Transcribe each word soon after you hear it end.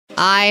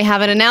I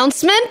have an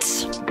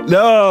announcement.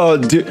 No,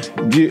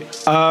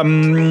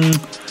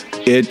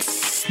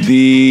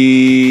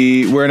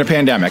 we're in a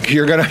pandemic.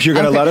 You're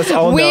gonna let us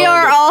all know. We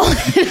are all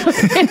in a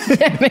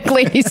pandemic,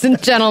 ladies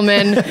and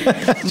gentlemen.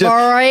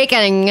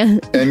 Breaking.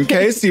 In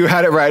case you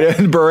had it right,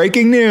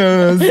 breaking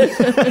news.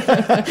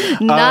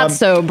 Not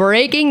so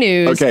breaking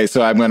news. Okay,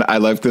 so I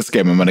like this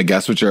game. I'm gonna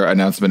guess what your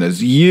announcement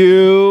is.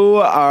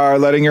 You are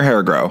letting your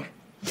hair grow.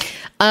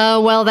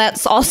 Well,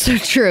 that's also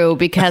true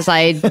because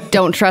I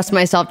don't trust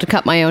myself to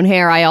cut my own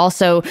hair. I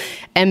also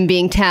am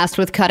being tasked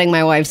with cutting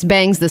my wife's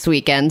bangs this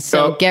weekend.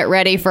 So get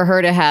ready for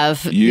her to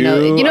have, you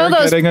know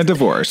those. Getting a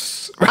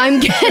divorce.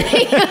 I'm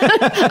getting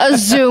a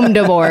Zoom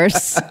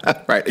divorce.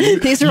 Right.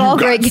 These are all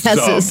great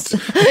guesses.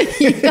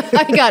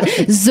 I got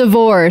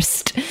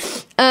divorced.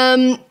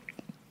 I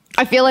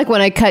feel like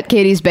when I cut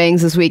Katie's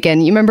bangs this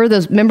weekend, you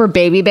remember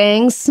baby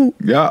bangs?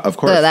 Yeah, of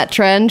course. That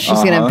trend. She's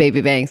gonna have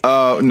baby bangs.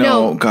 Oh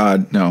no,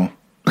 God, no.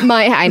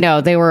 I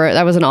know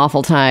that was an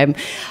awful time.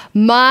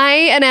 My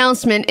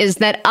announcement is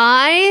that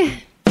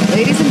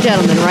ladies and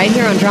gentlemen, right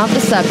here on Drop the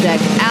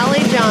Subject,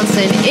 Allie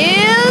Johnson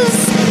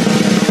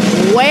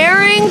is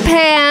wearing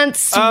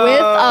pants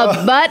with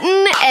a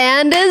button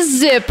and a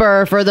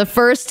zipper for the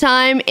first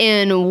time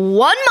in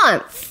 1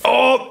 month.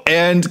 Oh,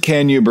 and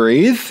can you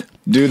breathe?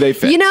 Do they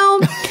fit?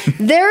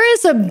 There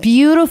is a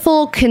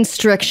beautiful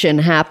constriction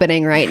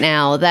happening right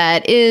now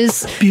that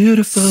is...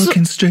 Beautiful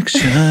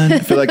constriction. I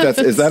feel like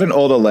is that an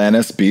old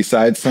Alanis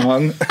B-side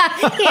song?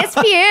 It's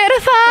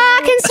beautiful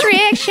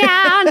constriction.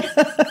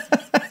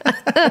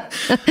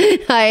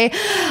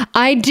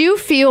 I do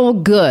feel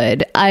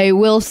good. I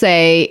will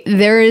say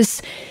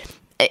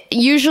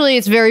usually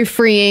it's very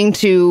freeing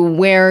to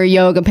wear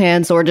yoga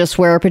pants or just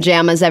wear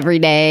pajamas every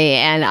day.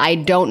 And I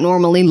don't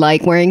normally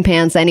like wearing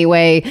pants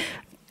anyway.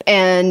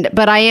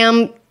 But I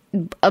am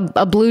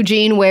a blue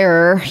jean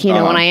wearer,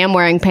 when I am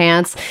wearing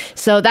pants.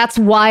 So that's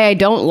why I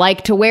don't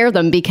like to wear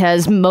them,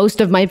 because most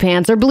of my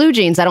pants are blue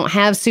jeans. I don't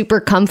have super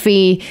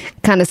comfy,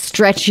 kind of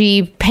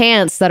stretchy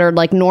pants that are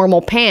like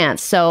normal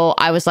pants. So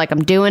I was like,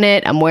 I'm doing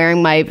it. I'm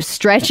wearing my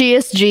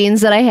stretchiest jeans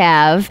that I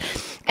have.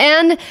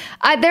 And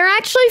they're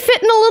actually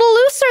fitting a little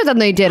looser than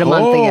they did a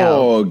month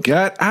ago. Oh,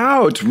 get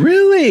out.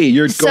 Really?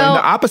 You're going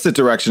the opposite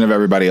direction of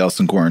everybody else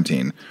in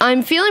quarantine.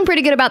 I'm feeling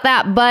pretty good about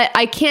that, but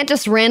I can't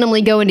just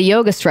randomly go into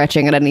yoga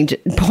stretching at any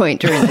point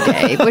during the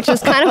day, which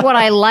is kind of what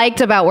I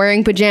liked about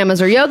wearing pajamas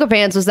or yoga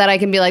pants, was that I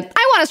can be like,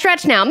 I want to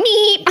stretch now.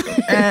 Me.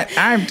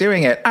 I'm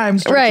doing it. I'm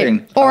stretching.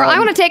 Right. Or I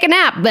want to take a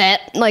nap.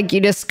 But like you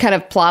just kind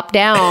of plop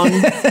down.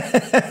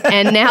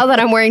 And now that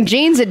I'm wearing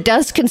jeans, it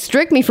does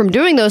constrict me from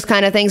doing those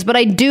kind of things, but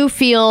I do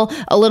feel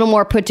a little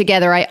more put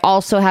together. I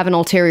also have an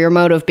ulterior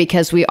motive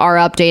because we are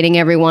updating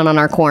everyone on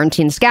our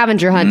quarantine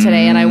scavenger hunt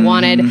today, and I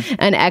wanted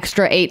an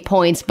extra 8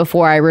 points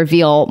before I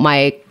reveal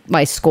my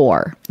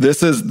score.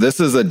 This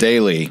is a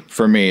daily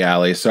for me,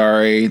 Allie.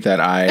 Sorry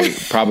that I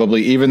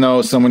probably, even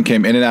though someone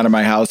came in and out of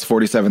my house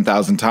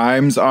 47,000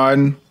 times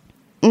on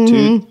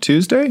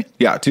Tuesday?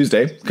 Yeah,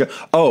 Tuesday.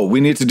 Oh,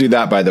 we need to do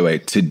that, by the way.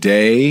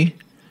 Today...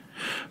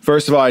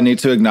 First of all, I need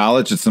to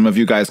acknowledge that some of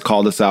you guys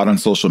called us out on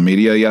social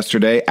media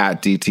yesterday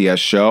at DTS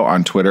Show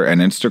on Twitter and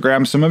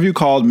Instagram. Some of you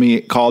called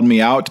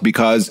me out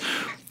because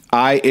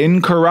I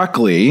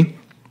incorrectly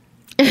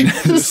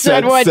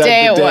said what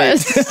day it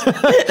was.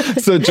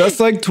 So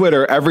just like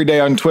Twitter, every day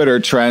on Twitter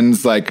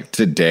trends like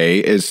today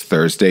is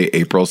Thursday,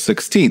 April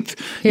 16th.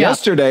 Yeah.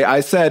 Yesterday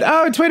I said,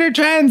 Twitter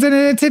trends,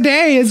 and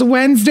today is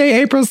Wednesday,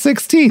 April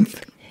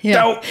 16th. Yeah.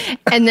 No.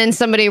 And then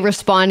somebody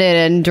responded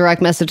and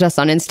direct messaged us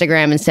on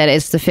Instagram and said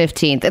it's the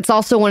 15th. It's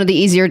also one of the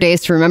easier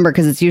days to remember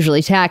because it's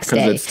usually tax day.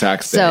 Because it's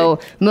tax day.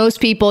 So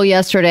most people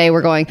yesterday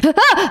were going,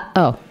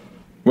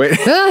 Wait,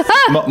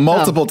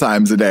 multiple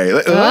times a day.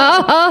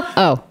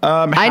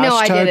 I know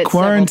I did it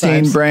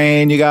quarantine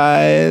brain, you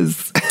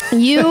guys.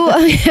 We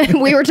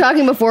were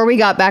talking before we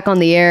got back on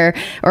the air,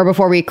 or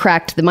before we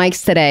cracked the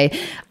mics today,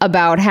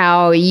 about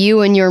how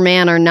you and your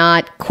man are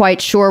not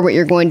quite sure what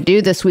you're going to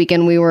do this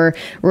weekend. We were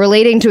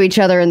relating to each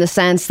other in the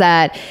sense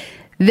that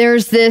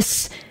there's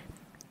this,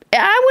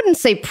 I wouldn't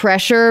say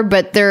pressure,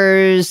 but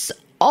there's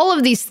all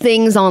of these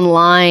things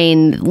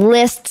online,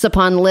 lists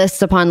upon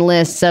lists upon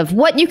lists of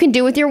what you can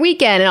do with your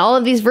weekend, and all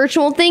of these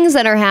virtual things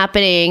that are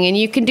happening. And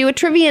you can do a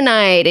trivia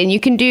night, and you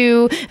can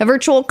do a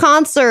virtual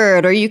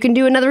concert, or you can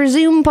do another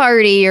Zoom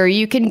party, or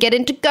you can get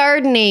into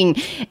gardening.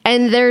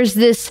 And there's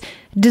this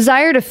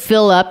desire to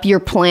fill up your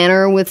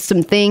planner with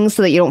some things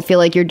so that you don't feel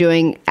like you're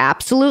doing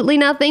absolutely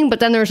nothing. But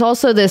then there's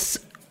also this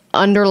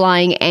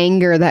underlying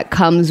anger that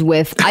comes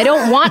with, I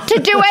don't want to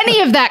do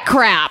any of that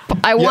crap.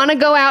 I want to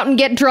go out and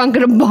get drunk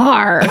at a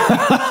bar.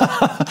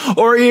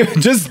 Or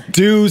even just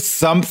do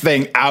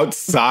something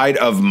outside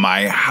of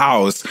my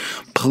house,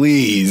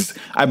 please.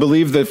 I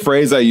believe the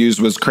phrase I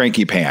used was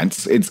cranky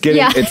pants. It's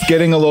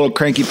getting a little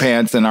cranky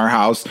pants in our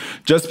house,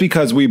 just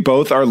because we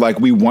both are like,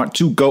 we want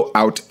to go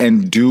out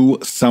and do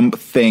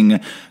something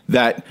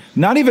that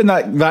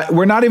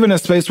we're not even in a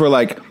space where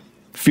like,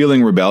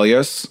 feeling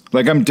rebellious.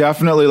 Like I'm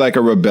definitely like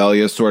a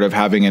rebellious sort of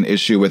having an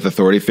issue with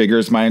authority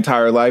figures my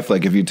entire life.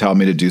 Like if you tell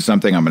me to do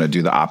something, I'm going to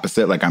do the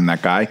opposite. Like I'm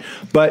that guy.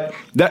 But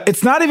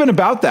it's not even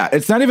about that.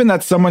 It's not even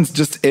that someone's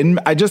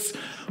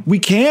we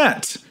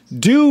can't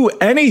do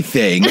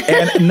anything.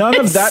 And none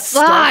of that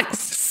stuff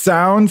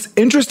sounds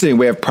interesting.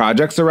 We have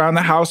projects around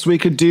the house we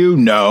could do.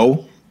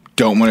 No.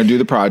 Don't want to do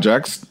the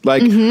projects.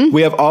 Like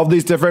we have all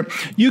these different,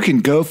 you can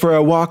go for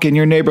a walk in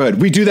your neighborhood.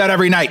 We do that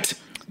every night.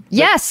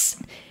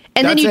 Yes.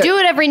 And then you do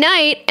it every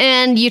night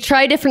and you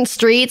try different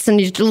streets and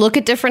you look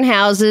at different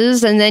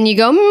houses and then you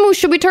go,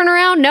 should we turn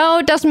around? No,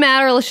 it doesn't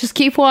matter. Let's just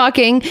keep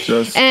walking.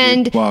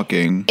 Keep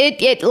walking.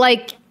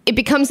 It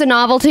becomes a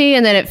novelty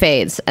and then it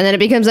fades. And then it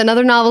becomes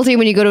another novelty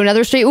when you go to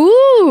another street.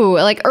 Ooh,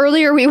 like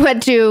earlier we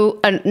went to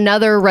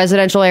another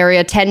residential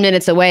area 10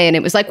 minutes away and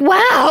it was like,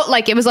 wow,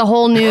 like it was a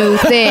whole new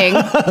thing.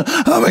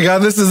 Oh my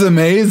God, this is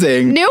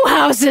amazing. New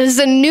houses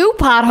and new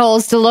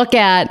potholes to look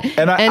at.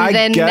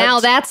 Now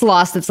that's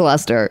lost its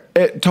luster.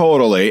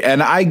 Totally.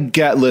 And I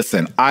get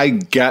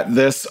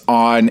this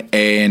on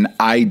an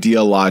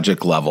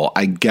ideologic level.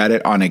 I get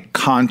it on a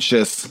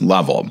conscious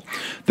level.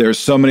 There's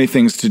so many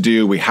things to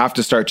do. We have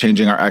to start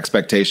changing our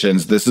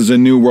expectations. This is a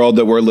new world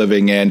that we're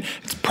living in.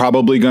 It's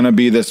probably going to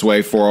be this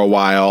way for a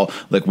while.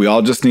 Like we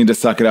all just need to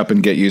suck it up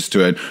and get used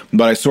to it.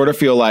 But I sort of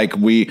feel like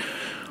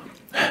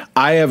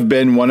I have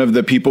been one of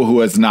the people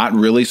who has not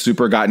really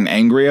super gotten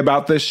angry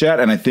about this yet.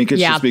 And I think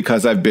it's just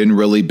because I've been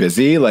really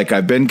busy. Like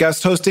I've been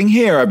guest hosting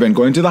here. I've been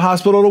going to the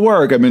hospital to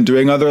work. I've been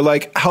doing other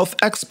like health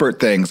expert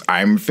things.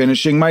 I'm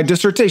finishing my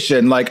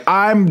dissertation. Like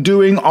I'm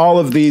doing all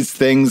of these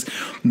things,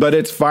 but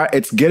it's fine.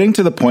 It's getting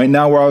to the point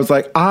now where I was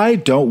like, I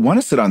don't want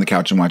to sit on the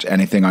couch and watch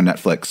anything on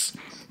Netflix.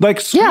 Like,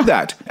 screw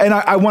that. And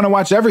I want to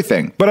watch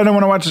everything, but I don't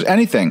want to watch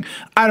anything.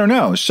 I don't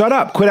know. Shut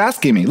up. Quit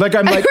asking me. Like,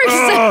 I'm like,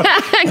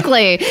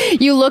 exactly.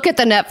 You look at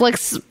the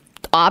Netflix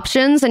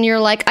options and you're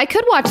like, I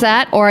could watch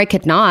that or I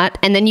could not.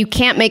 And then you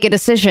can't make a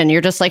decision.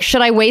 You're just like,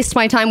 should I waste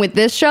my time with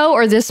this show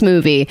or this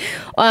movie?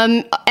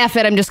 F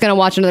it. I'm just going to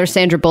watch another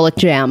Sandra Bullock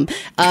jam.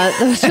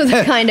 Those are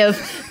the kind of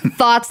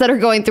thoughts that are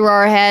going through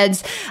our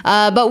heads.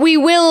 But we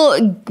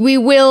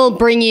will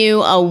bring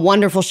you a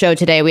wonderful show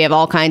today. We have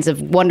all kinds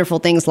of wonderful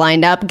things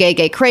lined up.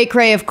 Gay cray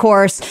cray, of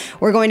course.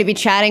 We're going to be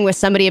chatting with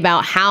somebody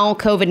about how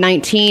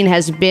COVID-19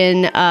 has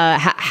been,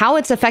 how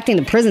it's affecting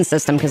the prison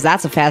system, because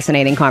that's a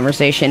fascinating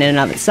conversation in and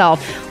of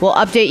itself. We'll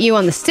update you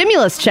on the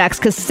stimulus checks,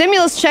 because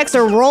stimulus checks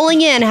are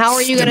rolling in. How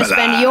are you going to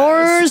spend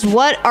yours?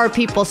 What are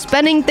people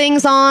spending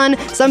things on?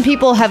 Some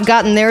people have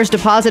gotten theirs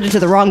deposited to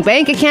the wrong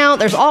bank account.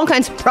 There's all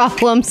kinds of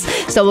problems.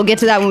 So we'll get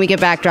to that when we get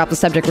back. Drop the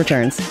Subject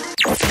returns.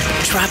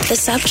 Drop the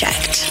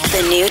Subject,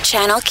 the new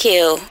Channel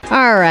Q.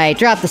 All right,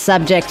 Drop the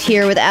Subject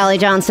here with Allie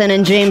Johnson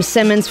and James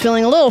Simmons,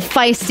 feeling a little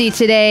feisty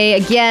today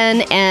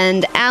again.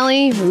 And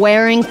Allie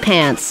wearing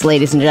pants,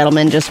 ladies and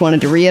gentlemen. Just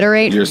wanted to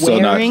reiterate, you're still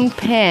wearing not,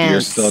 pants.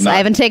 You're still not, I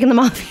haven't taken them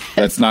off yet.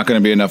 That's not going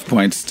to be enough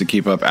points to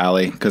keep up,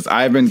 Allie, because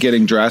I've been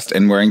getting dressed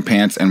and wearing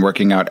pants and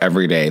working out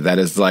every day. That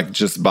is like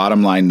just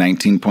bottom line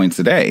 19 points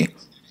a day.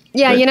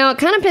 Yeah, you know, it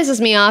kind of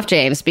pisses me off,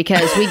 James,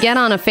 because we get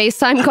on a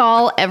FaceTime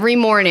call every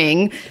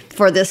morning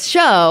for this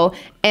show,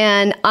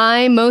 and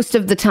I, most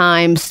of the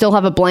time, still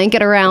have a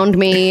blanket around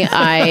me.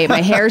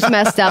 My hair's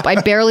messed up.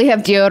 I barely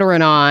have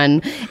deodorant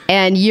on,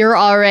 and you're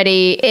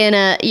already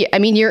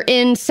you're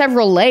in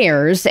several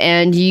layers,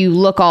 and you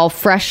look all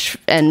fresh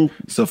and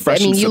so fresh.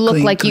 I mean, you look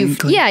like you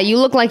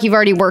look like you've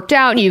already worked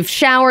out. You've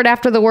showered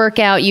after the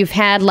workout. You've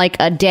had like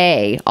a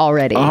day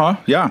already.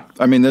 Yeah.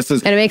 I mean, and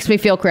it makes me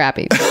feel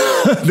crappy.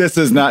 This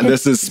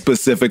is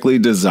specifically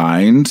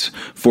designed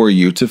for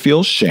you to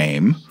feel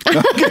shame.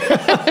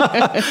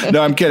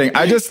 No, I'm kidding.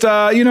 I just,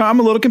 I'm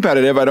a little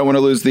competitive. I don't want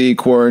to lose the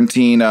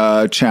quarantine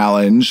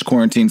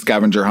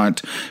scavenger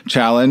hunt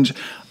challenge.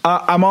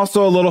 I'm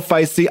also a little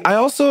feisty. I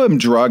also am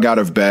drug out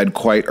of bed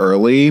quite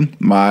early.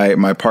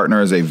 My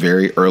partner is a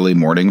very early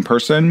morning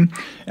person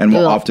and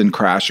will often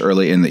crash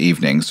early in the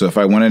evening. So if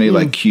I want any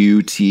like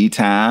QT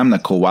time, the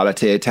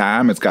quality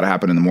time, it's got to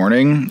happen in the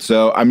morning.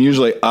 So I'm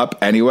usually up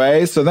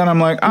anyway. So then I'm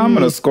like, I'm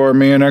going to score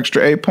me an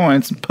extra 8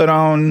 points and put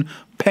on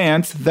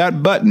pants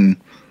that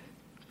button.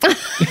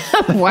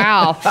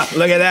 Wow.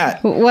 Look at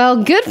that.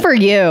 Well, good for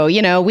you.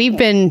 You know, we've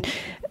been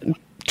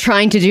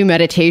trying to do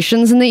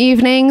meditations in the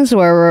evenings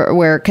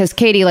where because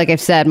Katie, like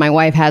I've said, my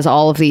wife has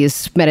all of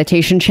these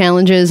meditation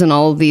challenges and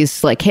all of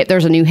these like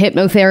there's a new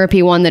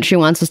hypnotherapy one that she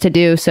wants us to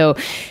do. So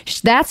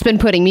that's been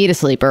putting me to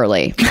sleep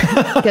early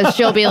because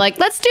she'll be like,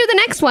 let's do the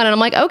next one. And I'm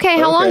like, okay,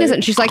 how long is it?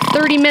 And she's like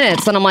 30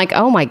 minutes. And I'm like,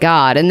 oh my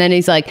God. And then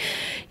he's like,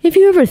 if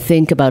you ever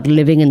think about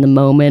living in the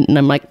moment, and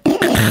I'm like,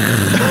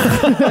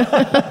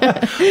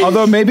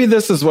 although maybe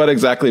this is what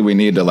exactly we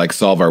need to like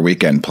solve our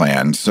weekend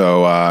plan.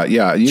 So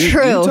you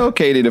tell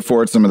Katie to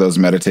forward some of those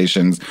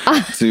meditations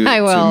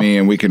to me,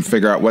 and we can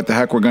figure out what the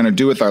heck we're going to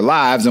do with our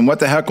lives and what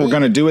the heck we're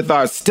going to do with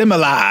our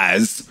stimuli.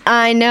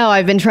 I know.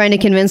 I've been trying to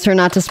convince her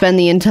not to spend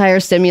the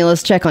entire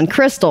stimulus check on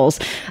crystals.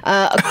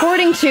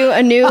 According to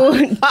a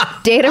new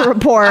data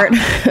report.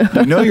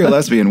 You know you're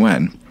lesbian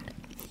when?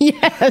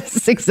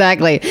 Yes,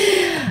 exactly.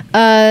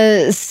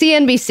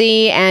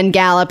 CNBC and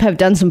Gallup have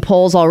done some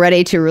polls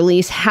already to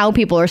release how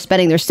people are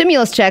spending their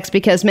stimulus checks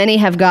because many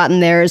have gotten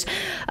theirs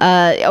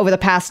over the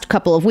past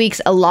couple of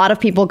weeks. A lot of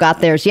people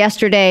got theirs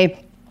yesterday.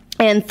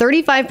 And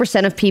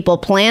 35% of people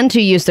plan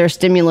to use their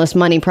stimulus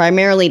money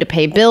primarily to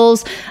pay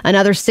bills.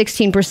 Another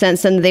 16%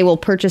 said they will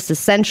purchase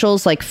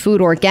essentials like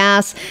food or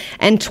gas.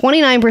 And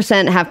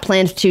 29% have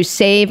planned to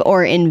save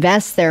or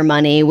invest their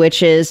money,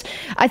 which is,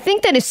 I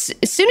think that as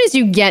soon as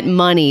you get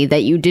money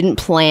that you didn't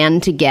plan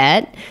to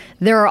get,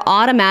 there are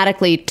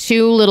automatically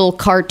two little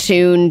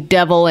cartoon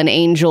devil and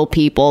angel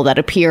people that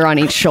appear on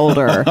each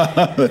shoulder.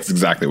 That's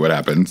exactly what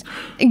happens.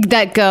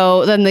 That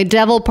go, then the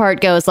devil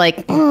part goes like,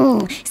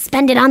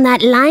 Spend it on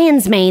that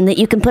lion's mane that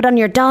you can put on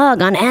your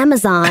dog on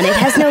Amazon. It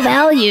has no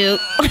value.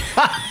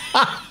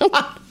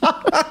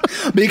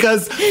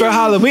 Because for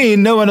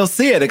Halloween, no one will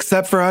see it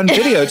except for on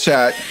video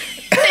chat.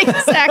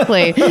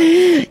 exactly.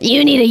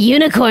 You need a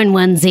unicorn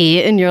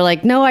onesie. And you're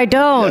like, no, I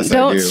don't. Yes, I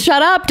don't do.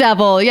 shut up,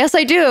 devil. Yes,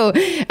 I do.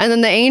 And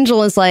then the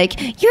angel is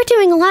like, You're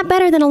doing a lot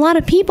better than a lot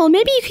of people.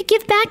 Maybe you could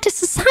give back to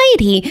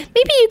society.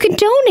 Maybe you could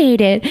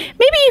donate it.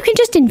 Maybe you can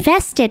just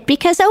invest it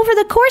because over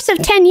the course of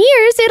 10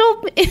 years,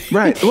 it'll...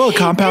 Right. Well,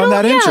 compound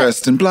that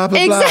interest and blah,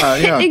 blah, blah.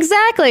 Yeah.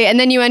 Exactly. And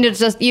then you end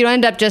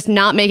up just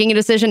not making a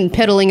decision and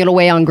piddling it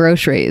away on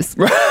groceries.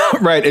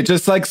 Right. It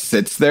just like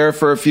sits there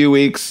for a few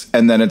weeks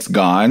and then it's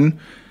gone.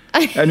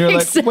 And you're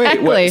like, Exactly.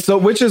 wait. So,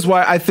 which is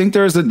why I think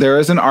there is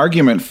an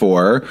argument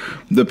for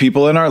the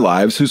people in our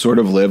lives who sort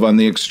of live on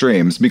the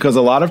extremes, because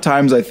a lot of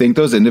times I think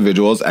those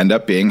individuals end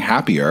up being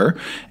happier.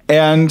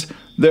 And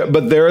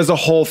but there is a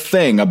whole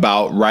thing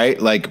about, right,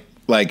 like,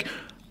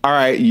 all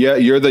right, yeah,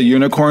 you're the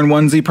unicorn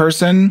onesie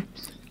person.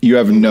 You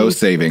have no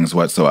savings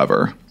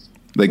whatsoever.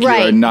 Like,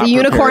 Right. you are not The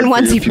unicorn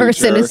prepared for your onesie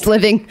person future. is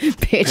living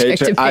paycheck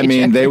to paycheck. I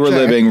mean, they for were sure.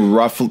 living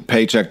rough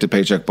paycheck to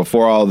paycheck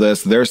before all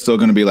this. They're still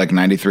going to be like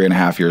 93 and a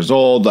half years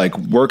old, like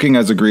working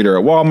as a greeter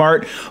at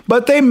Walmart,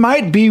 but they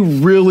might be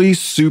really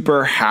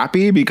super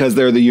happy because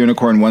they're the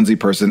unicorn onesie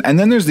person. And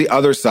then there's the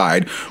other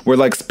side where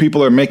like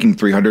people are making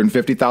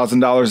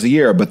 $350,000 a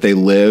year, but they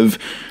live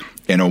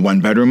in a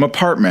one-bedroom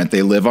apartment.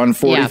 They live on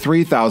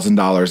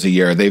 $43,000 a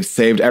year. They've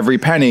saved every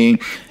penny.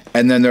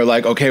 And then they're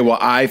like, okay, well,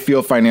 I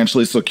feel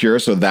financially secure,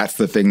 so that's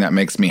the thing that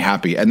makes me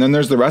happy. And then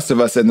there's the rest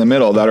of us in the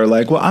middle that are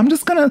like, well, I'm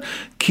just going to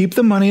keep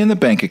the money in the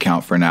bank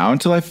account for now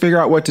until I figure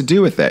out what to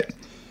do with it.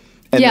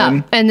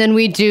 And and then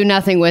we do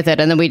nothing with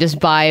it, and then we just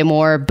buy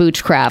more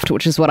Boochcraft,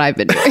 which is what I've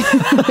been doing.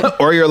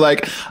 or you're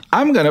like,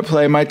 I'm going to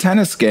play my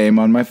tennis game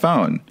on my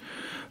phone.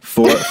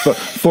 For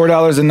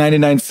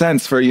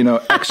 $4.99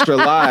 for, extra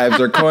lives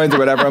or coins or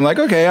whatever. I'm like,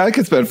 okay, I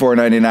could spend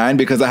 $4.99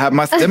 because I have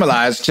my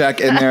Stimulized check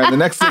in there. And the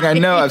next thing I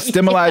know, I've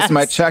Stimulized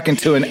my check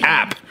into an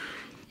app.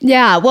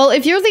 Yeah, well,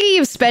 if you're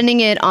thinking of spending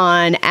it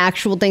on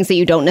actual things that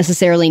you don't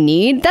necessarily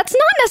need, that's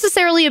not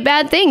necessarily a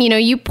bad thing.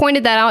 You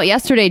pointed that out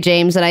yesterday,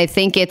 James, and I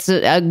think it's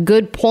a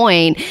good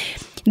point.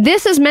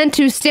 This is meant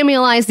to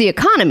stimulate the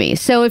economy.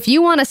 So if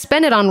you want to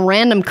spend it on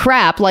random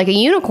crap like a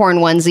unicorn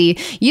onesie,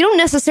 you don't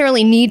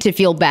necessarily need to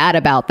feel bad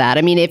about that.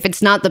 I mean, if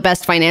it's not the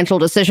best financial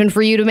decision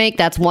for you to make,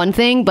 that's one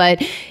thing,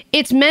 but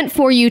it's meant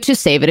for you to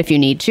save it if you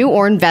need to,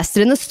 or invest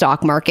it in the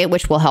stock market,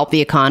 which will help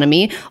the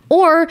economy,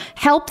 or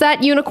help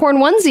that unicorn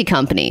onesie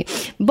company.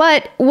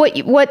 But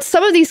what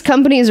some of these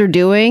companies are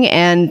doing,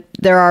 and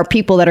there are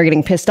people that are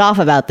getting pissed off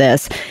about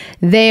this,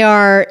 they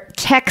are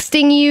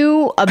texting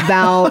you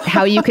about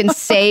how you can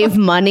save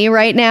money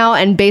right now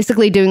and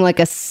basically doing like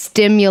a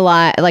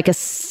stimulus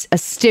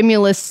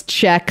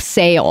check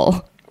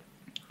sale.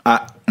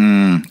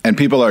 And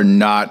people are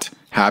not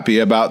happy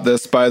about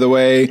this, by the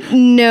way.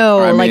 No,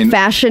 I like mean-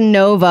 Fashion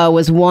Nova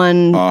was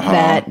one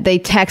that they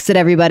texted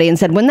everybody and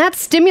said, when that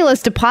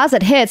stimulus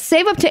deposit hits,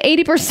 save up to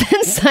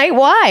 80%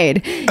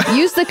 site-wide.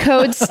 Use the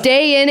code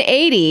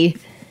STAYIN80.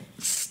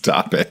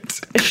 Stop it.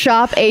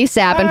 Shop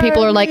ASAP. And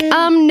people are like,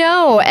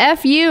 no,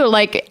 F you.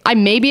 Like,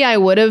 maybe I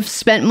would have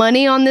spent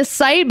money on this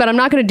site, but I'm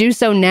not going to do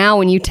so now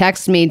when you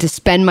text me to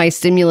spend my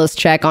stimulus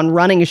check on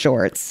running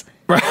shorts.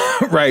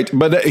 Right.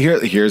 But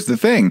here's the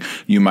thing.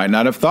 You might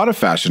not have thought of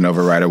Fashion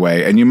Nova right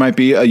away, and you might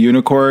be a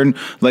unicorn.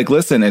 Like,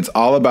 listen, it's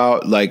all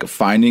about like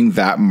finding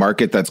that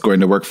market that's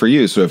going to work for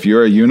you. So if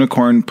you're a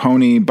unicorn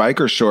pony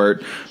biker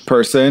short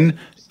person,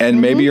 and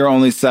maybe you're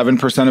only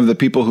 7% of the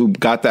people who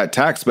got that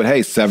text, but hey,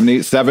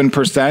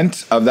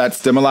 77% of that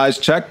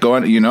stimulized check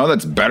going,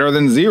 that's better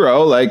than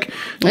zero. Like,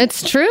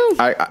 It's true.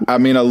 I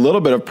mean, a little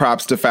bit of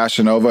props to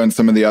Fashion Nova and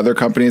some of the other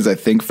companies, I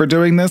think, for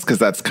doing this, because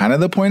that's kind of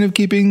the point of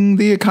keeping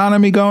the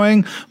economy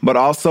going, but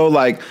also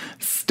like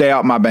stay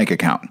out my bank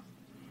account.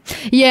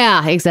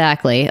 Yeah,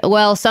 exactly.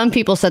 Well, some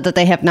people said that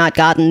they have not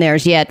gotten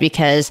theirs yet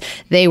because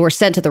they were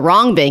sent to the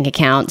wrong bank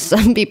account.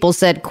 Some people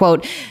said,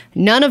 quote,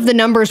 none of the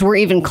numbers were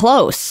even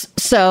close.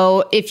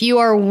 So if you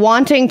are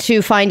wanting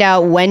to find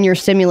out when your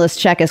stimulus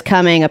check is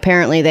coming,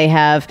 apparently they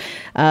have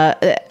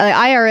the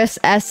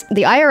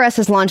IRS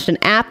has launched an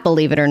app,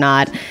 believe it or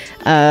not,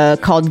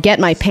 called Get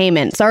My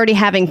Payment. It's already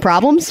having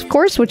problems, of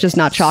course, which is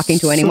not shocking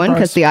to anyone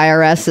because the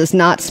IRS does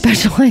not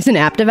specialize in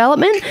app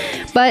development,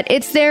 but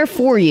it's there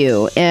for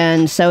you.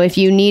 And so if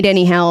you need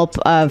any help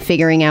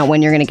figuring out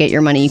when you're going to get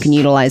your money, you can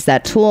utilize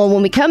that tool.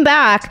 When we come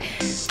back,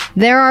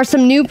 there are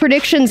some new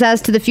predictions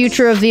as to the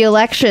future of the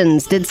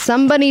elections. Did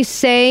somebody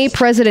say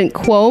President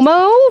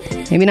Cuomo?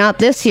 Maybe not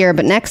this year,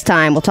 but next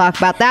time. We'll talk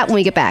about that when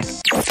we get back.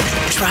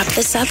 Drop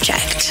the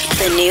Subject,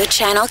 the new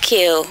Channel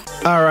Q.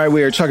 All right,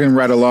 we are chugging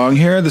right along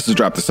here. This is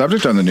Drop the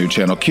Subject on the new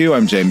Channel Q.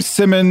 I'm James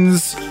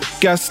Simmons,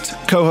 guest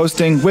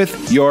co-hosting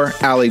with your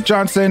Allie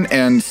Johnson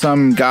and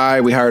some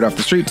guy we hired off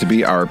the street to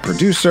be our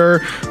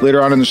producer.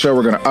 Later on in the show,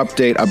 we're going to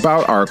update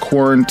about our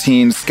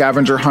quarantine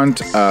scavenger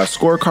hunt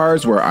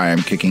scorecards where I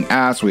am kicking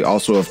ass. We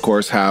also, of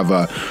course, have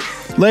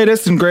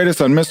latest and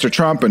greatest on Mr.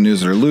 Trump and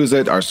News It or Lose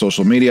It, our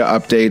social media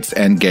updates,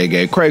 and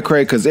gay cray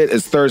cray because it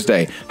is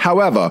Thursday.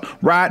 However,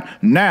 right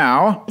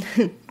now,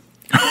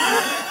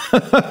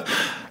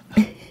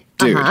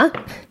 dude,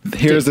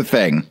 here's the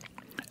thing.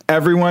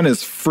 Everyone is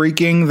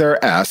freaking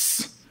their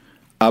S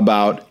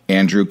about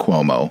Andrew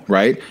Cuomo,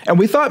 right? And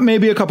we thought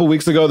maybe a couple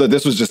weeks ago that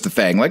this was just a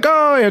thing. Like,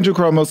 oh, Andrew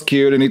Cuomo's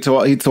cute and he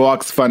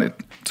talks funny.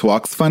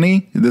 Talks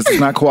funny? This is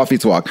not coffee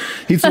talk.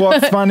 He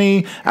talks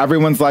funny.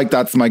 Everyone's like,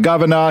 that's my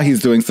governor.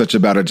 He's doing such a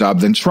better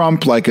job than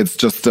Trump. Like, it's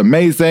just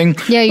amazing.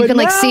 Yeah, you can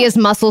like see his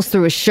muscles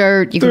through his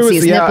shirt. You can see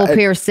his nipple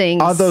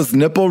piercings. Are those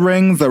nipple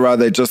rings or are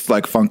they just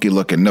like funky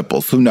looking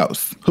nipples? Who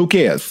knows? Who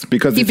cares?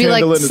 Because you'd be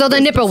like, so the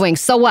nipple rings,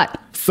 so what?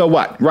 So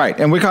what? Right.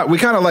 And we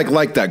kind of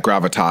like that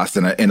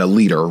gravitas in a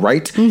leader,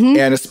 right? Mm-hmm.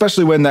 And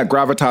especially when that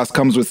gravitas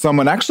comes with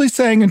someone actually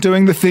saying and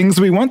doing the things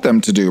we want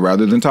them to do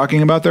rather than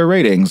talking about their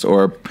ratings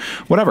or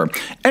whatever.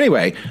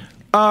 Anyway,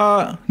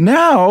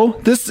 now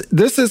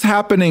this is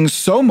happening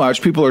so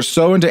much. People are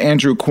so into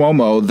Andrew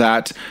Cuomo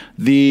that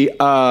the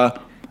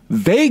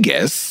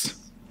Vegas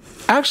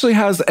actually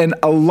has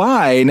a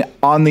line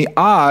on the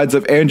odds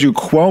of Andrew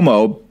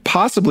Cuomo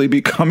possibly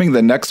becoming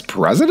the next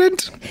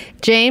president.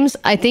 James,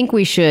 I think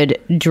we should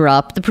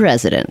drop the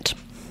president.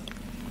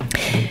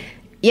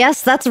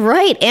 Yes, that's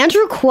right.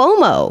 Andrew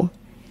Cuomo.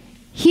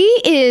 He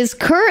is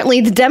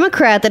currently the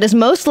Democrat that is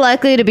most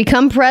likely to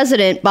become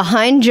president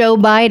behind Joe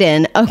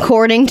Biden,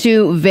 according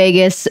to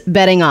Vegas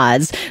betting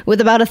odds,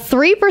 with about a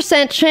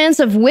 3%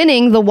 chance of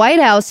winning the White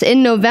House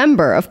in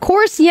November. Of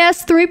course,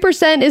 yes,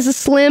 3% is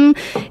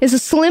a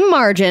slim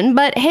margin,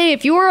 but hey,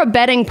 if you're a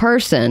betting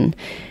person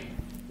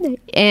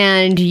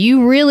and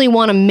you really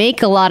want to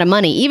make a lot of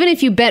money, even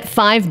if you bet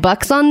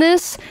 $5 on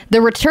this,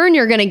 the return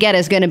you're going to get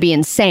is going to be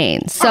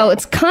insane. So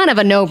it's kind of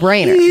a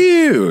no-brainer.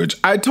 Huge.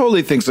 I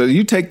totally think so.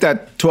 You take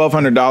that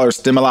 $1,200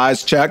 stimuli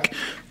check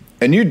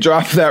and you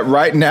drop that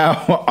right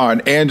now on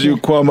Andrew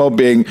Cuomo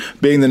being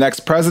the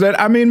next president.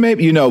 I mean,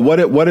 maybe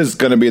what is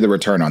going to be the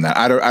return on that?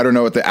 I don't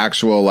know what the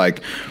actual I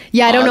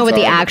don't know what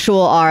the actual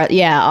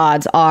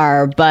odds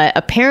are, but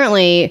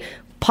apparently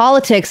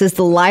politics is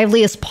the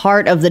liveliest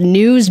part of the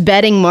news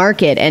betting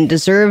market and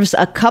deserves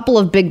a couple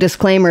of big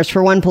disclaimers.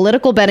 For one,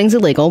 political betting's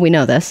illegal. We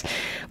know this.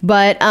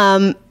 But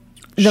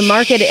the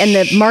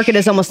market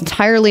is almost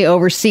entirely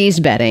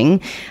overseas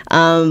betting.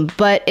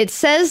 But it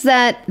says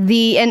that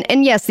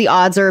yes, the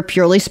odds are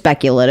purely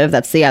speculative.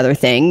 That's the other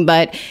thing.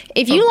 But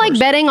if you like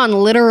betting on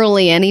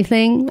literally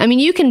anything, I mean,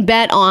 you can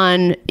bet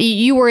on,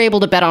 you were able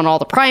to bet on all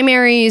the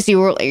primaries. You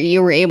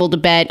were able to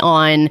bet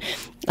on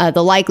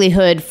the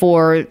likelihood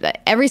for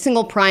every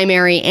single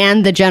primary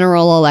and the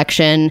general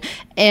election.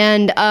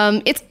 And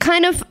it's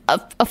kind of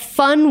a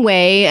fun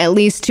way, at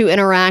least, to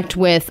interact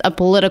with a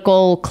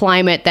political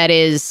climate that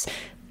is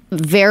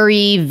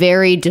very,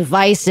 very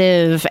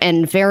divisive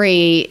and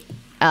very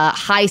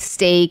high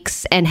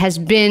stakes and has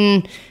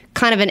been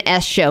kind of an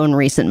S show in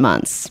recent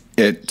months.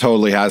 It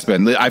totally has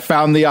been. I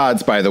found the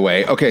odds, by the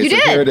way. Okay,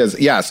 here it is.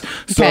 Yes.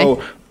 Okay.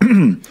 So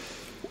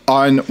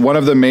on one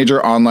of the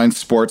major online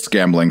sports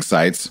gambling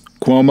sites,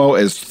 Cuomo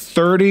is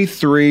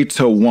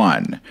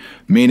 33-1,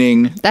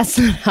 meaning that's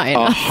not high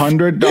enough.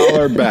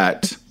 $100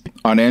 bet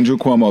on Andrew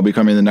Cuomo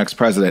becoming the next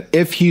president.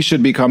 If he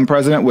should become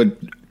president, would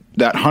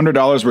that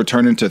 $100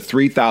 return into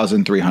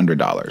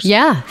 $3,300?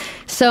 Yeah.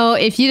 So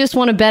if you just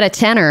want to bet a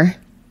tenner,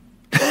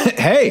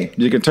 hey,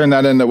 you can turn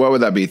that into, what would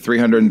that be?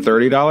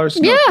 $330?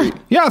 Yeah.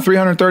 Yeah,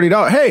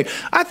 $330. Hey,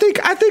 I think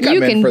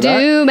I'm in for that. You can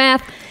do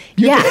math.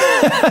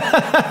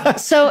 Yeah.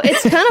 So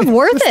it's kind of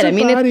worth it. I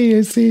mean,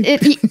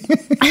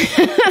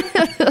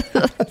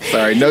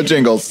 sorry, no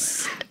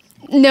jingles.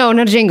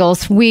 No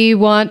jingles. We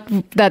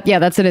want that. Yeah,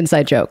 that's an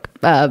inside joke.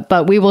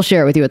 But we will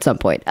share it with you at some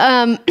point.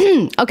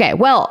 Okay.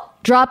 Well,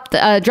 drop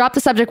the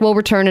subject. We'll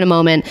return in a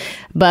moment,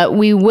 but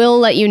we will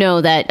let you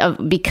know that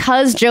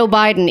because Joe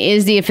Biden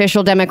is the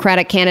official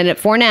Democratic candidate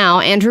for now,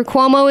 Andrew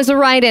Cuomo is a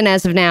write-in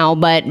as of now,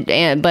 but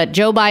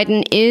Joe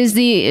Biden is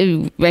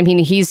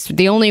he's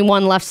the only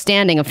one left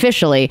standing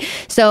officially.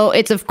 So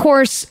it's of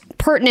course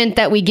pertinent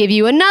that we give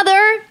you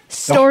another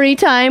Story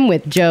time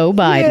with Joe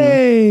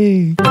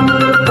Biden.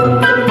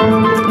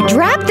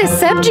 Drop the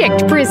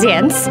Subject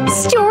presents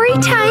Story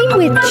Time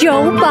with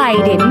Joe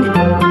Biden.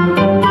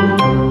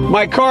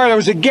 My car, there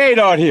was a gate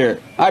out here.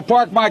 I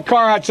parked my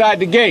car outside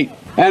the gate.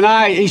 And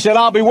he said,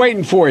 I'll be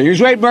waiting for you. He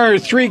was waiting for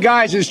 3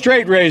 guys in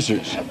straight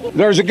racers.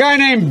 There's a guy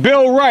named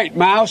Bill Wright,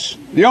 Mouse,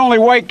 the only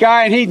white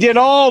guy, and he did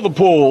all the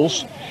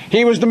pools.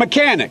 He was the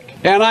mechanic.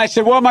 And I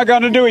said, what am I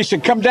going to do? He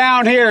said, come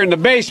down here in the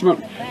basement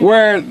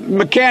where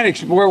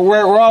mechanics,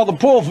 where all the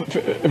pool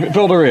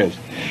filter is.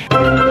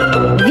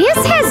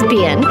 This has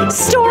been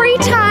Story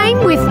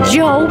Time with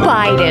Joe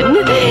Biden.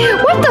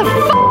 What the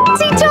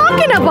is he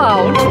talking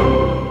about?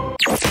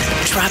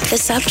 Drop the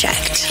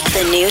Subject.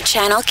 The new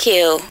Channel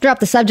Q. Drop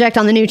the Subject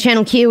on the new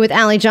Channel Q with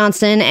Allie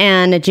Johnson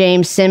and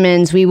James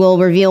Simmons. We will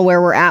reveal where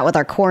we're at with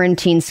our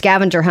quarantine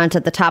scavenger hunt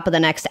at the top of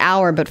the next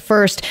hour. But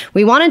first,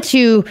 we wanted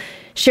to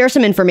share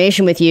some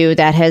information with you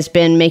that has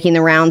been making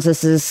the rounds.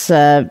 This is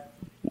a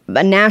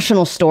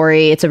national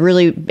story. It's a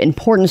really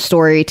important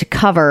story to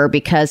cover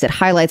because it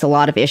highlights a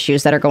lot of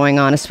issues that are going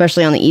on,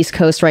 especially on the East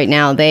Coast right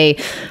now. They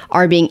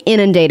are being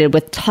inundated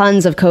with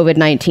tons of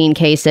COVID-19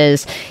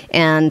 cases.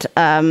 And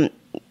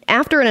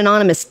after an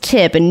anonymous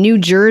tip in New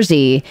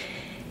Jersey,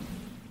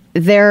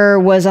 there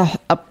was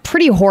a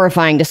pretty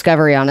horrifying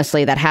discovery,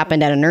 honestly, that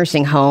happened at a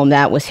nursing home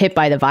that was hit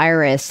by the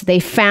virus. They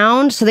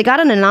got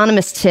an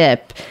anonymous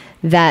tip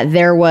that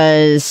there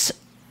was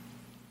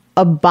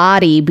a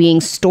body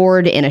being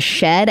stored in a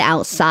shed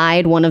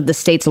outside one of the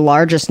state's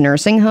largest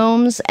nursing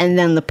homes. And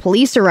then the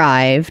police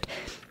arrived.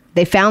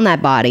 They found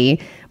that body.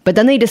 But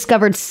then they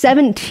discovered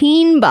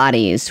 17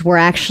 bodies were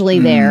actually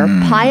there,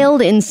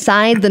 piled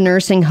inside the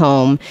nursing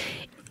home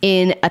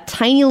in a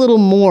tiny little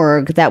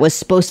morgue that was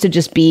supposed to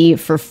just be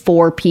for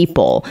 4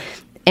 people.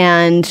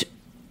 And,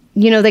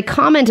 they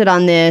commented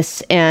on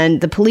this,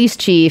 and the police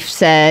chief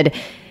said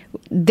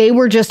they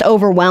were just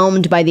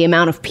overwhelmed by the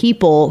amount of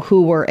people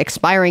who were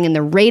expiring and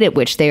the rate at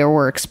which they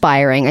were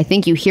expiring. I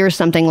think you hear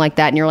something like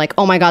that and you're like,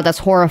 oh my God, that's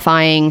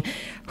horrifying.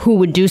 Who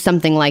would do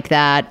something like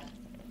that?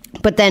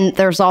 But then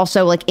there's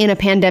also, like, in a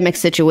pandemic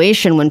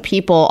situation when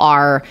people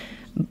are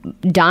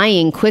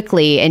dying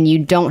quickly and you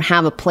don't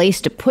have a place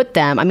to put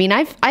them. I mean,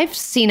 I've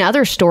seen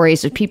other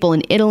stories of people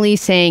in Italy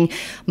saying,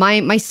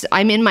 I'm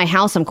in my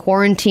house, I'm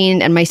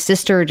quarantined, and my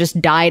sister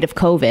just died of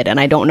COVID, and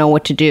I don't know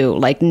what to do.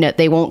 Like, no,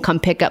 they won't come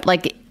pick up.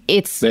 Like,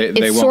 it's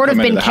sort of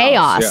been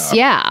chaos.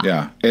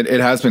 Yeah. It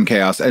has been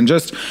chaos, and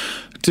just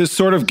to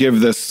sort of give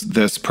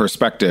this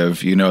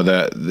perspective,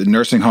 the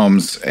nursing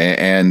homes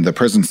and the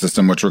prison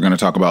system, which we're going to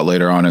talk about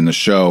later on in the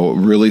show,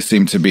 really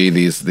seem to be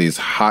these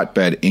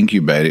hotbed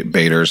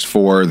incubators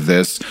for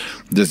this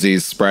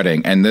disease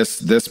spreading. And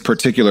this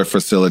particular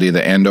facility,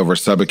 the Andover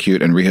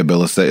Subacute and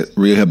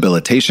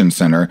Rehabilitation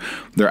Center,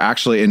 there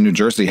actually in New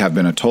Jersey have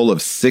been a total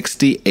of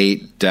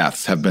 68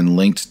 deaths have been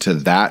linked to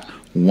that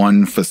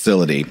one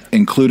facility,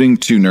 including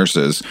 2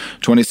 nurses.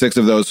 26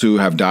 of those who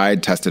have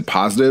died tested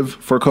positive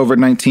for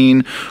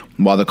COVID-19,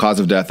 while the cause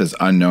of death is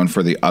unknown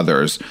for the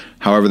others.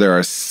 However, there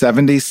are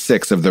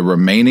 76 of the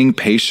remaining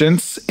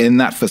patients in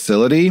that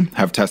facility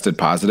have tested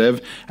positive,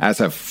 as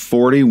have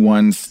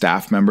 41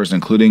 staff members,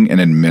 including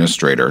an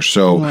administrator.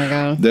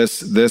 So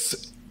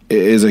this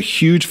is a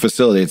huge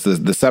facility. It's the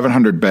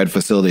 700-bed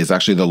facility is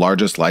actually the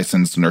largest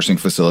licensed nursing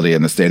facility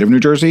in the state of New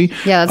Jersey.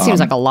 Yeah, that seems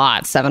like a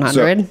lot,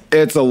 700. So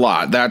it's a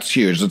lot. That's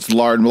huge. It's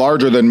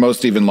larger than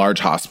most even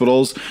large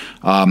hospitals.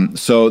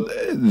 So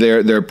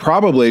they're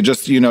probably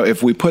just,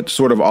 if we put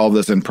sort of all of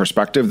this in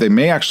perspective, they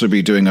may actually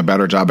be doing a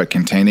better job at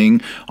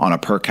containing on a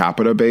per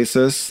capita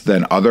basis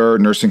than other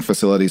nursing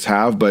facilities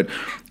have. But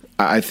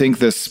I think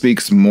this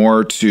speaks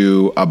more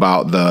to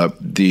about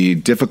the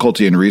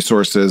difficulty in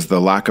resources, the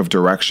lack of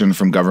direction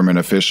from government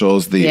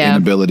officials, the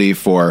inability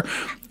for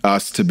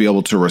us to be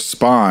able to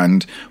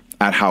respond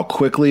at how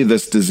quickly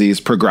this disease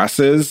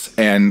progresses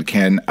and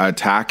can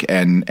attack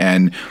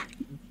and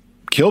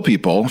kill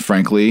people,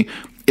 frankly,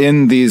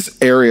 in these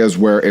areas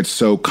where it's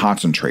so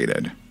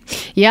concentrated.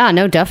 Yeah,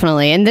 no,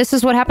 definitely. And this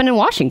is what happened in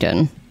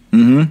Washington.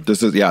 Mm-hmm.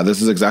 This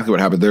is exactly what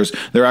happened.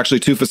 There are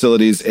actually 2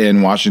 facilities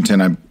in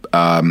Washington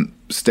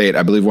state.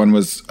 I believe one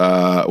was,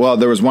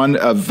 there was one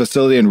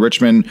facility in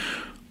Richmond,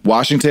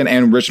 Washington,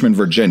 and Richmond,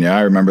 Virginia.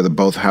 I remember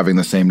both having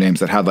the same names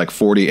that had like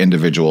 40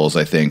 individuals,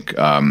 I think,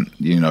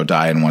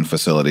 die in one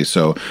facility.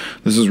 So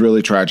this is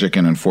really tragic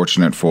and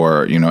unfortunate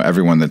for,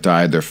 everyone that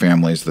died, their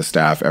families, the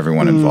staff,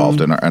 everyone involved.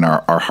 And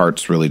our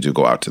hearts really do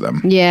go out to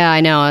them. Yeah,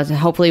 I know.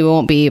 Hopefully we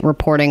won't be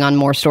reporting on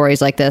more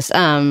stories like this.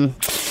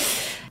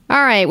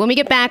 All right, when we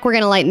get back, we're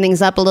going to lighten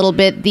things up a little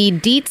bit. The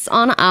deets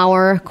on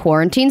our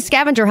quarantine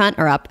scavenger hunt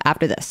are up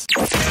after this.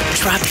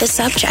 Drop the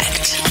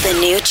Subject. The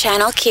new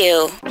Channel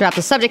Q. Drop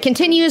the Subject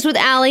continues with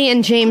Allie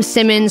and James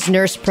Simmons,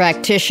 nurse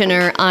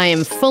practitioner. I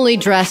am fully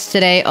dressed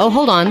today. Oh,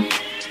 hold on.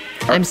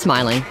 I'm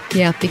smiling.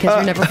 Yeah, because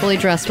you're never fully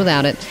dressed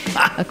without it,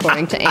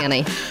 according to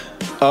Annie.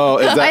 Oh,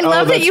 is that, I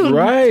love that you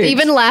right.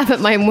 even laugh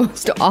at my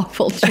most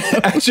awful jokes.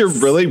 At your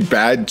really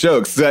bad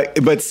jokes.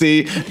 But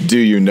see, do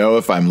you know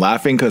if I'm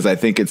laughing because I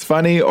think it's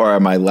funny or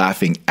am I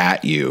laughing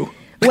at you?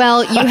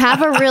 Well, you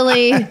have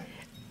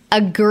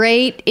a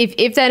great,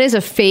 if that is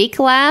a fake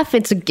laugh,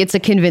 it's a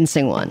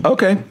convincing one.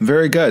 Okay,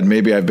 very good.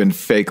 Maybe I've been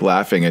fake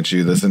laughing at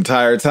you this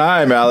entire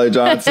time, Allie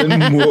Johnson.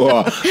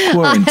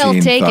 Quarantine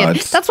I'll take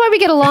thoughts. it. That's why we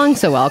get along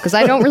so well, because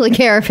I don't really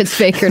care if it's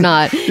fake or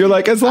not. You're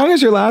like, as long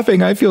as you're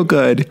laughing, I feel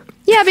good.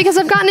 Yeah, because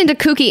I've gotten into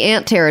kooky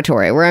aunt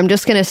territory where I'm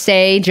just going to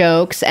say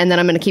jokes and then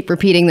I'm going to keep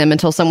repeating them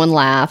until someone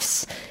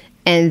laughs.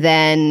 And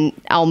then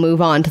I'll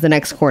move on to the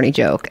next corny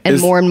joke. And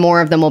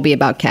more of them will be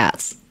about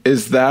cats.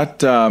 Is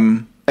that,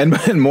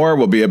 and more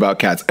will be about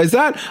cats.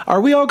 Are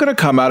we all going to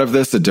come out of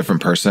this a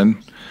different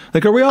person?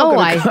 Like, are we all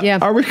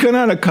are we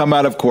going to come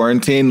out of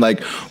quarantine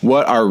like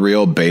what our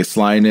real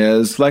baseline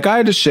is? Like, I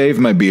had to shave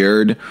my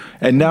beard,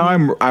 and now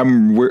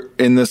I'm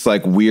in this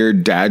like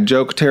weird dad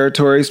joke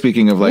territory.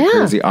 Speaking of like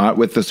crazy aunt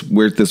with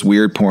this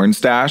weird porn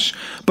stash,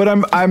 but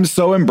I'm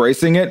so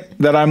embracing it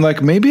that I'm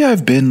like, maybe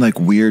I've been like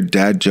weird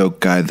dad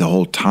joke guy the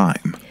whole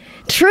time.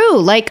 True,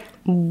 like.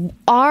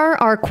 Are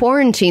our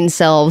quarantine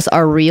selves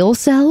our real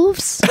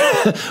selves?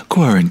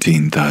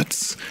 Quarantine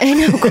thoughts. I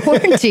know,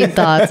 quarantine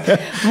thoughts.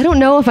 I don't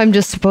know if I'm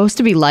just supposed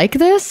to be like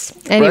this.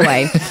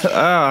 Anyway.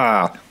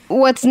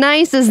 What's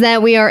nice is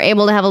that we are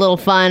able to have a little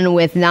fun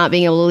with not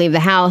being able to leave the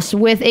house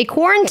with a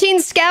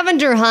quarantine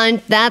scavenger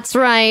hunt. That's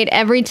right.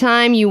 Every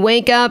time you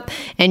wake up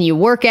and you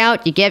work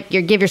out, you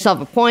give yourself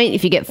a point.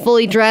 If you get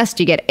fully dressed,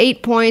 you get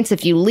 8 points.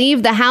 If you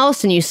leave the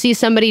house and you see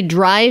somebody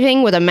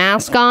driving with a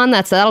mask on,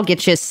 that'll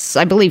get you,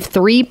 I believe,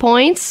 3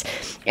 points.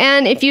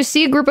 And if you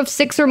see a group of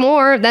 6 or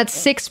more, that's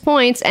 6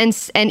 points and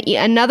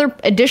another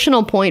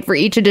additional point for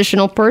each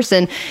additional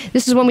person.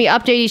 This is when we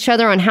update each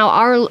other on how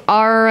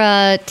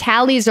our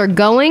tallies are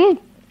going.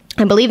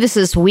 I believe this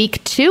is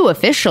week 2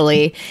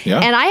 officially. Yeah.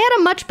 And I had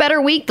a much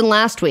better week than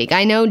last week.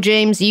 I know,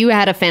 James, you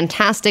had a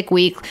fantastic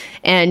week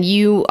and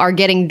you are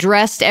getting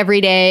dressed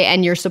every day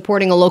and you're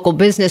supporting a local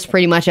business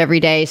pretty much every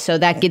day. So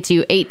that gets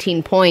you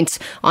 18 points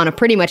on a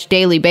pretty much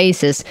daily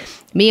basis.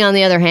 Me, on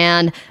the other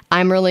hand,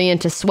 I'm really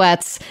into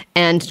sweats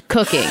and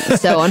cooking.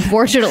 So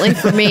unfortunately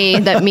for me,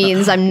 that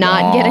means I'm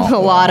not getting a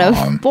lot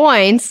of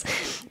points.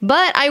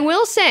 But I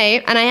will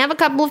say, and I have a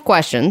couple of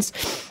questions.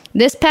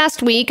 This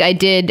past week, I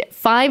did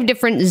 5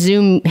 different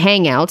Zoom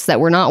hangouts that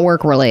were not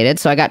work related.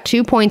 So I got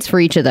 2 points for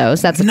each of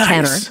those. That's a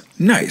tenner.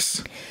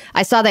 Nice.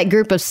 I saw that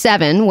group of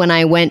 7 when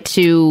I went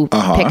to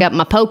pick up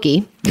my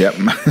pokey. Yep.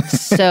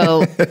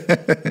 So,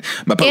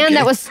 my pokey. And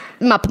that was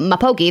my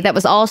pokey. That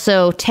was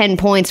also 10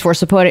 points for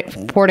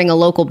supporting a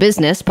local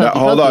business.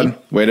 Hold on.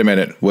 Wait a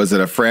minute. Was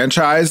it a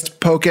franchised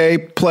pokey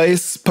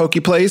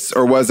place,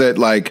 or was it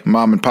like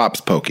mom and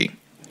pop's pokey?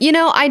 You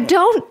know, I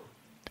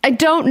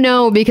don't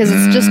know because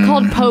it's just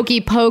called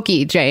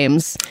Pokey,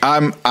 James.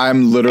 I'm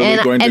literally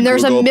going to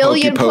there's Google a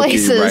million Pokey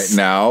places right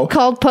now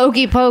called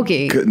Pokey.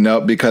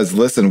 No, because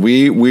listen,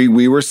 we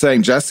were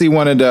saying Jesse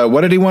wanted to.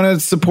 What did he want to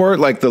support?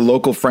 Like the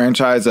local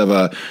franchise of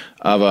a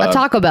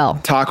Taco Bell.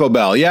 Taco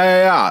Bell,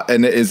 yeah.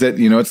 And is it?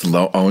 It's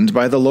owned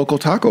by the local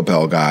Taco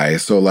Bell guy.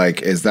 So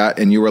like, is that?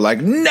 And you were like,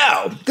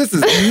 no, this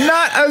is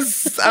not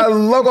a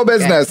local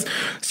business. Okay.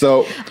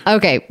 So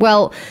okay,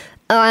 well.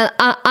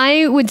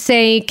 I would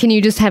say, can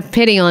you just have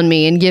pity on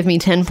me and give me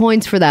 10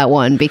 points for that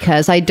one?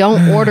 Because I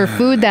don't order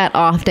food that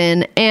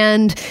often.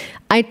 And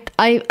I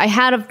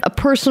had a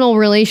personal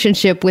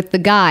relationship with the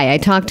guy. I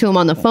talked to him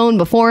on the phone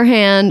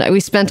beforehand. We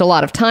spent a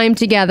lot of time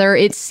together.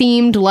 It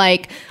seemed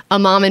like a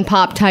mom and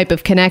pop type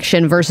of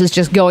connection versus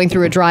just going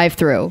through a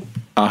drive-through.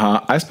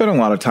 I spent a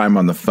lot of time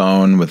on the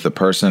phone with the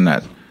person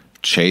at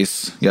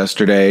Chase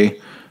yesterday.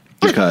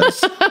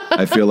 Because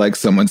I feel like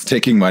someone's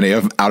taking money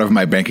out of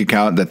my bank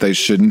account that they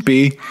shouldn't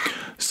be.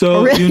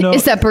 So, really?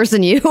 Is that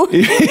person you?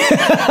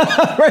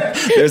 Right.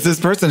 There's this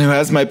person who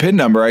has my PIN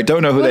number. I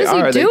don't know who they are.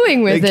 What is he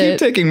doing with it? They keep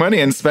taking money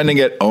and spending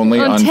it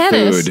only on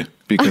food.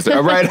 Because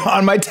right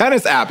on my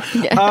tennis app.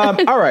 Yeah.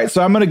 All right.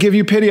 So I'm going to give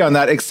you pity on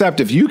that.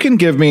 Except if you can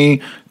give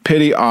me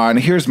pity on,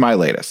 here's my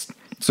latest.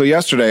 So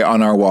yesterday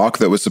on our walk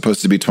that was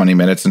supposed to be 20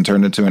 minutes and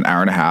turned into an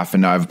hour and a half.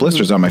 And now I have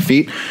blisters on my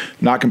feet.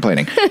 Not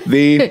complaining.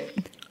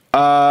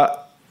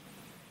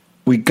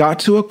 We got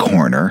to a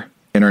corner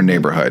in our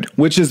neighborhood,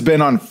 which has been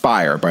on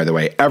fire, by the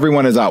way.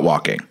 Everyone is out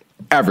walking.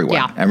 Everyone.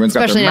 Yeah. Everyone's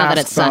got their masks on. Especially now that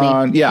it's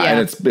sunny. Yeah, and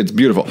it's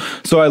beautiful.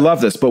 So I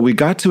love this. But we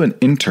got to an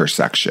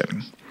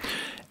intersection,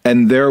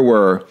 and there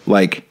were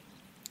like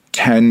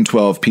 10,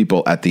 12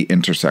 people at the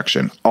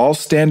intersection, all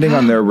standing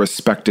on their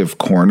respective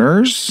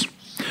corners,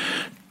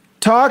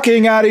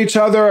 talking at each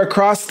other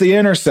across the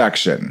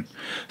intersection.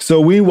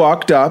 So we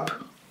walked up,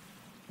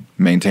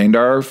 maintained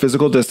our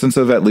physical distance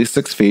of at least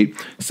 6 feet,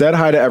 said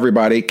hi to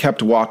everybody,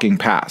 kept walking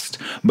past.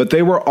 But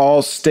they were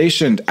all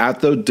stationed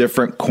at the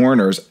different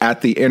corners at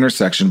the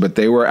intersection, but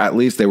they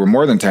were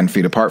more than 10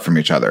 feet apart from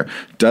each other.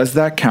 Does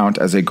that count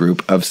as a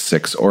group of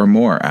 6 or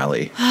more,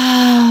 Allie?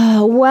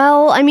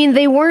 Well, I mean,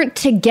 they weren't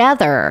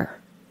together.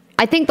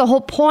 I think the whole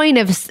point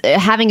of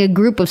having a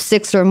group of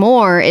 6 or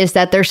more is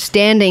that they're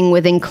standing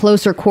within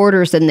closer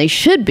quarters than they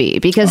should be.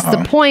 Because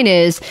the point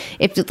is,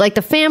 if like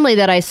the family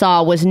that I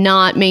saw was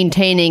not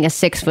maintaining a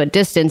 6-foot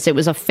distance, it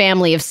was a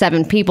family of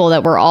 7 people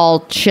that were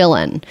all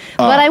chilling.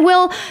 But I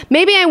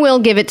will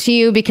give it to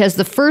you because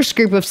the first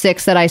group of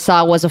 6 that I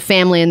saw was a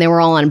family and they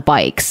were all on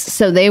bikes.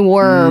 So they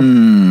were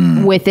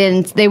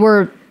they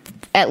were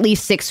at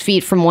least 6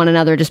 feet from one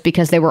another just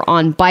because they were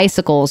on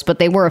bicycles, but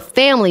they were a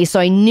family. So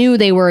I knew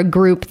they were a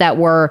group that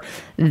were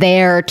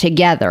there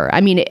together.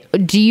 I mean,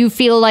 do you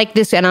feel like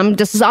this, and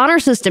this is honor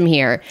system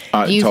here.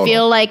 Do you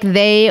feel like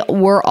they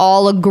were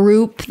all a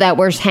group that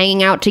was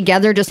hanging out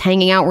together, just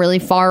hanging out really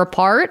far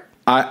apart?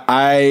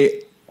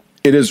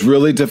 It is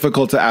really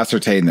difficult to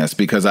ascertain this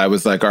because I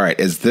was like, all right,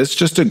 is this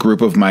just a group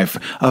of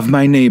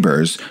my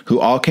neighbors who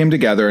all came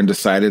together and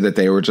decided that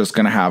they were just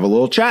going to have a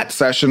little chat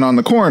session on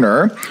the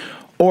corner?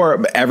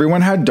 Or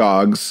everyone had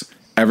dogs.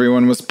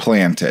 Everyone was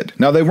planted.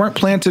 Now, they weren't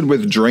planted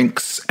with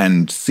drinks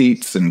and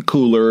seats and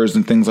coolers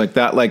and things like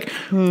that. Like,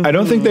 I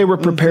don't think they were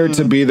prepared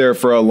to be there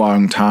for a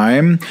long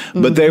time,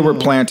 but they were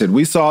planted.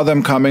 We saw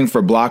them coming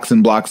for blocks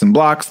and blocks and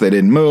blocks. They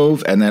didn't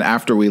move. And then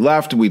after we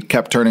left, we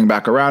kept turning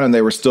back around and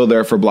they were still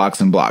there for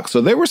blocks and blocks. So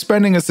they were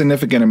spending a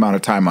significant amount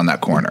of time on that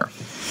corner.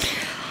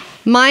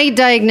 My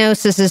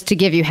diagnosis is to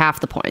give you half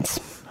the points.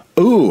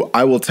 Ooh,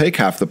 I will take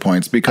half the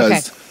points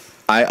because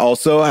I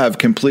also have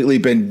completely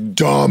been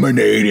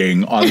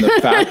dominating on the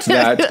fact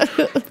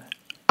that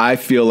I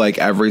feel like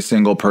every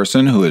single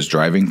person who is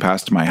driving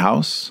past my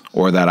house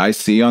or that I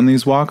see on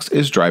these walks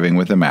is driving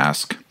with a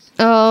mask.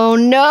 Oh,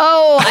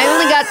 no. I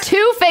only got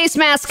 2 face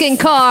masking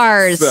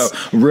cars. So,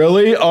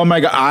 really? Oh, my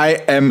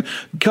God.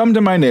 Come to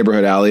my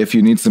neighborhood, Allie, if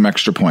you need some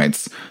extra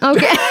points.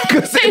 Okay.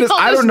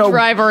 I don't know.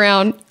 Drive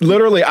around.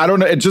 Literally, I don't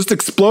know. It just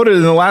exploded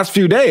in the last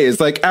few days.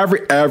 Like,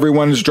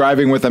 everyone's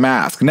driving with a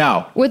mask.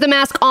 Now. With a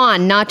mask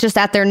on, not just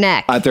at their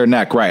neck. At their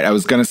neck, right. I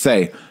was going to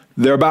say,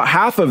 they're about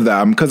half of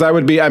them, because they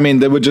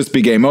would just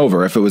be game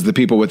over if it was the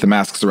people with the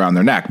masks around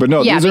their neck. But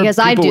no, these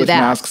are people with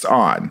masks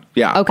on.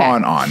 Yeah, okay.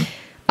 on.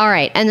 All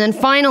right. And then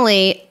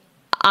finally,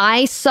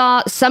 I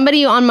saw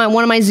somebody on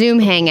one of my Zoom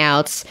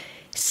hangouts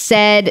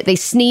said they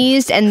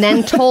sneezed and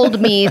then told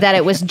me that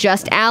it was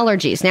just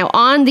allergies. Now,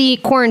 on the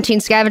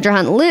quarantine scavenger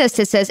hunt list,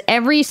 it says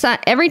every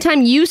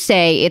time you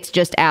say it's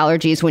just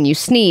allergies when you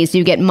sneeze,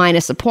 you get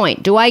minus a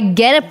point. Do I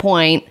get a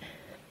point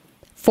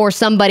for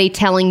somebody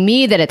telling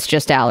me that it's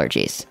just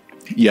allergies?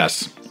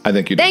 Yes. I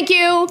think you do. Thank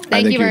you.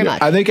 Thank you very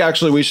much. I think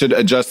actually we should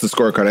adjust the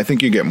scorecard. I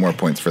think you get more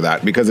points for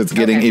that because it's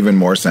getting even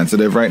more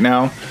sensitive right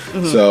now.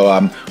 Mm-hmm.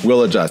 So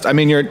we'll adjust. I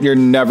mean, you're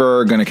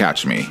never going to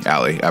catch me,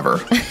 Allie,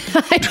 ever.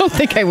 I don't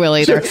think I will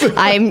either.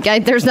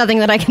 There's nothing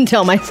that I can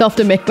tell myself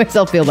to make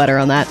myself feel better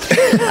on that.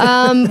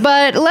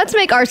 But let's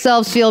make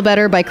ourselves feel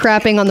better by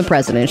crapping on the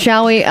president,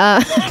 shall we?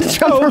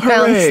 Trump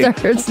around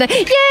starts.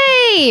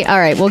 Yay! All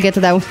right, we'll get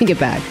to that when we get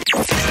back.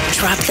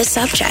 Drop the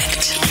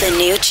subject. The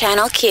new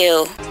Channel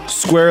Q.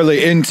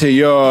 Squarely into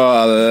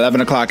your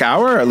 11 o'clock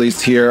hour, at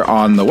least here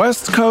on the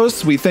West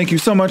Coast. We thank you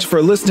so much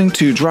for listening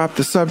to Drop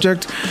the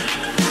Subject.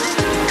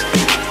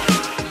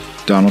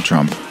 Donald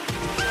Trump.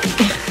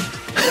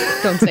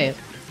 Don't say it.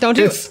 Don't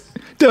do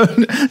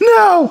it.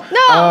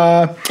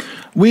 No.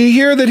 We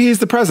hear that he's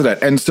the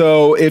president. And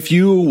so if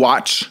you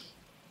watch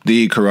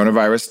the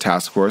coronavirus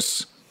task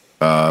force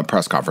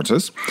press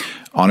conferences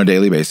on a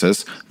daily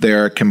basis,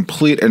 they're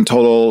complete and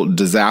total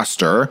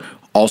disaster.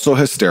 Also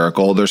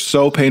hysterical. They're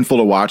so painful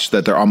to watch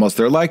that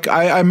they're like,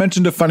 I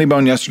mentioned a funny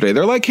bone yesterday.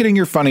 They're like hitting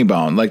your funny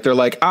bone. Like, they're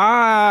like,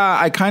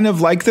 I kind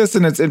of like this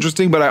and it's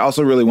interesting, but I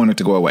also really want it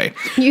to go away.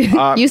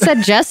 You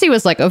said Jesse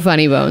was like a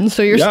funny bone.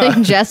 So you're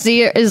saying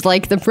Jesse is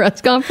like the press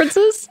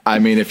conferences? I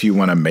mean, if you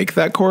want to make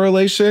that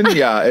correlation,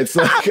 yeah, it's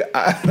like,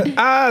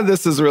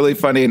 this is really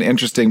funny and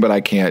interesting, but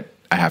I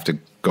have to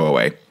go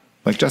away.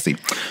 Like Jesse.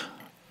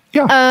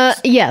 Yeah.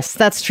 Yes,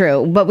 that's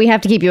true. But we have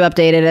to keep you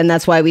updated, and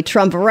that's why we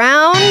Trump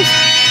around.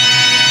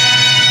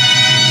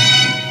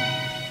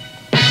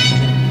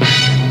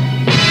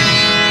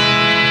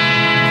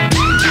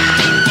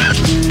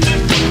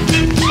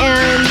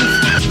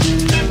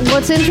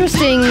 What's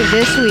interesting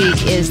this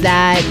week is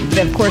that,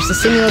 of course, the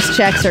stimulus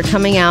checks are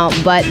coming out,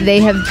 but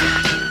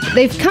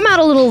they've come out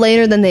a little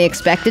later than they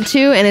expected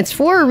to, and it's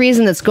for a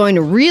reason that's going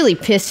to really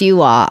piss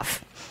you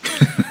off.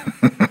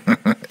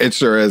 It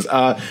sure is.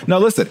 Now,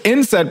 listen,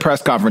 in said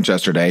press conference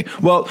yesterday,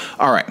 well,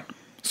 all right.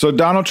 So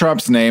Donald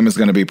Trump's name is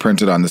going to be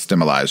printed on the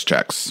Stimulized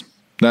checks.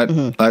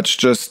 That's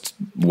just,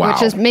 wow. Which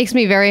just makes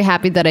me very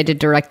happy that I did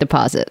direct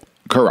deposit.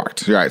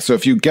 Correct. Right. So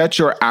if you get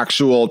your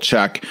actual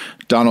check,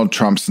 Donald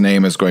Trump's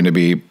name is going to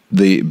be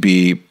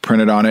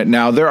printed on it.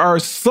 Now, there are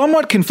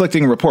somewhat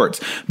conflicting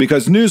reports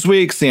because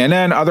Newsweek,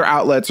 CNN, other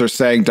outlets are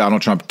saying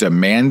Donald Trump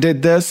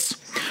demanded this.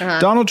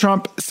 Donald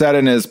Trump said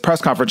in his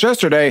press conference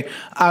yesterday,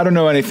 I don't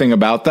know anything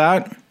about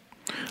that.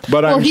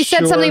 But Well, I'm he said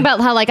sure- something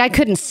about how, like, I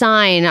couldn't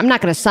sign. I'm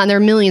not going to sign. There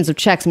are millions of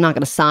checks. I'm not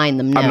going to sign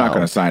them. No. I'm not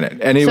going to sign it.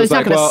 And he So was he's not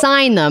like, going to well,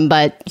 sign them,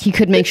 but he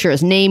could make sure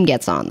his name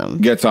gets on them.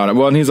 gets on it.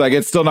 Well, and he's like,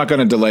 it's still not going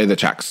to delay the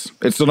checks.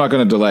 It's still not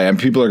going to delay, and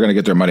people are going to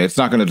get their money. It's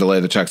not going to delay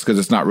the checks because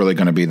it's not really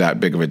going to be that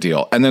big of a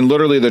deal. And then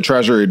literally the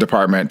Treasury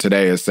Department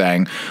today is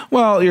saying,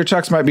 well, your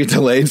checks might be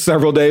delayed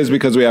several days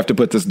because we have to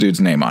put this dude's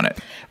name on it.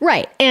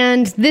 Right.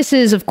 And this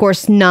is, of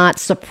course, not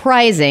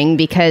surprising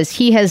because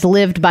he has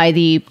lived by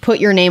the put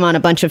your name on a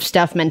bunch of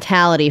stuff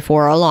mentality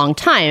for a long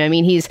time. I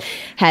mean, he's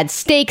had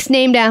steaks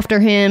named after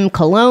him,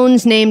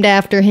 colognes named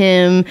after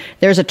him.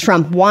 There's a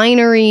Trump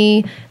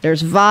winery.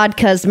 There's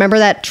vodkas. Remember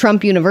that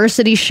Trump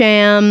University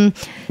sham?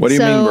 What do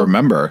you mean,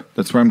 remember?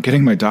 That's where I'm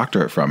getting my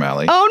doctorate from,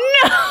 Allie.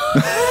 Oh, no.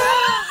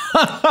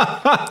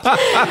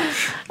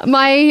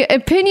 My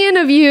opinion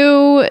of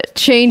you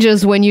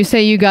changes when you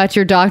say you got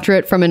your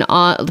doctorate from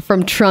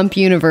from Trump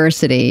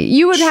University.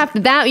 You would have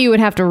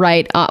to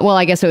write. Well,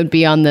 I guess it would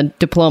be on the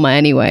diploma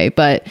anyway,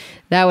 but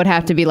that would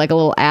have to be like a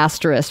little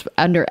asterisk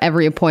under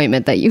every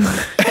appointment that you.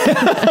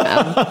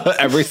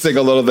 Every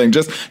single little thing.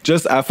 Just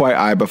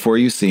FYI, before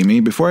you see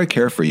me, before I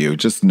care for you,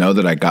 just know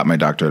that I got my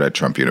doctorate at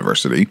Trump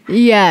University.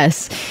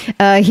 Yes.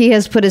 He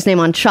has put his name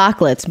on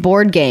chocolates,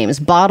 board games,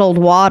 bottled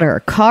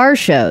water, car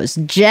shows,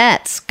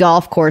 jets,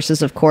 golf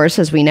courses, of course,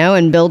 as we know,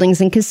 and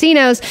buildings and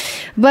casinos.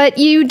 But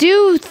you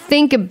do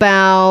think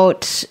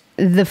about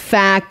the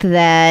fact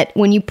that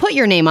when you put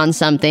your name on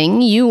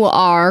something, you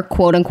are,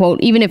 quote unquote,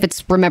 even if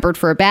it's remembered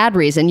for a bad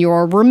reason,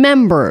 you're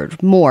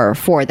remembered more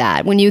for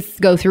that. When you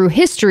go through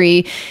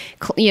history,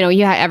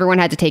 everyone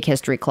had to take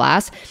history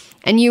class.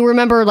 And you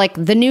remember, like,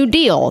 the New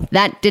Deal.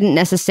 That didn't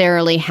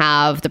necessarily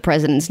have the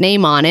president's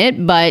name on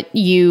it, but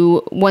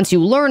once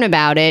you learn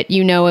about it,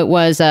 you know it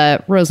was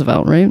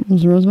Roosevelt, right?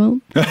 Was it Roosevelt?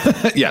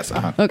 Yes.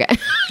 Okay.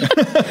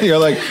 You're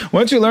like,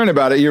 once you learn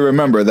about it, you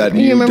remember that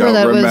you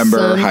don't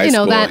remember high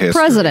school that history.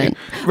 president.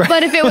 Right.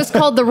 But if it was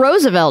called the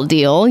Roosevelt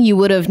deal, you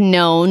would have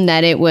known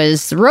that it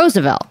was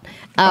Roosevelt.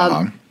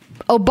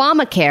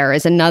 Obamacare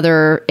is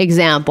another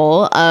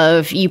example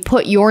of you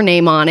put your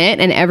name on it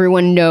and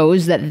everyone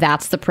knows that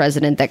that's the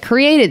president that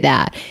created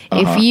that.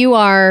 If you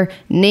are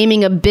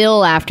naming a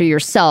bill after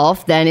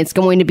yourself, then it's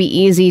going to be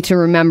easy to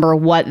remember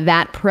what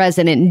that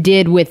president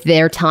did with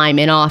their time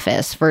in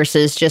office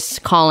versus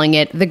just calling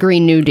it the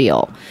Green New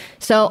Deal.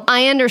 So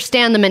I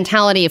understand the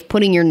mentality of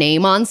putting your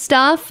name on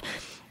stuff.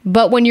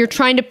 But when you're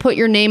trying to put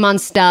your name on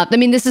stuff, I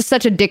mean, this is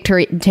such a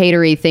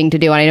dictatory thing to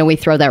do. And I know we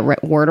throw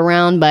that word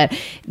around, but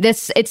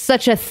it's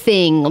such a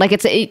thing. Like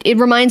it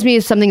reminds me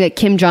of something that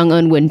Kim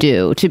Jong-un would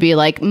do, to be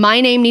like, my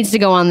name needs to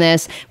go on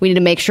this. We need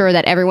to make sure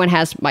that everyone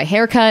has my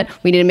haircut.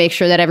 We need to make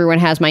sure that everyone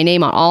has my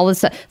name on all this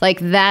stuff. Like,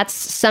 that's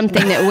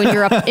something that when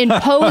you're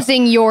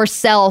imposing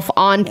yourself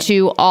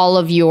onto all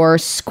of your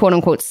quote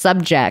unquote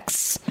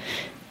subjects.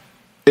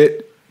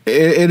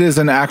 It is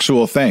an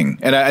actual thing.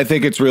 And I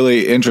think it's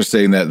really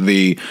interesting that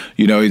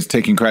he's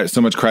taking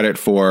so much credit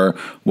for,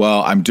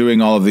 well, I'm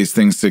doing all of these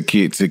things to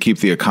keep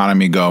the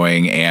economy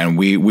going. And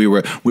we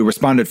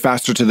responded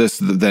faster to this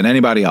than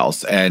anybody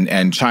else.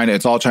 And China,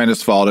 it's all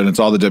China's fault and it's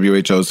all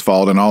the WHO's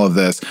fault and all of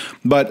this.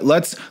 But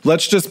let's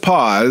just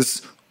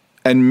pause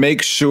and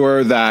make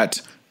sure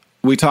that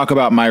we talk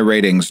about my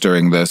ratings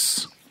during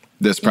this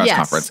press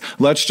conference.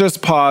 Let's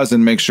just pause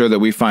and make sure that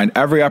we find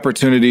every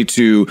opportunity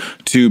to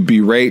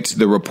berate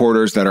the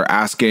reporters that are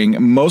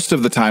asking most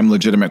of the time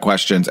legitimate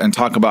questions and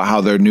talk about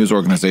how their news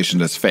organization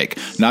is fake.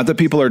 Not that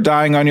people are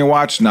dying on your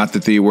watch, not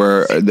that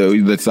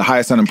that's the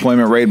highest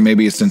unemployment rate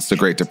maybe since the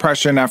Great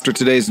Depression after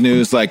today's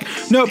news. Like,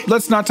 nope,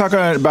 let's not talk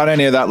about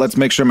any of that. Let's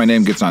make sure my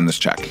name gets on this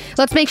check.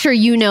 Let's make sure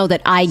you know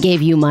that I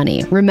gave you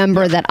money.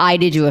 Remember that I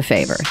did you a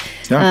favor.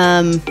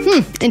 Yeah.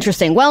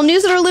 Interesting. Well,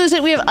 news it or lose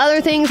it, we have other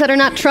things that are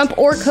not Trump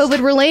or COVID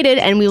related,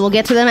 and we will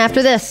get to them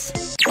after this.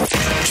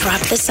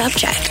 Drop the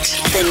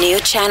subject. The new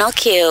Channel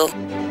Q.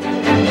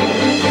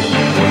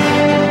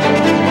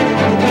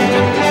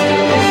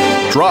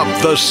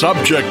 Drop the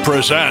Subject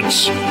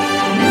presents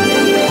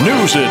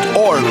News It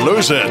or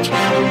Lose It.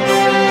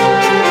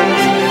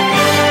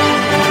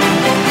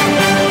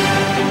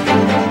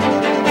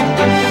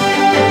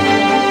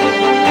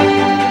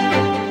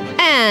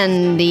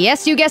 And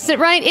yes, you guessed it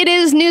right. It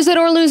is News It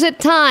or Lose It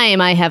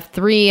time. I have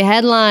 3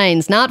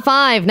 headlines, not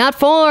 5, not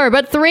 4,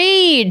 but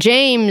 3.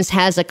 James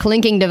has a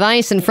clinking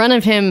device in front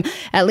of him,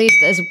 at least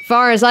as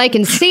far as I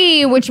can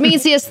see, which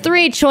means he has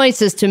 3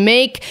 choices to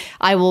make.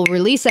 I will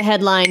release a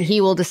headline. He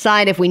will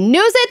decide if we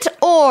news it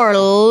or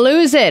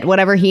lose it.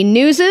 Whatever he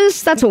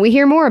newses, that's what we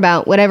hear more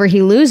about. Whatever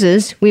he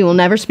loses, we will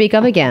never speak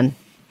of again.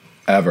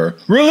 Ever.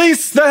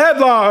 Release the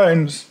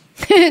headlines!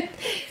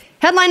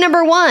 Headline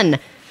number 1.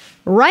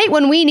 Right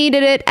when we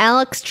needed it,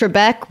 Alex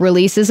Trebek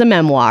releases a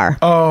memoir.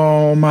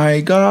 Oh my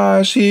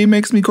gosh, he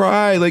makes me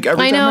cry. Like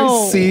every time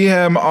I see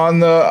him I'm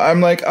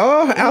like,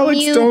 oh,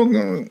 Alex,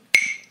 don't.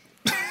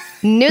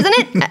 Newsing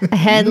it.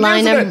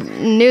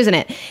 Headline newsing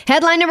it.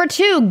 Headline number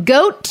 2.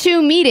 Goat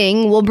to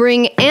meeting will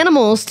bring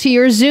animals to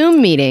your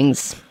Zoom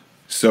meetings.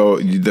 So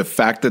the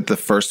fact that the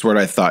first word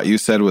I thought you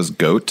said was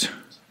goat.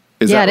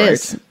 Is Yeah, that it right?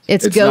 is.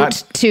 It's not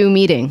goat to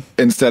meeting.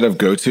 instead of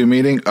go-to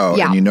meeting. Oh,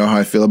 Yeah. and you know how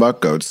I feel about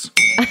goats.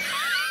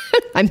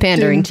 I'm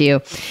pandering to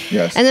you.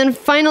 Yes. And then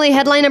finally,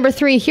 headline number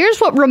 3. Here's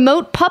what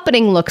remote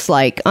puppeting looks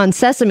like on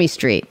Sesame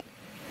Street.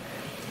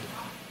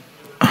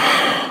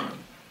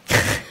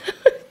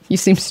 You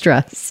seem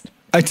stressed.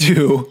 I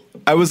do.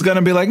 I was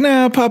gonna be like,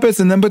 nah,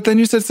 puppets, but then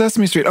you said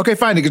Sesame Street. Okay,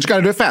 fine. You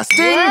gotta do it fast.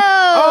 Ding!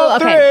 Whoa, Oh,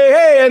 okay. 3.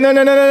 Hey, and then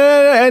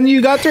and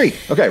you got 3.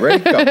 Okay,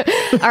 ready? Go.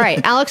 All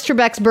right. Alex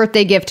Trebek's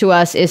birthday gift to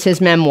us is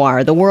his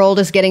memoir. The world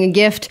is getting a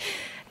gift.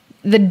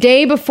 The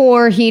day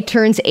before he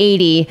turns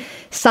 80,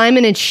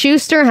 Simon &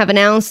 Schuster have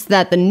announced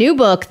that the new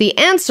book, The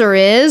Answer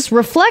Is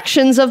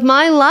Reflections of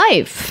My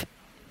Life.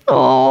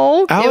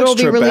 Oh, Alex it will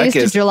be Trebek released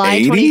is July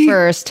 80?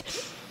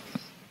 21st.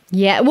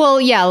 Yeah, well,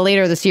 yeah,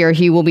 later this year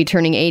he will be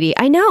turning 80.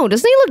 I know.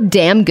 Doesn't he look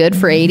damn good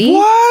for 80?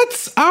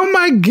 What? Oh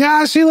my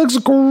gosh, he looks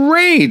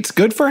great.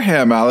 Good for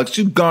him, Alex.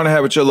 You've gone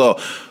ahead with your little.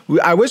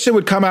 I wish it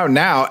would come out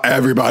now.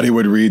 Everybody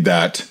would read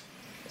that.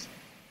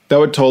 That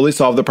would totally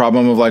solve the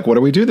problem of like, what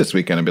do we do this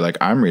weekend? And be like,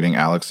 I'm reading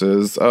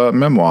Alex's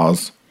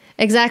memoirs.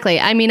 Exactly.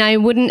 I mean, I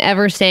wouldn't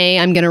ever say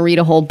I'm going to read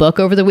a whole book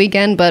over the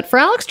weekend, but for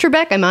Alex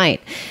Trebek, I might.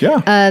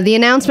 Yeah. The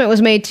announcement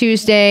was made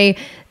Tuesday.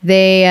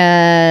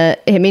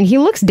 He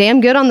looks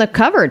damn good on the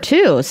cover,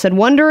 too. Said,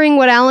 wondering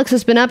what Alex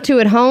has been up to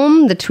at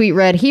home. The tweet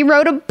read, he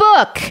wrote a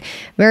book.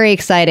 Very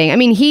exciting. I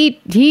mean,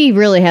 he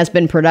really has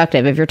been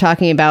productive. If you're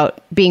talking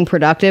about being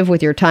productive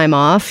with your time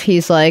off,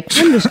 he's like,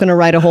 I'm just going to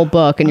write a whole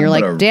book. And you're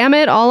like, damn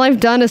it, all I've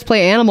done is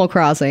play Animal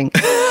Crossing.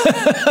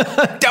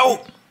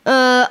 Don't.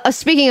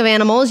 Speaking of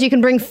animals, you can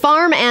bring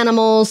farm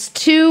animals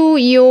to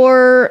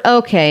your...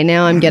 Okay,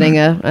 now I'm getting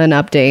an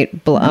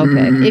update.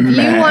 Okay. If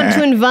you want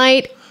to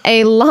invite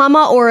a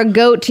llama or a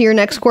goat to your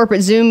next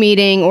corporate Zoom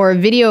meeting or a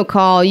video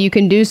call, you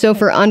can do so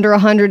for under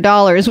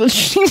 $100, which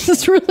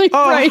seems really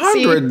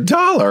pricey.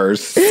 $100?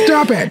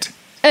 Stop it.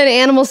 An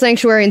animal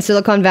sanctuary in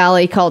Silicon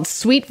Valley called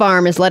Sweet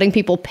Farm is letting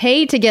people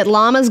pay to get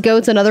llamas,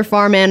 goats, and other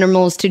farm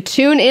animals to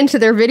tune into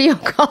their video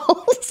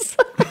calls.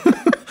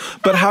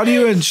 But how do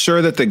you ensure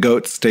that the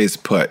goat stays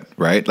put,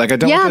 right? Like, I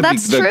don't want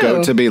the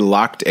goat to be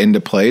locked into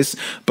place.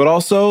 But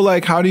also,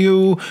 like, how do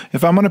you,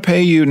 if I'm going to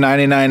pay you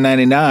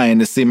 $99.99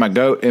 to see my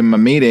goat in my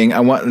meeting,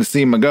 I want to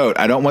see my goat.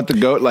 I don't want the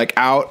goat, like,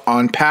 out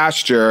on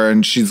pasture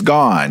and she's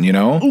gone, you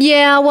know?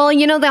 Yeah, well,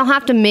 they'll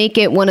have to make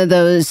it one of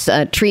those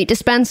treat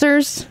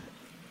dispensers.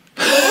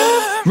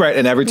 Right,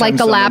 and every time like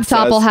the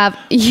laptop will have,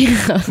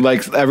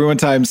 like every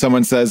time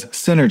someone says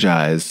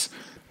synergize,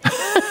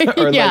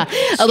 or yeah,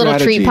 like a little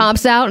treat strategy.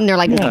 pops out, and they're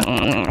like,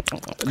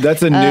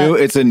 That's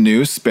it's a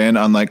new spin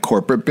on like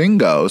corporate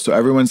bingo. So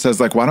everyone says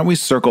like, why don't we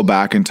circle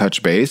back and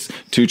touch base?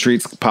 2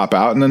 treats pop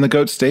out, and then the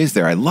goat stays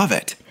there. I love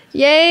it.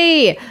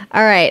 Yay!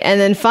 All right,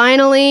 and then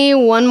finally,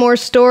 one more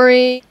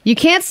story. You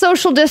can't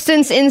social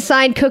distance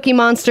inside Cookie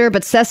Monster,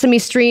 but Sesame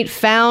Street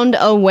found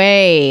a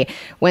way.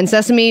 When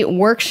Sesame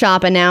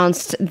Workshop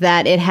announced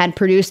that it had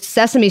produced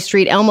Sesame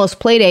Street Elmo's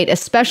Playdate, a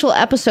special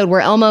episode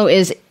where Elmo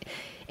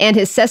and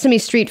his Sesame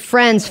Street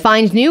friends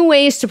find new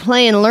ways to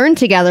play and learn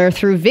together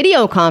through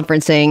video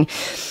conferencing.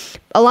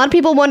 A lot of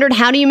people wondered,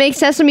 how do you make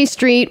Sesame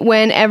Street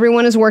when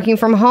everyone is working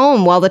from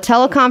home? Well, the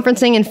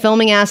teleconferencing and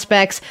filming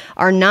aspects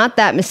are not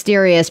that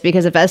mysterious,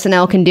 because if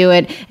SNL can do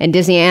it and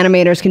Disney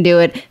animators can do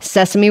it,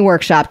 Sesame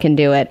Workshop can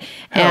do it.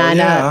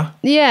 Hell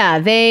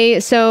yeah.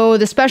 So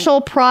the special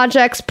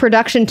projects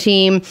production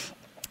team,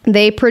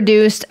 they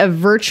produced a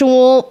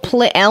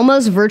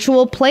Elmo's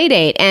virtual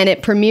playdate, and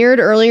it premiered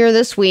earlier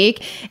this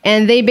week.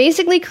 And they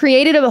basically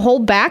created a whole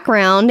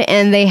background,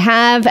 and they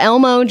have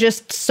Elmo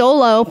just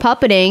solo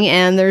puppeting,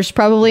 and there's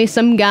probably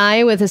some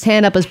guy with his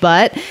hand up his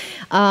butt,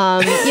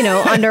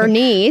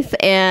 underneath.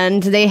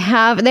 And they've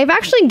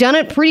actually done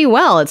it pretty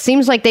well. It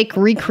seems like they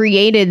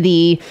recreated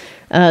the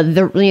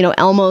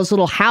Elmo's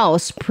little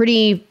house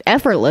pretty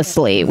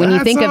effortlessly. When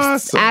you think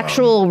of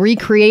actual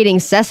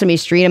recreating Sesame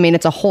Street, I mean,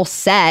 it's a whole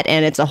set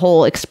and it's a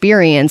whole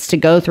experience to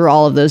go through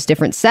all of those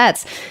different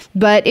sets.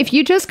 But if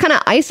you just kind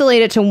of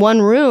isolate it to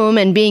one room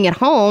and being at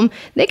home,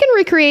 they can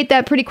recreate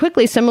that pretty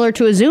quickly, similar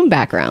to a Zoom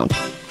background.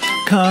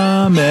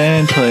 Come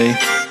and play.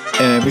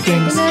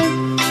 Everything's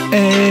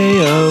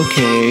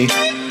A-okay.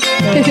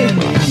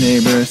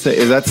 Neighbor say,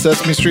 is that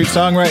Sesame Street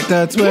song, right?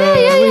 That's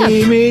where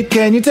we meet.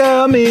 Can you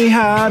tell me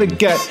how to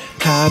get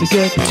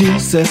to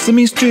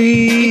Sesame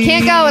Street?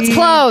 Can't go, it's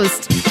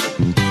closed.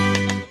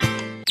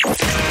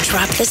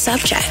 Drop the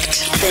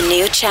subject. The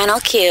new Channel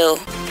Q.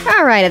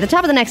 All right, at the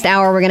top of the next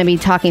hour, we're going to be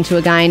talking to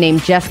a guy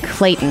named Jeff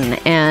Clayton,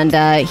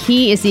 and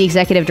he is the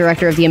executive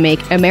director of the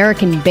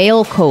American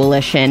Bail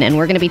Coalition, and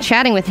we're going to be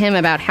chatting with him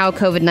about how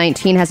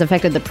COVID-19 has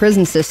affected the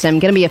prison system.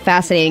 Going to be a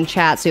fascinating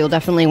chat, so you'll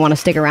definitely want to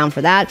stick around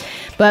for that.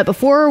 But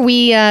before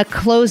we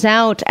close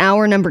out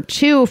hour number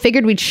 2,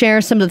 figured we'd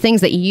share some of the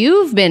things that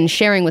you've been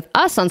sharing with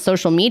us on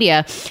social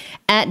media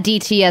at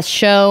DTS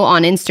Show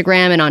on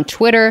Instagram and on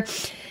Twitter.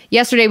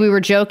 Yesterday, we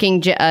were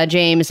joking,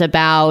 James,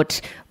 about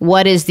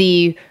what is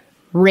the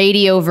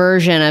radio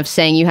version of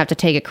saying you have to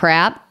take a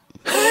crap.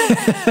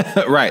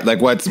 Right.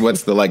 Like what's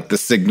the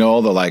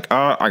signal? The like,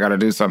 oh, I got to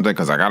do something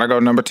because I got to go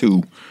number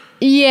 2.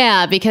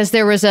 Yeah, because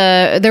there was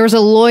a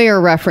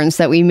lawyer reference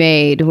that we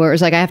made where it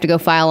was like, I have to go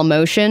file a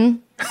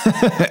motion.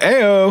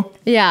 Ayo.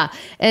 Yeah.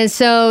 And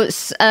so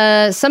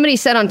somebody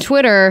said on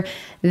Twitter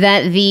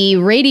that the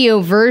radio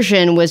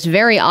version was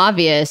very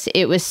obvious.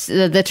 It was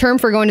the term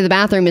for going to the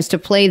bathroom is to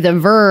play the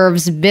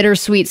Verve's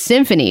Bittersweet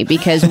Symphony,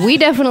 because we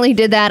definitely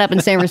did that up in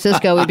San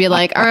Francisco. We'd be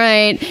like, all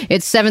right,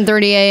 it's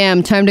 7:30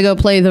 a.m. Time to go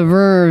play the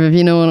Verve, if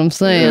you know what I'm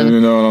saying.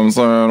 You know what I'm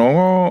saying?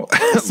 Oh.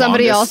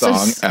 Somebody Longest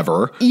also song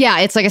ever.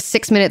 Yeah, it's like a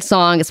 6-minute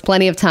song. It's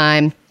plenty of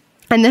time.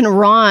 And then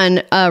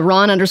Ron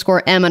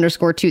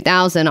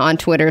 _M_2000 on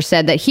Twitter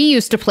said that he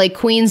used to play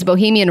Queen's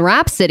Bohemian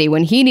Rhapsody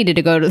when he needed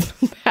to go to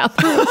the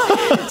bathroom.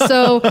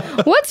 So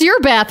what's your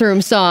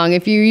bathroom song?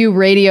 If you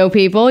radio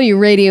people, you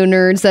radio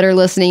nerds that are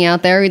listening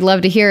out there, we'd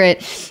love to hear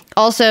it.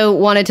 Also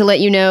wanted to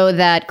let you know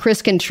that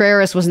Chris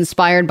Contreras was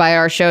inspired by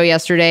our show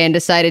yesterday and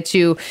decided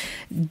to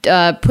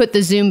put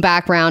the Zoom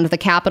background, the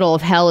capital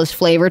of hell is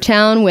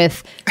Flavortown,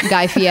 with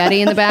Guy Fieri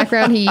in the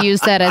background. He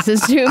used that as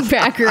his Zoom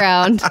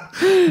background.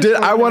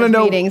 I want to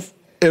know. Meetings.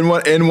 In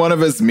one of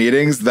his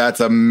meetings,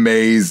 that's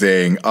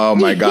amazing. Oh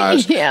my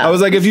gosh. Yeah. I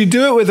was like, if you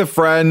do it with a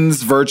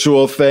friend's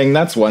virtual thing,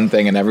 that's one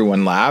thing and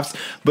everyone laughs.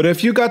 But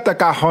if you got the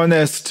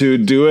cojones to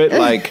do it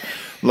like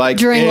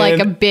during like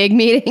a big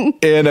meeting,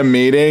 in a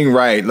meeting,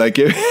 right? Like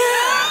that'd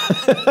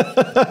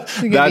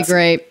be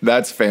great.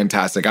 That's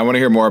fantastic. I want to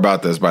hear more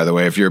about this, by the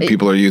way, if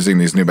people are using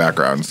these new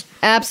backgrounds.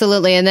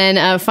 Absolutely. And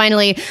then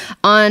finally,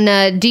 on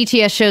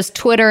DTS Show's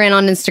Twitter and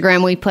on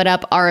Instagram, we put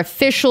up our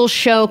official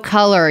show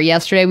color.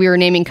 Yesterday, we were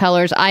naming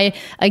colors.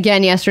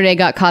 Yesterday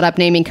got caught up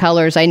naming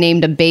colors. I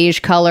named a beige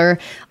color,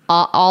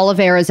 Olive,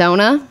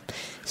 Arizona.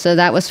 So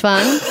that was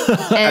fun.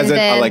 And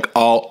then, like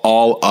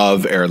all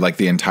of air, like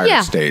the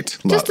entire state.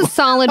 Just a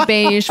solid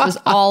beige was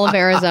all of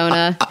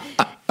Arizona.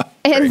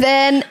 And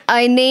then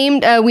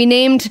we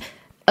named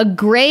a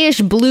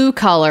grayish blue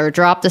color,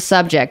 drop the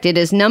subject. It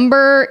is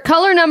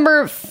color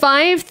number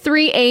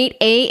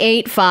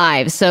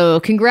 538885. So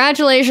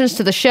congratulations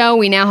to the show.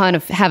 We now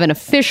have an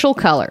official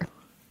color.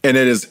 And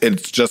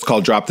it's just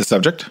called drop the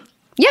subject?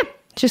 Yeah,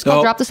 just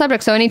called drop the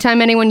subject. So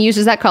anytime anyone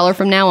uses that color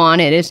from now on,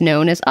 it is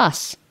known as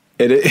us.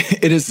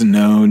 It is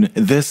known.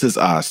 This is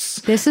us.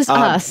 This is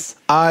us.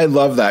 I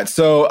love that.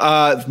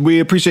 So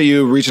we appreciate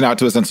you reaching out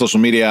to us on social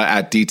media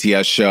at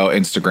DTS Show,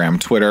 Instagram,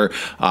 Twitter.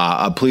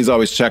 Please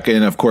always check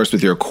in, of course,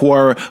 with your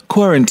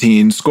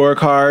quarantine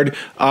scorecard.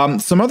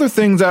 Some other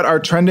things that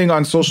are trending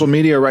on social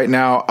media right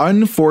now,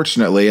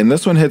 unfortunately, and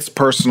this one hits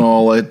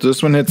personal.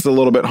 This one hits a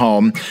little bit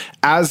home.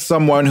 As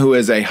someone who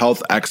is a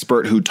health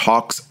expert who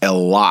talks a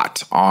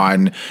lot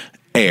on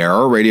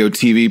air, radio,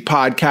 TV,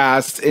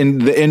 podcasts, in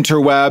the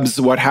interwebs,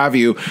 what have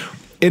you.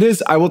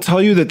 I will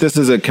tell you that this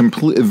is a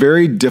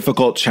very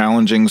difficult,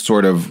 challenging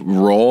sort of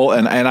role.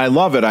 And I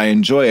love it. I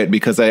enjoy it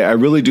because I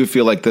really do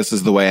feel like this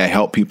is the way I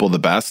help people the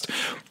best.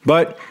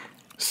 But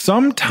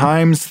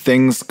sometimes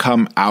things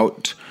come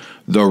out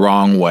the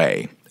wrong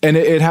way. And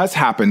it has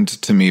happened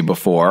to me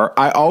before.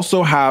 I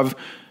also have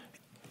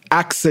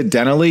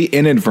accidentally,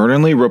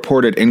 inadvertently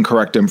reported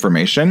incorrect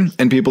information,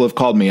 and people have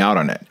called me out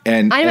on it.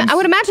 And I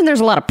would imagine there's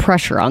a lot of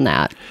pressure on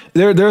that.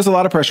 There's a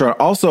lot of pressure on.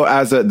 Also,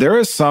 there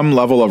is some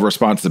level of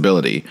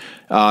responsibility.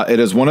 It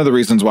is one of the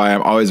reasons why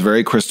I'm always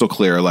very crystal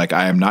clear. Like,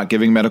 I am not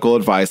giving medical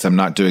advice. I'm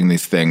not doing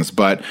these things.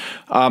 But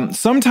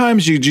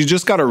sometimes you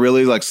just got to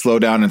really slow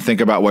down and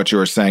think about what you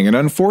were saying. And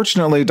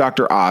unfortunately,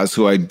 Dr. Oz,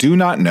 who I do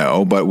not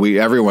know, but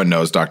everyone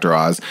knows Dr.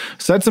 Oz,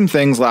 said some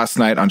things last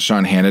night on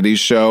Sean Hannity's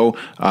show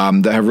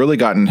that have really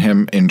gotten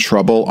him in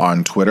trouble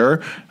on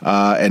Twitter.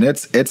 And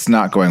it's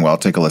not going well.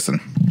 Take a listen.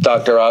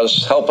 Dr.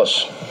 Oz, help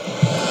us.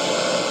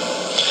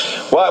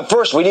 Well,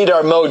 first, we need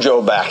our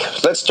mojo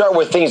back. Let's start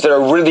with things that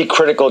are really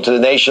critical to the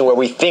nation where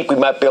we think we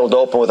might be able to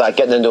open without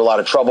getting into a lot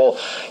of trouble.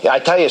 I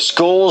tell you,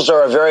 schools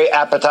are a very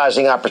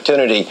appetizing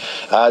opportunity.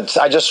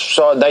 I just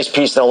saw a nice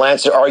piece in The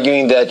Lancet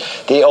arguing that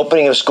the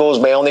opening of schools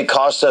may only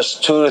cost us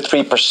 2 to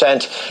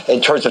 3%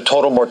 in terms of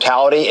total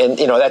mortality. And,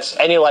 that's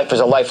any life is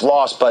a life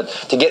lost. But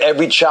to get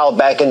every child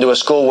back into a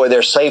school where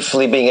they're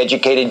safely being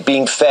educated,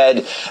 being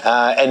fed,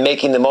 and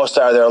making the most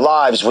out of their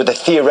lives with a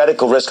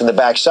theoretical risk in the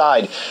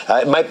backside,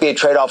 it might be a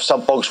trade-off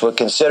some folks would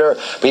consider.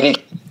 So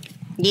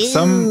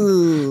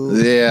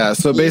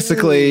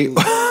basically,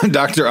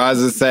 Dr. Oz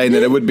is saying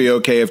that it would be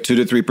okay if 2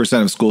 to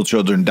 3% of school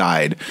children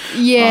died.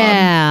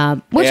 Yeah,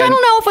 which I don't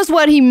know if was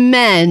what he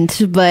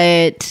meant,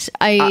 but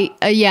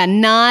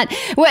not.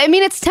 Well, I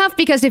mean, it's tough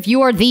because if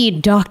you are the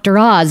Dr.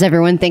 Oz,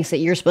 everyone thinks that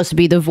you're supposed to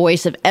be the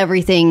voice of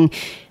everything.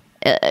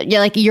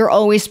 You're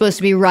always supposed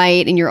to be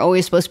right and you're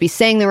always supposed to be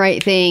saying the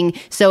right thing.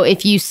 So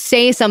if you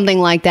say something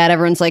like that,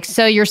 everyone's like,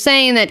 so you're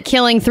saying that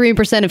killing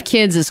 3% of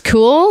kids is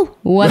cool?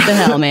 What the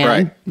hell, man?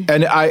 Right.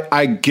 And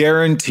I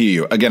guarantee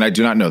you, again, I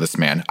do not know this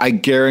man. I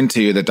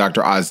guarantee you that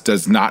Dr. Oz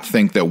does not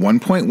think that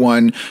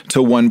 1.1 to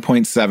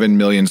 1.7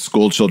 million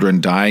school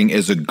children dying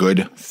is a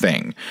good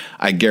thing.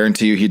 I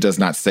guarantee you he does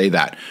not say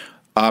that.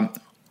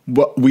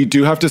 But we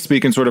do have to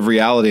speak in sort of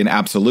reality and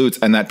absolutes,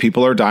 and that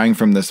people are dying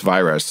from this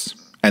virus.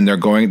 and they're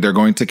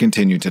going to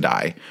continue to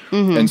die.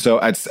 And so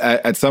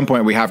at some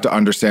point we have to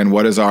understand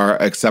what is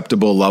our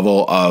acceptable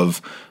level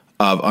of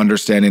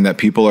understanding that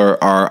people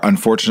are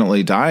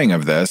unfortunately dying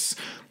of this.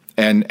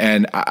 And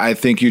I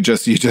think you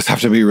just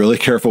have to be really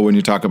careful when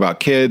you talk about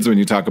kids, when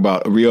you talk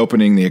about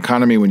reopening the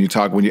economy, when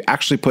you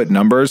actually put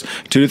numbers.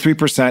 2 to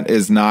 3%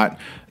 is not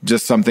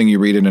just something you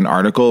read in an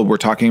article. We're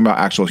talking about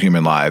actual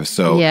human lives.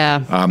 So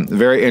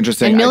very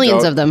interesting. And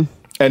millions of them.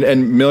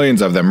 And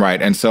millions of them,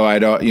 right? And so I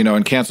don't,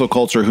 in cancel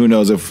culture, who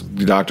knows if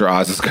Dr.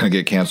 Oz is going to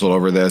get canceled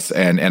over this?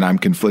 And I'm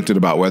conflicted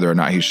about whether or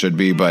not he should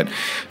be. But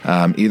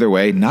either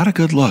way, not a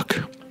good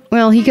look.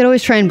 Well, he could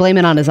always try and blame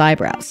it on his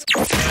eyebrows.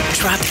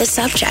 Drop the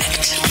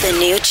Subject, the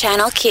new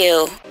Channel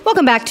Q.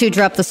 Welcome back to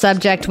Drop the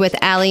Subject with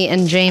Allie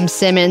and James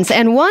Simmons.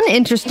 And one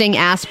interesting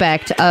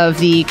aspect of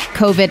the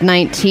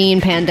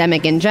COVID-19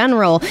 pandemic in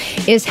general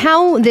is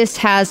how this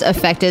has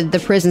affected the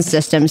prison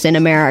systems in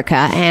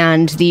America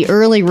and the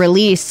early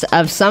release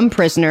of some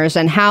prisoners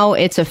and how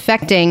it's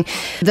affecting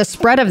the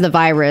spread of the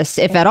virus,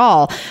 if at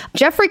all.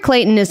 Jeffrey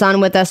Clayton is on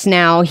with us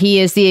now. He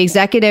is the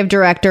executive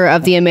director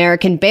of the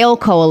American Bail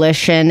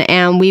Coalition,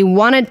 and we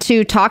wanted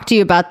to talk to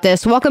you about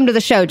this. Welcome to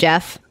the show,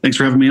 Jeff. Thanks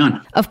for having me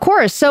on. Of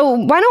course. So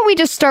why don't we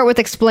just start with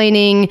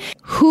explaining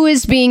who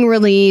is being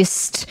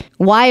released,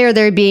 why are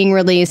they being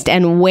released,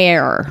 and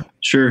where?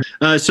 Sure.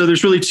 So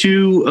there's really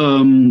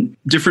two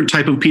different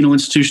type of penal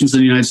institutions in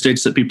the United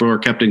States that people are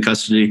kept in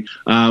custody,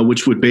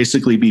 which would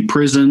basically be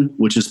prison,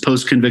 which is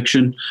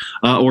post-conviction,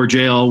 or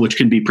jail, which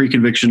can be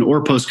pre-conviction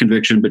or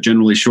post-conviction, but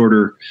generally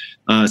shorter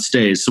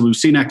stays. So we've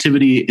seen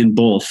activity in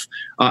both.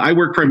 I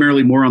work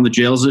primarily more on the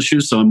jails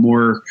issue, so I'm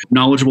more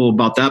knowledgeable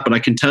about that. But I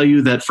can tell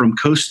you that from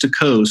coast to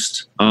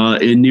coast,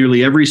 in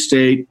nearly every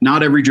state,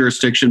 not every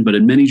jurisdiction, but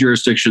in many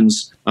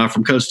jurisdictions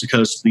from coast to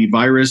coast, the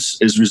virus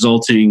is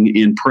resulting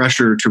in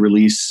pressure to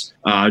release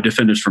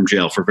defendants from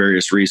jail for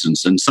various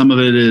reasons. And some of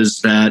it is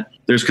that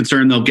there's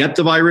concern they'll get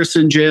the virus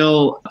in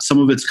jail. Some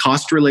of it's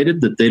cost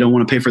related, that they don't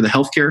want to pay for the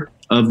health care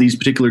of these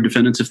particular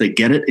defendants if they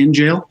get it in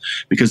jail,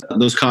 because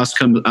those costs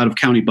come out of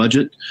county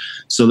budget.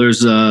 So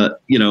there's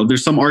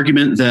some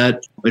argument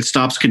that it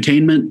stops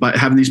containment by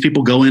having these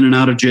people go in and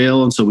out of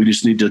jail. And so we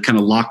just need to kind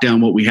of lock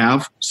down what we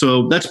have.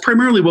 So that's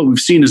primarily what we've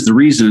seen as the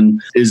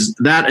reason is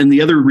that. And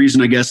the other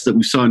reason, I guess, that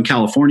we saw in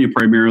California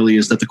primarily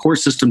is that the court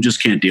system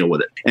just can't deal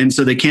with it. And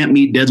so they can't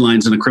meet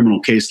deadlines in a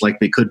criminal case like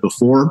they could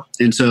before.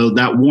 And so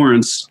that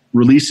warrants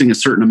releasing a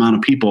certain amount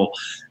of people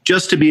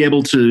just to be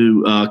able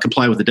to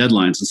comply with the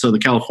deadlines. And so the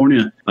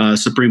California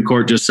Supreme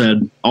Court just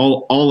said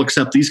all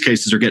except these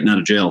cases are getting out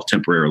of jail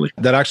temporarily.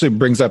 That actually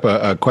brings up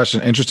a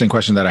interesting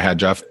question that I had,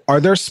 Jeff. Are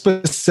there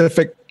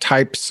specific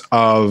types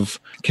of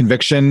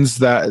convictions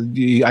that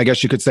I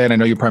guess you could say, and I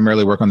know you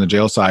primarily work on the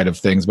jail side of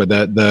things, but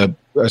the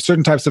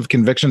certain types of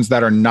convictions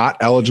that are not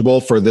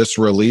eligible for this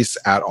release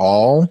at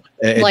all,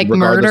 like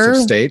regardless murder? of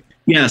state?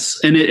 Yes,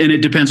 and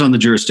it depends on the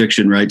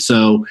jurisdiction, right?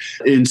 So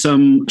in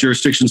some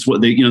jurisdictions,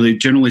 what they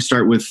generally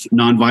start with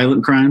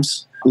nonviolent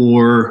crimes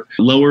or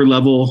lower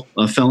level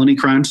felony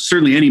crimes.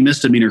 Certainly any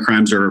misdemeanor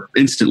crimes are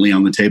instantly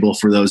on the table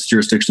for those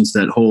jurisdictions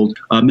that hold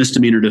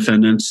misdemeanor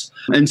defendants.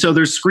 And so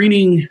there's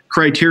screening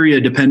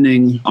criteria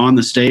depending on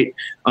the state.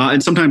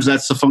 And sometimes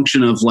that's a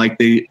function of like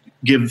they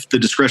give the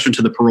discretion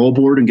to the parole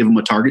board and give them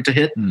a target to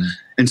hit.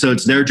 And so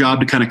it's their job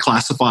to kind of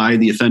classify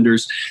the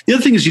offenders. The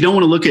other thing is you don't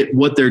want to look at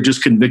what they're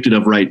just convicted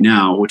of right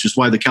now, which is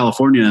why the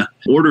California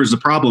order is a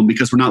problem,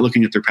 because we're not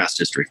looking at their past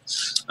history.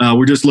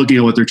 We're just looking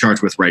at what they're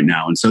charged with right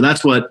now. And so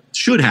that's what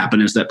should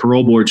happen, is that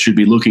parole boards should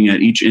be looking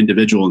at each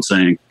individual and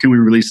saying, can we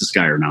release this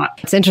guy or not?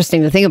 It's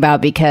interesting to think about,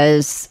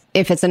 because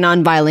if it's a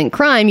nonviolent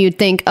crime, you'd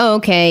think, oh,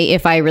 okay,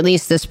 if I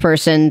release this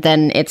person,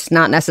 then it's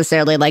not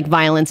necessarily like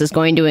violence is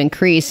going to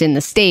increase in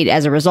the state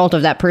as a result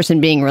of that person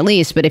being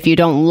released. But if you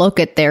don't look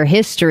at their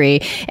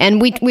history,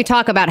 and we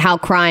talk about how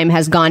crime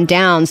has gone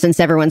down since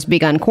everyone's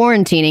begun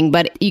quarantining,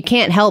 but you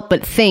can't help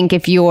but think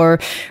if you're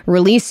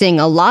releasing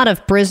a lot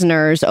of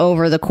prisoners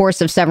over the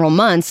course of several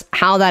months,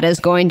 how that is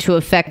going to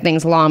affect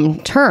things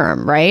long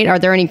term, right? Are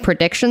there any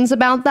predictions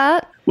about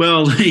that?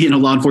 Well,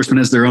 law enforcement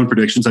has their own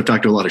predictions. I've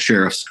talked to a lot of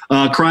sheriffs.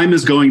 Crime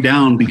is going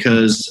down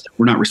because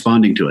we're not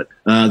responding to it.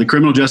 The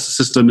criminal justice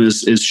system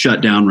is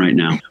shut down right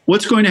now.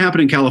 What's going to happen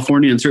in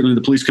California, and certainly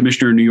the police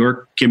commissioner in New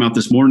York came out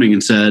this morning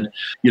and said,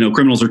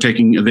 criminals are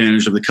taking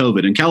advantage of the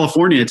COVID. In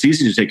California, it's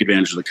easy to take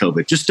advantage of the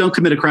COVID. Just don't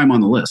commit a crime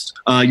on the list.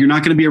 You're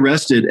not going to be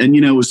arrested. And,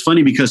 it was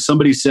funny because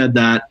somebody said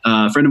that,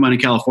 a friend of mine in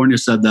California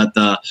said that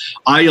the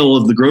aisle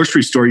of the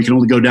grocery store, you can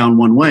only go down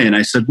one way. And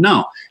I said,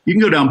 no, you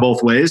can go down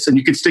both ways, and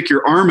you can stick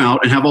your arm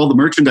out and have all the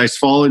merchandise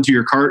fall into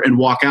your cart and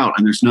walk out.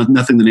 And there's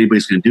nothing that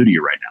anybody's going to do to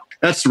you right now.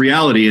 That's the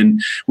reality.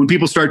 And when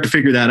people start to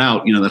figure that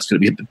out, that's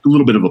going to be a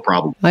little bit of a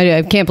problem.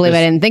 I can't believe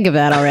I didn't think of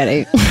that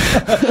already.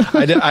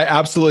 I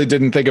absolutely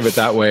didn't think of it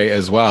that way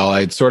as well.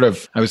 I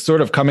was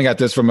sort of coming at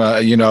this from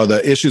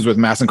the issues with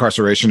mass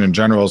incarceration in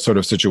general sort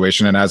of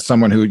situation. And as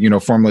someone who,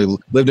 formerly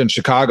lived in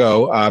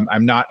Chicago,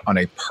 I'm not on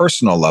a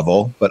personal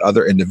level, but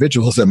other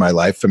individuals in my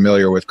life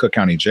familiar with Cook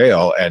County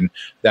Jail, and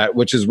that,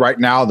 which is right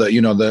now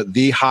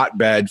the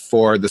hotbed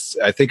for this.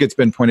 I think it's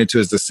been pointed to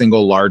as the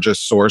single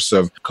largest source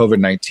of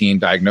COVID-19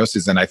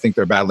 diagnoses. And I think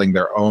they're battling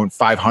their own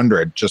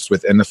 500 just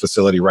within the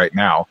facility right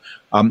now.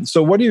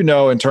 So what do you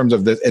know in terms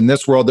of in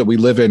this world that we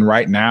live in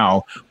right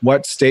now,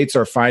 what states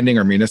are finding,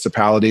 or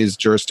municipalities,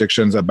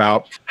 jurisdictions,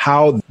 about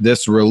how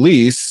this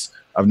release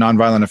of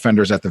nonviolent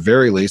offenders at the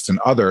very least and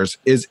others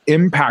is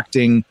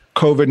impacting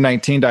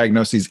COVID-19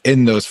 diagnoses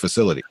in those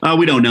facilities?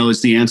 We don't know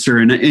is the answer.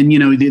 And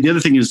the other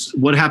thing is,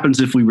 what happens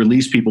if we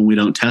release people and we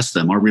don't test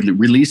them? Are we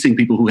releasing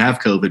people who have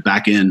COVID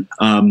back in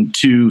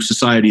to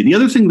society? The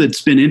other thing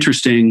that's been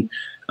interesting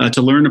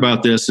to learn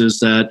about this is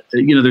that,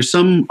 there's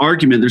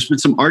been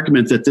some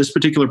argument that this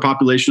particular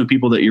population of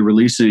people that you're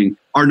releasing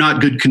are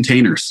not good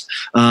containers.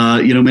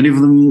 Many of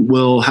them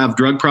will have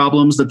drug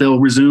problems that they'll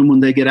resume when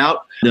they get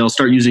out. They'll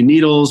start using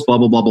needles, blah,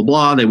 blah, blah, blah,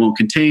 blah. They won't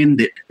contain.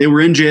 They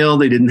were in jail.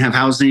 They didn't have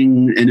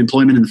housing and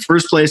employment in the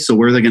first place. So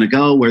where are they going to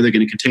go? Where are they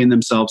going to contain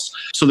themselves?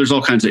 So there's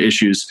all kinds of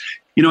issues.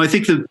 I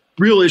think the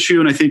real issue,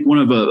 and I think one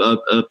of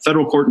a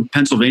federal court in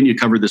Pennsylvania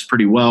covered this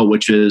pretty well,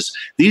 which is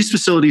these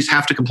facilities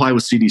have to comply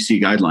with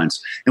CDC guidelines.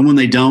 And when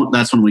they don't,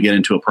 that's when we get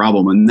into a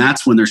problem. And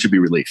that's when there should be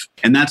relief.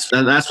 And that's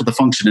what the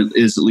function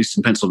is, at least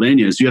in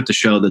Pennsylvania, is you have to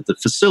show that the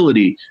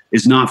facility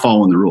is not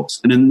following the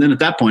rules. And then at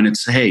that point,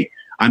 it's, hey,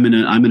 I'm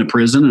in a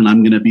prison and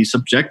I'm going to be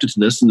subjected to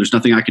this, and there's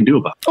nothing I can do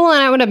about it. Well,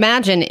 and I would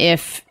imagine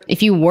if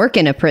you work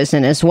in a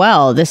prison as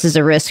well, this is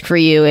a risk for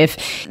you.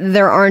 If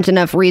there aren't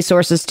enough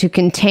resources to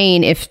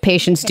contain, if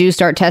patients do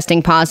start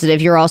testing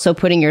positive, you're also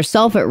putting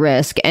yourself at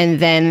risk. And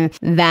then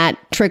that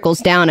trickles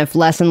down if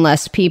less and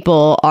less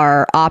people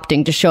are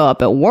opting to show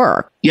up at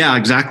work. Yeah,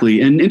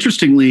 exactly. And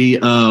interestingly,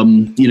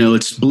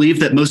 it's believed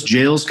that most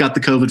jails got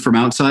the COVID from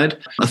outside,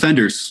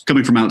 offenders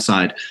coming from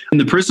outside. In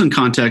the prison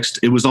context,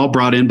 it was all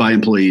brought in by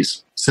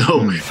employees.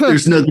 So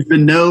there's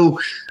been no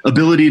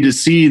ability to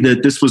see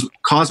that this was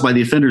caused by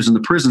the offenders in the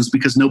prisons,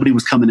 because nobody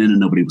was coming in and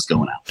nobody was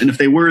going out. And if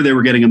they were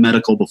getting a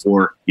medical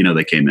before,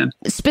 they came in.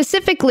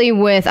 Specifically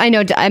I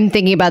know I'm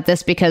thinking about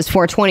this because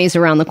 420 is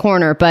around the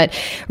corner, but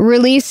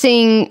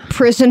releasing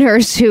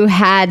prisoners who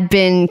had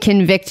been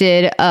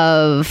convicted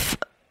of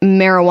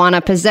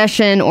marijuana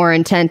possession or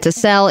intent to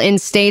sell in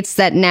states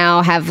that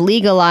now have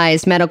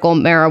legalized medical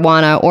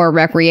marijuana or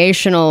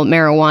recreational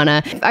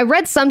marijuana. I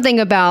read something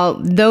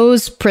about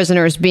those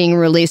prisoners being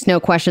released, no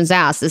questions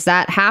asked. Is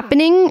that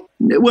happening?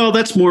 Well,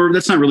 that's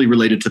not really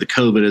related to the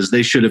COVID, as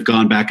they should have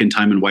gone back in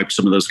time and wiped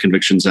some of those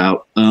convictions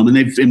out. And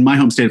they've, in my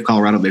home state of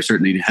Colorado, they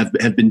certainly have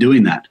been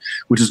doing that,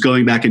 which is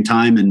going back in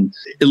time and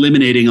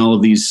eliminating all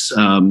of these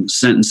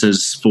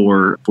sentences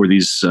for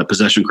these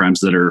possession crimes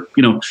that are,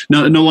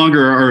 no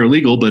longer are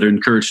illegal, but are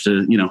encouraged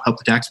to, help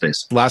the tax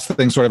base. Last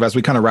thing, sort of, as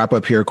we kind of wrap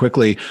up here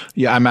quickly,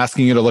 I'm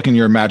asking you to look in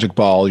your magic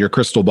ball, your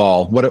crystal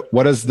ball.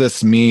 What does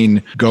this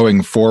mean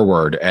going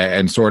forward?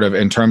 And sort of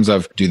in terms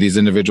of, do these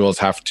individuals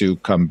have to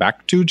come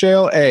back to jail?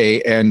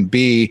 A, and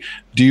B,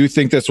 do you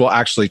think this will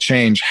actually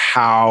change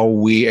how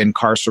we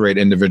incarcerate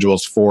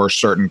individuals for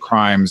certain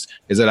crimes?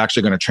 Is it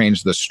actually going to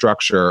change the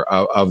structure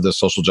of the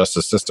social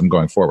justice system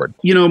going forward?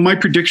 My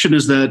prediction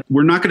is that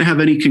we're not going to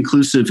have any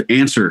conclusive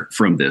answer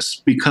from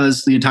this,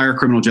 because the entire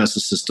criminal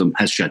justice system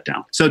has shut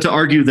down. So to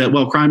argue that,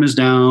 well, crime is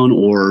down,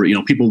 or,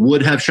 people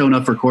would have shown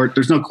up for court,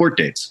 there's no court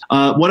dates.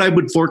 What I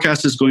would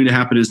forecast is going to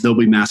happen is there'll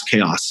be mass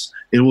chaos.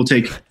 It will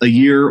take a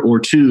year or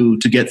two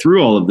to get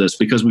through all of this,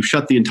 because we've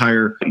shut the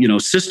entire,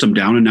 system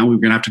down, and now we're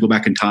going to have to go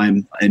back in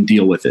time and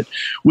deal with it.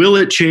 Will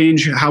it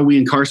change how we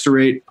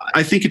incarcerate?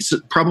 I think it's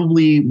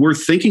probably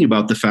worth thinking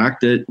about the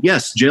fact that,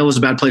 yes, jail is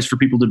a bad place for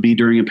people to be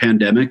during a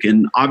pandemic.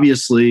 And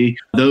obviously,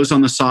 those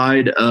on the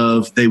side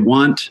of they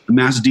want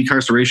mass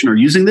decarceration are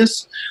using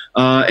this.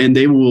 And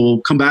they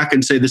will come back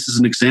and say this is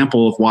an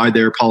example of why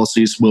their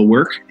policies will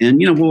work. And,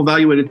 we'll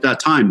evaluate it at that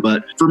time.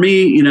 But for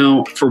me,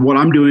 for what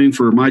I'm doing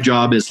for my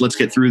job is let's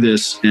get through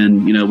this,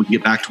 and, we can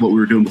get back to what we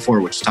were doing before,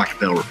 which is talking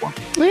bail reform.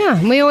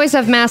 Yeah, we always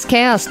have mass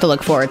chaos to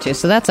look forward to.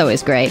 So that's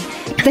always great.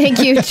 Thank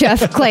you,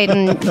 Jeff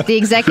Clayton, the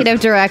executive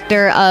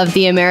director of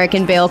the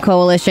American Bail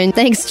Coalition.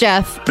 Thanks,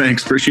 Jeff.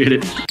 Thanks. Appreciate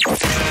it.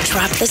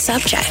 Drop the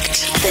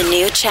subject. The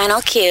new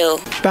Channel Q.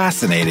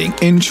 Fascinating,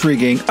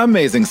 intriguing,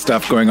 amazing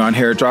stuff going on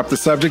here. Drop the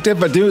subject,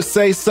 if I do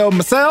say so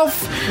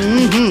myself.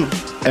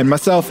 Mm-hmm. And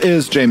myself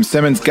is James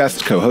Simmons,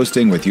 guest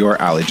co-hosting with your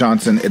Allie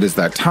Johnson. It is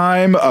that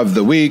time of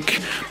the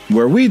week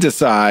where we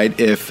decide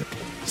if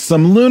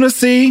some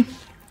lunacy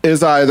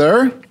is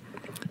either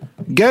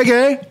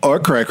gay or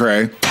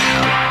cray-cray.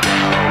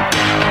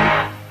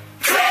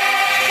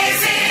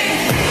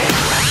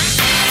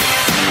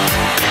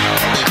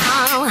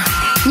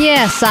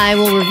 Yes, I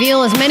will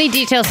reveal as many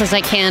details as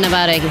I can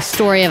about a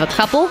story of a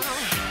couple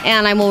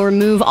and I will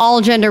remove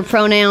all gender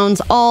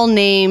pronouns, all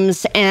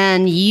names,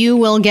 and you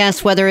will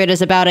guess whether it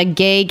is about a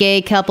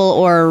gay couple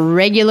or a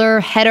regular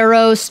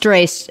hetero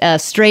straight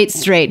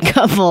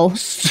couple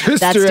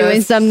that's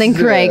doing something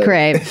cray.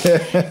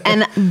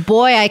 And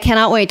boy, I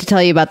cannot wait to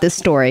tell you about this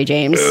story,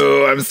 James.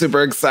 Oh, I'm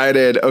super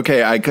excited.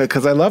 Okay,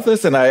 because I love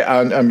this, and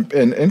I'm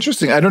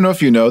interesting. I don't know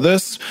if you know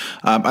this.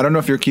 I don't know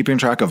if you're keeping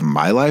track of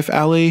my life,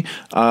 Allie,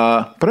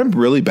 but I'm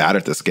really bad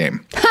at this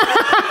game.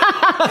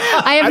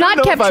 I have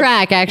not kept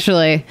track,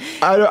 actually.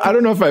 I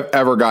don't know if I've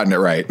ever gotten it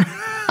right.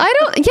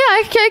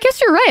 I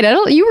guess you're right.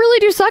 You really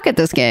do suck at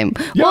this game.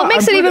 Yeah, well, it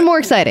makes it even more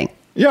exciting.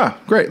 Yeah,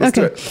 great. Let's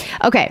do it.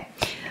 Okay.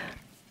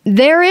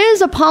 There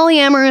is a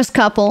polyamorous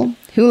couple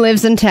who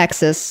lives in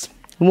Texas.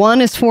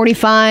 One is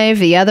 45,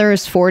 the other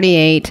is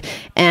 48,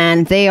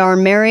 and they are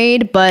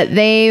married, but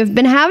they've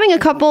been having a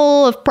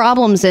couple of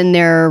problems in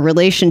their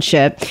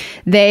relationship.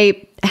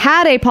 They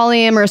had a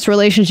polyamorous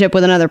relationship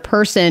with another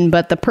person,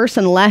 but the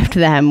person left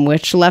them,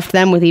 which left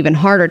them with even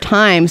harder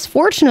times.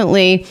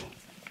 Fortunately,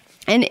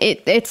 and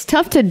it's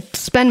tough to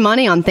spend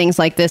money on things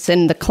like this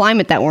in the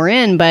climate that we're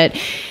in, but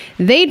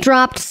they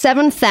dropped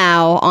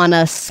 7,000 on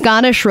a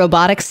Scottish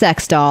robotic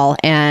sex doll,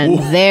 and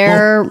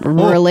their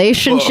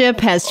relationship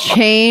has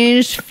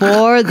changed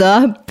for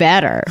the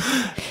better.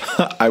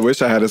 I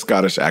wish I had a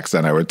Scottish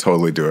accent. I would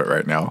totally do it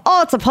right now.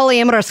 Oh, it's a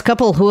polyamorous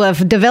couple who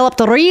have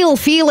developed real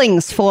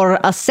feelings for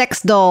a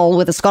sex doll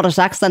with a Scottish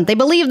accent. They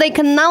believe they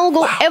can now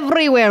go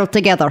everywhere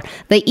together.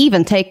 They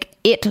even take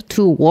it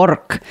to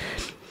work.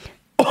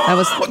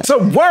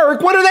 To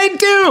work? What do they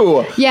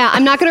do? Yeah,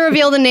 I'm not going to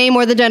reveal the name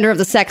or the gender of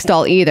the sex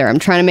doll either. I'm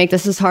trying to make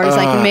this as hard as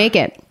I can make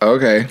it.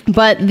 Okay.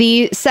 But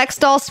the sex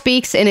doll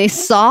speaks in a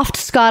soft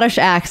Scottish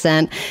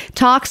accent,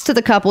 talks to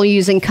the couple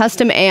using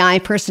custom AI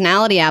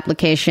personality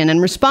application,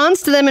 and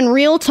responds to them in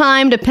real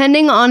time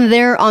depending on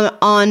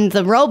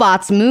the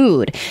robot's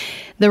mood.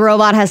 The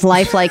robot has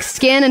lifelike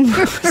skin and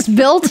is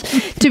built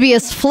to be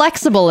as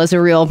flexible as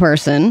a real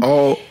person.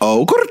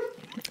 Oh, good.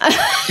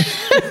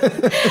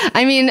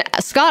 I mean,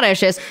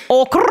 Scottish is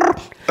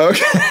okr.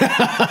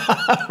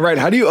 Okay. Right.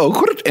 How do you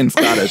okr in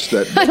Scottish?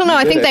 I don't know.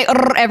 I think they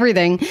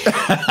everything.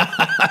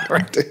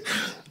 Right.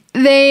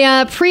 They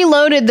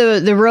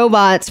preloaded the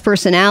robot's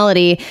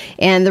personality,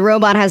 and the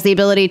robot has the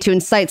ability to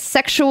incite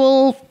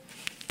sexual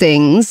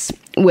things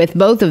with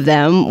both of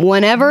them.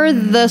 Whenever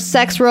the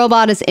sex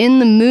robot is in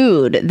the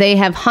mood, they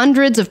have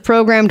hundreds of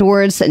programmed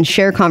words and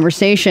share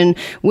conversation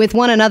with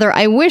one another.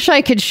 I wish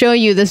I could show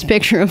you this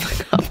picture of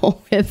a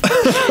couple with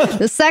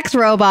the sex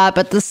robot,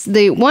 but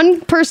the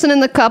one person in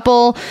the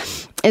couple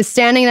is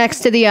standing next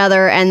to the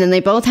other, and then they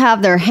both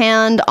have their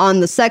hand on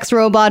the sex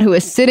robot who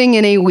is sitting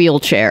in a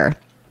wheelchair.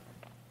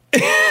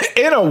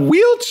 In a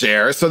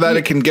wheelchair so that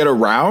it can get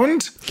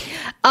around?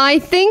 I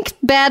think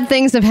bad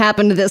things have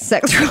happened to this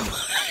sex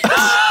robot.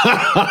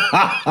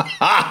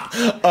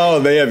 Oh,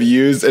 they have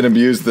used and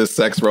abused this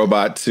sex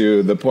robot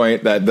to the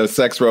point that the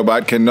sex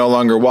robot can no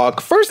longer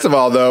walk. First of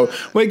all, though,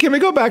 wait, can we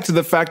go back to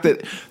the fact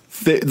that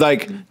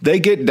they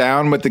get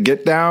down with the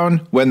get down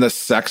when the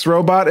sex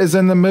robot is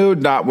in the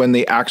mood, not when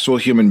the actual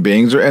human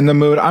beings are in the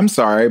mood? I'm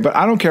sorry, but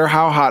I don't care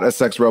how hot a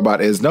sex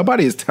robot is.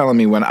 Nobody is telling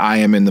me when I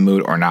am in the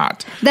mood or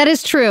not. That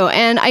is true.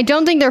 And I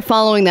don't think they're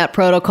following that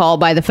protocol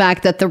by the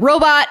fact that the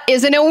robot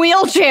is in a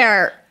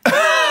wheelchair.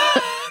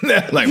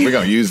 Like, we're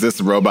going to use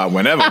this robot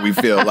whenever we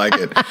feel like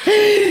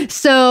it.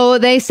 So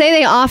they say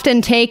they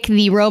often take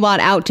the robot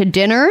out to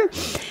dinner,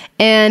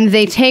 and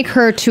they take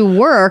her to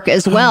work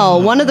as well.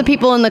 One of the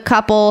people in the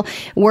couple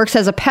works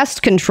as a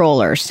pest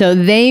controller. So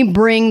they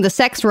bring the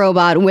sex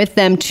robot with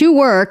them to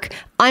work,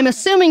 I'm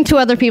assuming to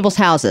other people's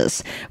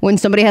houses. When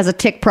somebody has a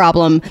tick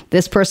problem,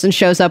 this person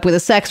shows up with a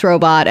sex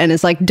robot and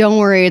is like, don't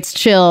worry, it's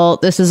chill.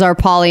 This is our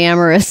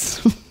polyamorous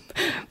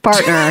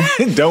partner.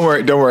 Don't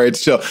worry,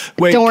 it's chill.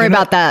 Wait, don't worry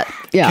about that.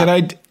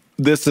 Yeah.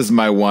 This is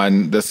my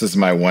one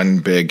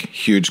big,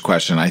 huge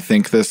question. I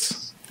think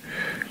this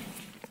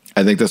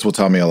will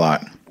tell me a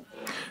lot.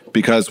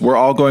 Because we're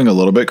all going a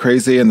little bit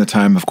crazy in the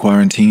time of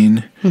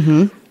quarantine.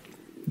 Mm-hmm.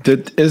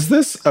 Is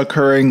this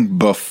occurring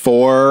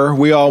before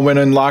we all went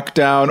in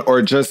lockdown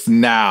or just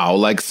now,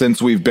 like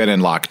since we've been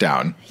in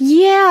lockdown?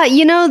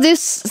 Yeah,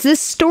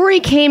 this story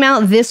came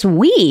out this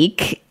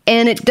week,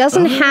 and it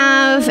doesn't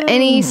have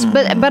any,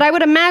 but I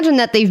would imagine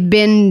that they've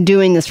been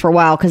doing this for a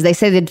while, because they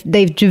say that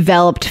they've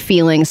developed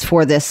feelings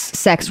for this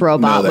sex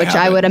robot, which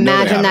I would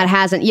imagine that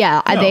hasn't.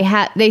 Yeah,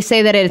 no. They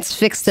say that it's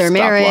fixed their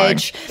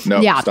marriage.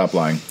 Lying. No, stop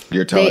lying.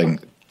 You're telling,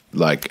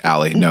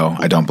 Allie, no,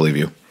 I don't believe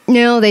you.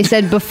 No, they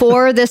said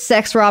before this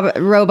sex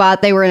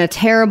robot, they were in a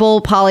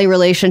terrible poly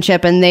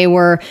relationship and they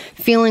were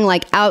feeling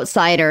like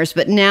outsiders,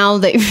 but now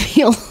they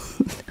feel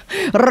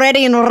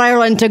ready and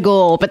raring to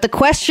go. But the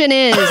question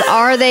is,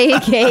 are they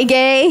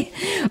gay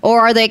or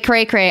are they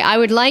cray-cray? I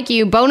would like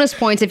you bonus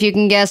points if you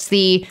can guess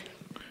the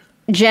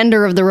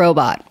gender of the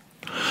robot.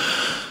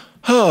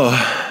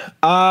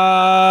 I'm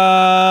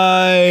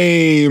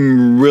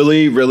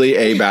really,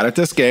 really bad at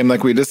this game,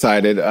 like we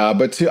decided.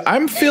 But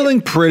I'm feeling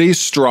pretty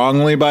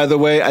strongly, by the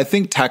way. I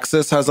think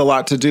Texas has a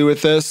lot to do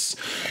with this.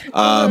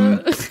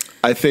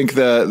 I think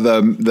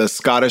the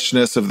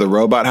Scottishness of the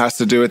robot has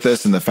to do with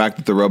this, and the fact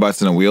that the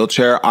robot's in a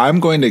wheelchair. I'm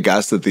going to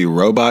guess that the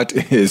robot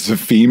is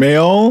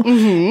female,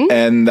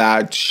 and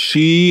that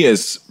she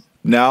is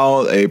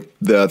now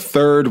the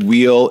third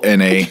wheel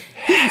in a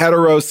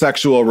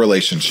heterosexual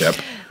relationship.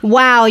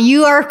 Wow,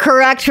 you are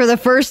correct for the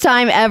first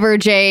time ever,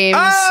 James.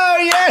 Oh,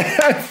 yeah,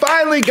 I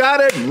finally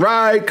got it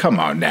right. Come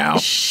on now.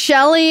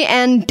 Shelley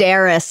and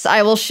Darius.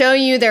 I will show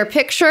you their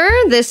picture.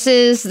 This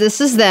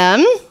is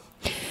them.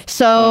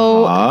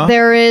 So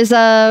there is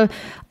a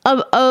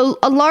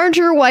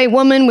larger white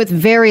woman with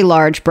very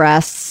large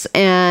breasts,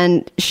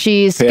 and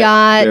she's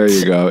got there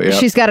you go. Yep.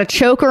 She's got a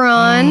choker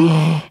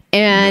on,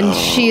 and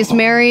she's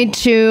married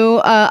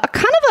to a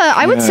kind of a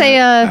I would say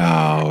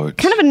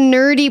kind of a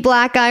nerdy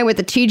black guy with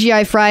a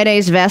TGI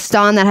Fridays vest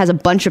on that has a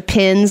bunch of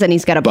pins, and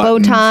he's got a bow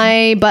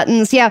tie,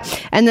 buttons, yeah.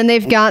 And then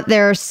they've got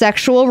their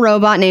sexual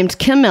robot named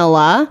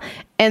Camilla.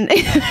 And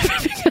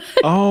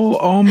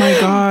oh my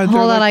God!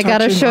 Hold on, I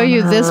gotta show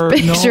you this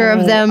picture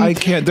of them. I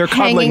can't. They're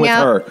cuddling with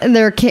her.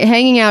 They're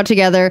hanging out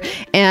together,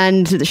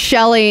 and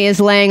Shelley is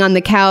laying on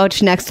the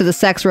couch next to the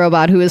sex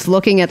robot, who is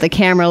looking at the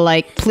camera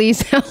like,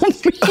 "Please help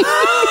me."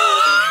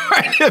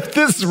 If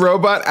this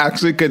robot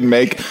actually could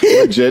make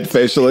legit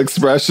facial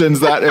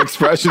expressions, that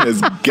expression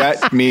is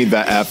 "Get me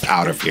the F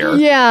out of here."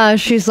 Yeah,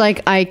 she's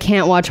like, "I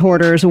can't watch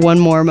Hoarders one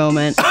more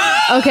moment."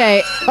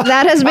 Okay,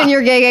 that has been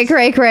your Gay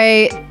Cray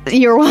Cray.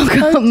 You're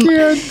welcome.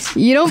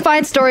 You don't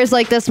find stories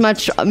like this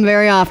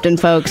very often,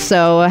 folks.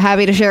 So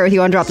happy to share it with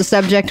you on Drop the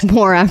Subject.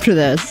 More after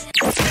this.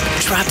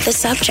 Drop the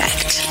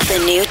Subject,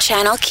 the new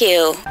Channel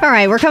Q. All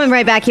right, we're coming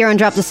right back here on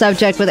Drop the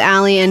Subject with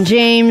Allie and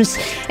James.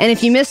 And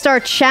if you missed our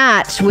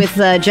chat with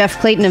Jeff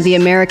Clayton of the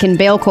American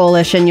Bail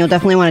Coalition, you'll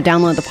definitely want to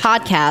download the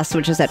podcast,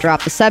 which is at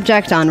Drop the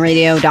Subject on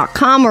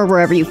radio.com or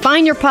wherever you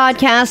find your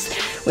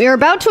podcasts. We are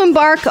about to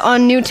embark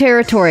on new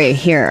territory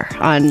here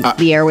on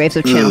the airwaves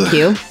of Channel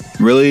Q.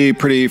 Really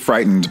pretty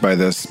frightened by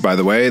this, by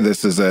the way.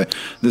 This is a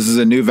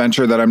new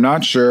venture that I'm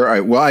not sure.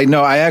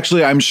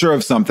 I'm sure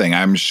of something.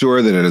 I'm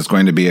sure that it is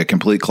going to be a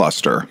complete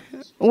cluster.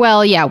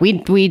 Well, yeah,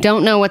 we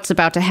don't know what's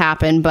about to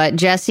happen, but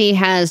Jesse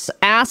has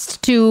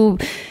asked to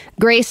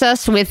grace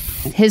us with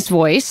his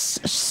voice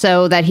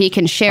so that he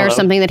can share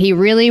something that he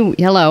really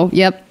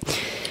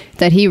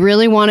that he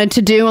really wanted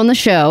to do on the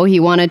show. He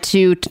wanted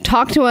to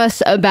talk to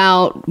us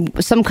about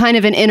some kind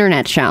of an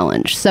internet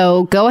challenge.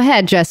 So go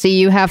ahead, Jesse,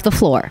 you have the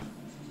floor.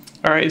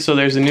 All right, so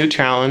there's a new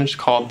challenge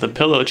called the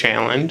Pillow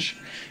Challenge.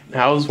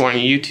 And I was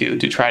wanting you two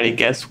to try to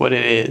guess what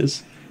it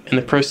is, and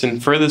the person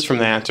furthest from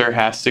the answer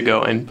has to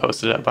go and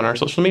post it up on our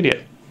social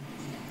media.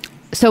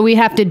 So we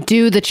have to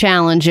do the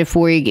challenge if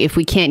we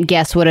can't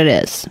guess what it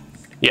is.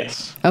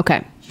 Yes.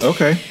 Okay.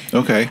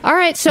 Okay. All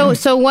right,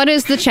 so what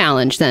is the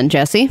challenge then,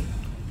 Jesse?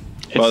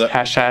 It's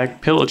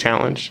hashtag Pillow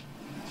Challenge.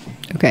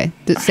 Okay,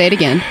 say it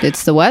again.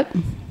 It's the what?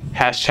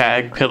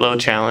 Hashtag Pillow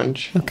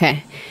Challenge.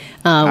 Okay.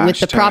 With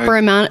the proper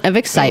amount of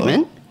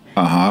excitement.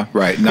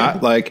 Right.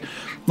 Not like,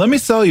 let me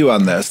sell you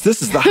on this.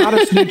 This is the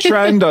hottest new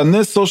trend on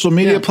this social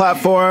media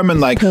platform.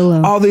 And like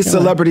all these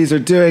celebrities are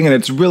doing, and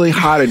it's really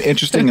hot and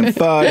interesting and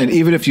fun. And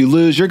even if you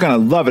lose, you're going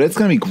to love it. It's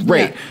going to be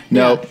great.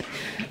 Nope.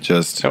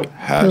 Just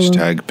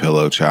hashtag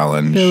Pillow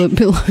Challenge.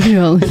 Pillow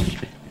Challenge.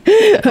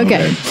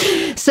 Okay.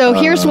 So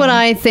here's what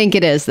I think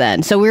it is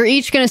then. So we're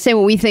each going to say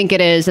what we think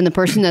it is, and the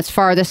person that's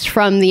farthest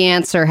from the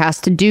answer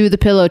has to do the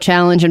Pillow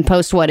Challenge and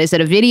post what? Is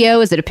it a video?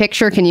 Is it a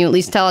picture? Can you at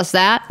least tell us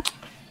that?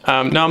 No,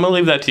 I'm going to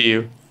leave that to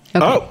you.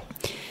 Okay.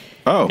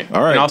 All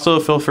right. And also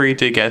feel free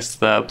to guess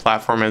the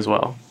platform as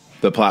well.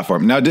 The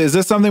platform. Now, is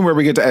this something where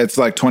we get to, it's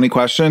like 20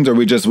 questions, or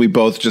we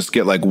both just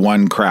get like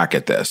one crack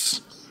at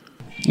this?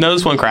 No,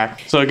 this one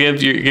crack. So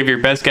give your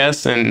best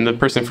guess, and the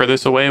person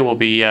furthest away will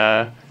be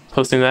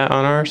posting that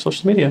on our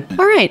social media.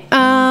 All right.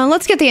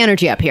 Let's get the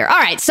energy up here. All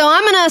right. So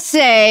I'm going to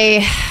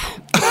say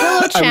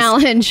Pillow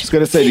Challenge. I was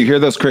going to say, do you hear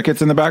those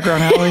crickets in the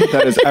background, Hallie?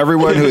 That is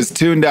everyone who is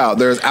tuned out.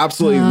 There's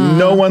absolutely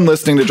no one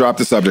listening to Drop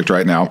the Subject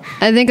right now.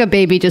 I think a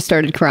baby just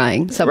started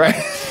crying. So right.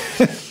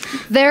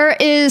 There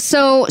is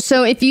so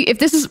if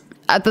this is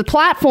the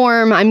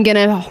platform, I'm going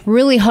to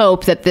really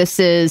hope that this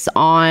is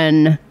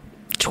on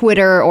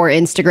Twitter or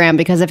Instagram,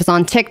 because if it's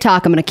on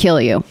TikTok, I'm going to kill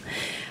you.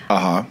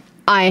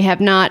 I have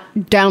not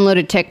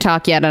downloaded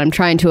TikTok yet, and I'm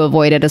trying to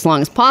avoid it as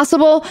long as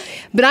possible.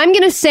 But I'm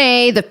going to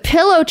say the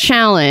Pillow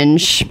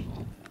Challenge.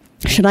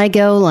 Should I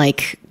go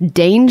like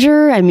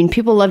danger? I mean,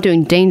 people love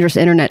doing dangerous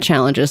internet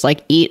challenges,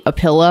 like eat a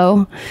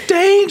pillow.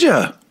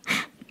 Danger.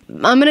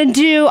 I'm going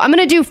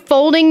to do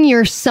folding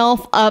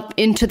yourself up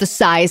into the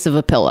size of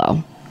a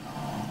pillow.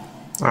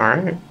 All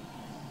right.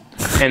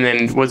 And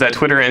then was that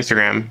Twitter or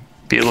Instagram?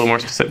 Be a little more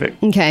specific.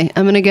 Okay.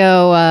 I'm going to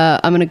go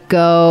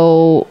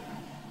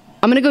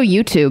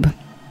YouTube.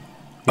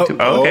 Okay.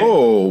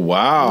 Oh,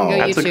 wow.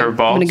 That's a curveball.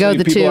 I'm going to go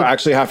the people two. are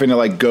actually having to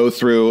like go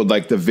through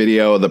like the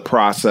video, the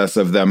process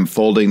of them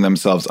folding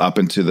themselves up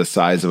into the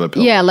size of a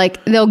pillow. Yeah,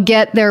 like they'll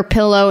get their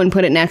pillow and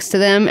put it next to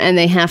them, and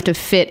they have to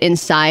fit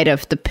inside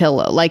of the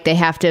pillow. Like they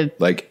have to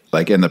like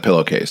in the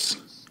pillowcase.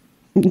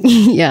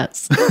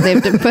 Yes, they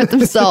have to put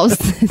themselves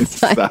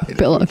inside the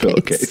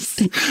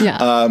pillowcase.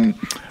 Yeah.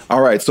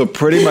 All right. So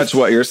pretty much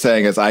what you're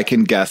saying is I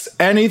can guess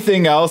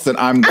anything else and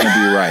I'm going to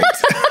be right.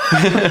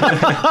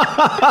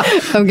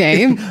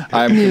 Okay.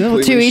 I'm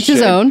to each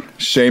his own.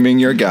 Shaming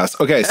your guess.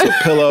 Okay. So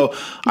pillow.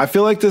 I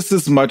feel like this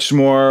is much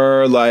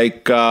more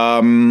like,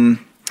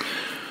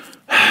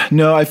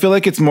 no, I feel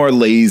like it's more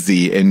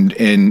lazy in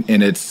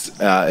its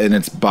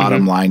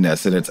bottom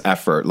lineness and its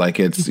effort. Like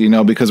it's,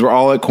 because we're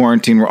all at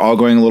quarantine, we're all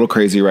going a little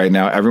crazy right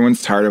now.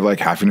 Everyone's tired of like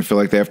having to feel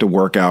like they have to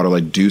work out or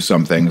like do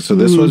something. So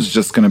this was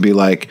just going to be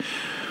like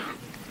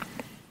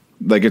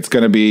it's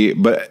going to be,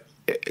 but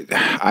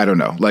I don't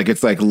know. Like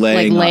it's like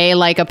laying lay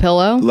like a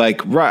pillow. Like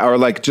right, or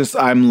like just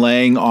I'm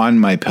laying on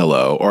my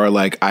pillow, or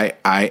like I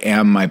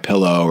am my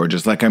pillow, or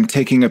just like I'm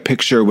taking a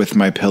picture with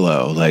my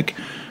pillow. Like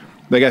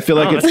I feel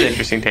like it's an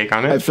interesting take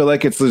on it. I feel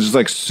like it's just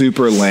like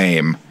super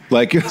lame.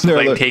 Like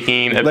they're like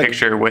taking a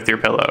picture with your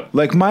pillow.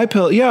 Like my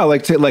pillow, yeah.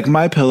 Like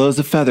my pillow's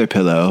a feather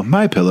pillow.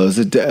 My pillow's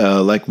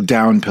a like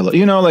down pillow.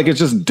 Like it's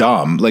just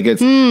dumb. Like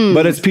it's,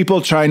 but it's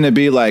people trying to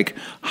be like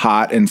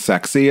hot and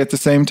sexy at the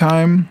same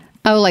time.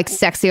 Oh, like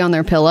sexy on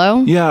their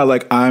pillow? Yeah,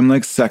 like I'm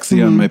like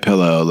sexy on my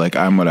pillow. Like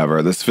I'm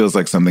whatever. This feels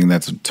like something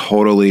that's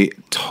totally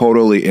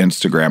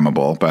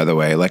Instagrammable, by the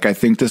way. Like I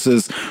think this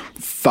is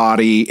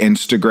thoughty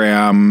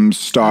Instagram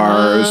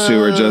stars who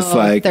are just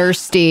like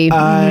thirsty.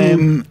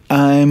 I'm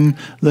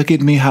look at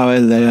me how I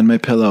lay on my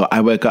pillow.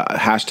 I woke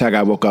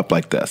up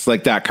like this.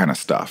 Like that kind of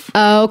stuff.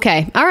 Oh,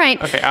 okay. All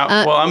right. Okay.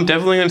 Well, I'm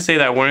definitely going to say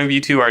that one of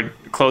you two are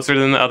closer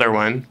than the other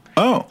one.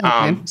 Oh.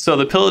 Okay. So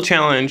the pillow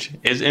challenge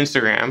is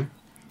Instagram.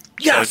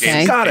 Yes,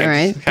 okay. Got it. All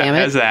right, damn it.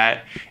 As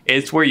that,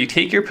 it's where you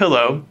take your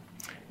pillow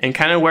and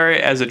kind of wear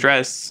it as a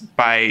dress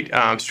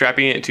by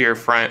strapping it to your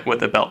front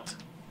with a belt.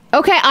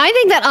 Okay, I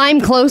think that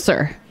I'm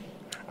closer.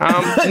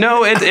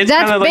 No, it's that's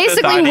kind of like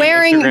basically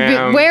wearing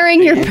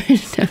your.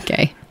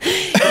 Okay,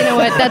 you know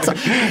what? That's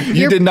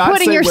you're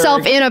putting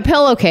yourself in a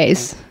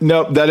pillowcase.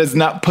 No, that is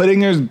not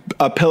putting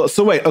a pillow.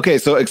 So wait, okay.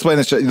 So explain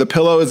this. The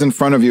pillow is in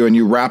front of you, and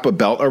you wrap a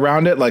belt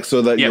around it, like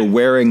so that you're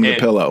wearing the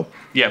pillow.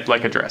 Yep,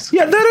 like a dress.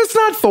 Yeah, that is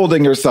not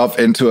folding yourself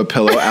into a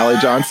pillow, Allie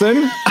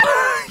Johnson.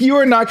 You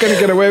are not going to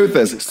get away with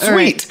this. Sweet.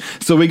 Right.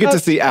 So we get to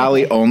see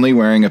Allie only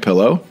wearing a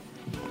pillow.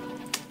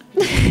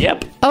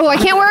 Yep. Oh, I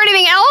can't wear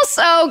anything else?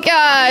 Oh,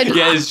 God.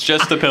 Yeah, it's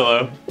just a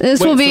pillow. This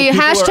will be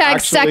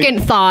hashtag second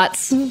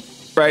thoughts.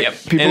 Right. Yep.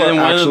 People are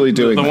actually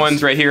doing the this.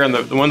 ones right here,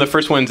 one of the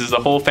first ones is the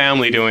whole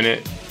family doing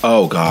it.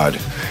 Oh, God.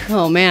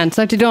 Oh, man.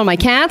 So I have to do it on my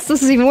cats?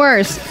 This is even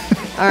worse.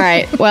 All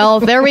right. Well,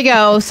 there we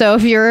go. So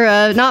if you're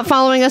not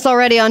following us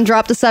already on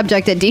Drop the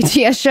Subject at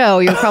DTS Show,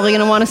 you're probably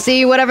going to want to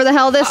see whatever the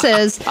hell this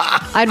is.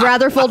 I'd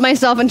rather fold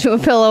myself into a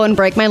pillow and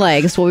break my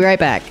legs. We'll be right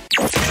back.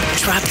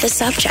 Drop the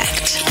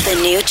Subject, the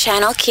new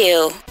Channel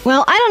Q.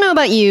 Well, I don't know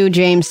about you,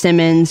 James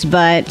Simmons,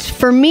 but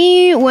for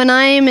me, when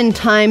I'm in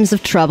times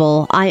of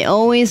trouble, I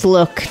always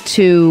look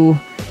to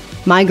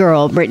my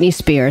girl, Britney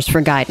Spears,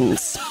 for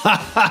guidance.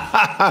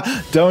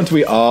 Don't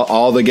we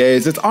all the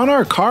gays? It's on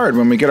our card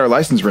when we get our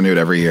license renewed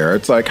every year.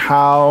 It's like,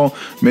 how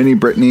many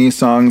Britney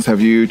songs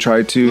have you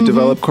tried to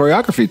develop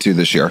choreography to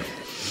this year?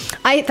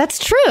 That's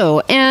true.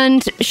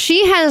 And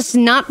she has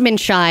not been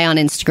shy on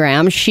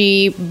Instagram.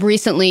 She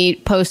recently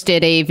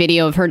posted a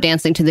video of her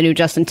dancing to the new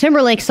Justin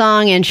Timberlake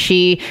song, and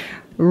she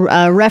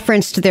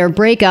referenced their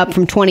breakup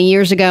from 20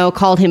 years ago,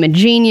 called him a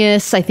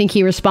genius. I think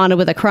he responded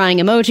with a crying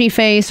emoji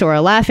face or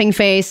a laughing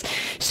face.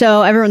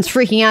 So everyone's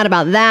freaking out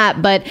about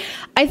that. But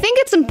I think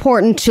it's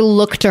important to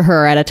look to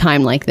her at a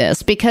time like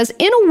this, because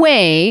in a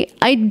way,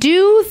 I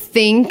do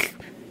think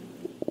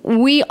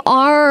we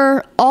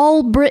are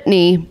all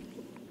Britney,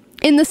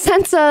 in the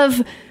sense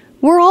of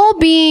we're all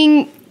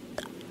being,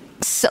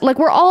 like,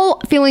 we're all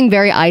feeling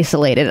very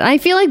isolated. And I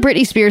feel like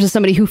Britney Spears is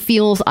somebody who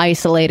feels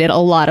isolated a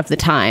lot of the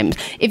time.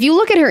 If you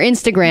look at her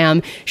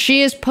Instagram,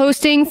 she is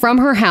posting from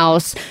her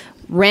house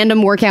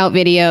random workout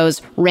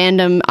videos,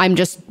 random I'm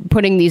just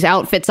putting these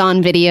outfits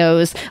on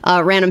videos,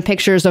 random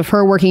pictures of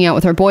her working out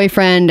with her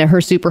boyfriend, her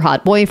super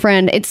hot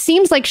boyfriend. It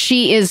seems like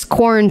she is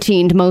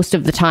quarantined most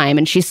of the time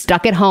and she's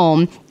stuck at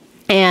home.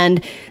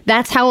 And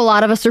that's how a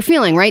lot of us are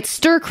feeling, right?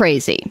 Stir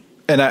crazy.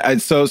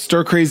 And so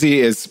stir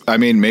crazy is, I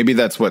mean, maybe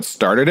that's what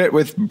started it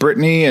with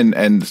Britney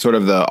and sort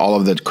of all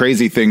of the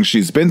crazy things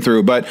she's been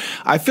through. But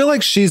I feel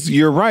like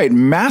you're right,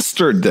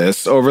 mastered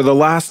this over the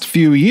last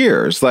few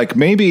years. Like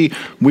maybe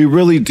we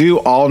really do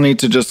all need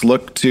to just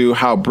look to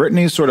how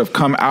Britney's sort of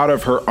come out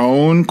of her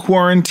own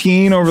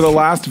quarantine over the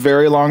last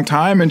very long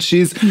time. And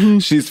she's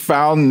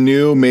found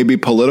new, maybe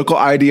political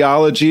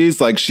ideologies.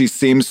 Like she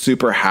seems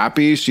super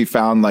happy. She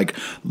found like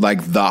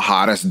the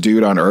hottest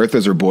dude on earth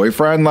as her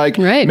boyfriend. Like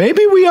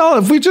maybe we all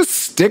if we just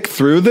stick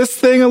through this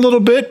thing a little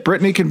bit,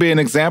 Britney can be an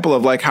example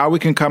of like how we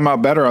can come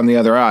out better on the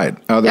other eye.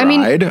 On the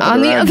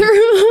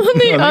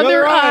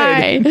other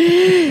eye.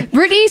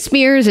 Britney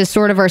Spears is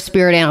sort of our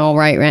spirit animal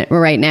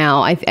right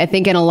now, I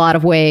think in a lot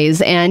of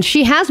ways. And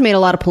she has made a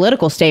lot of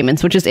political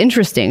statements, which is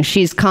interesting.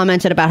 She's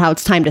commented about how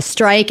it's time to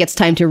strike. It's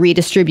time to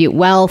redistribute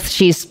wealth.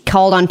 She's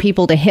called on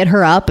people to hit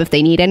her up if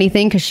they need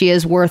anything because she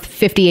is worth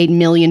 $58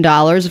 million.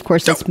 Of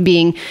course, that's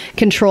being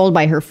controlled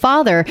by her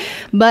father.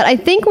 But I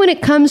think when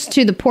it comes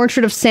to the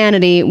portrait of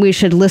sanity, we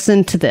should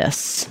listen to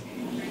this.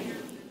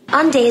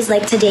 On days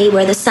like today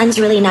where the sun's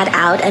really not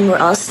out and we're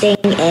all staying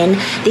in,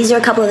 these are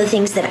a couple of the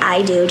things that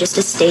I do just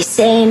to stay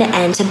sane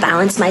and to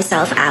balance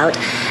myself out.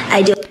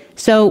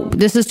 So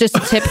this is just a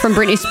tip from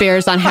Britney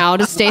Spears on how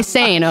to stay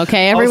sane,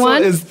 okay, everyone?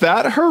 Also, is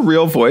that her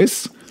real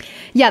voice?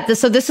 Yeah,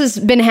 so this has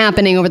been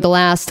happening over the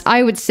last,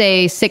 I would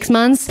say, 6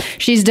 months.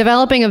 She's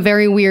developing a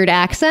very weird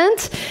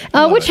accent,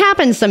 which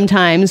happens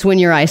sometimes when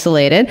you're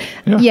isolated.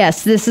 Yeah.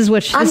 Yes, this is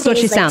what she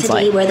sounds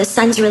like. Where the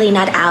sun's really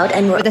not out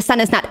and where the sun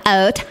is not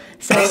out.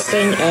 So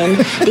staying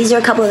in. These are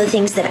a couple of the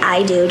things that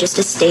I do just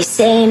to stay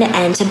sane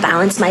and to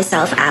balance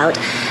myself out.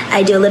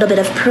 I do a little bit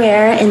of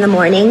prayer in the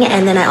morning,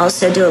 and then I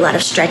also do a lot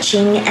of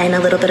stretching and a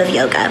little bit of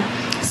yoga.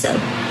 So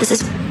this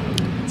is...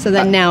 So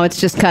then now it's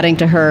just cutting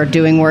to her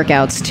doing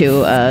workouts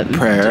to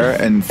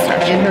prayer and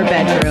in her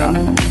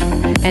bedroom.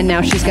 And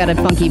now she's got a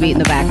funky beat in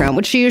the background,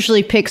 which she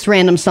usually picks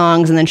random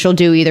songs and then she'll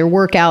do either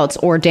workouts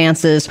or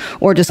dances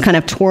or just kind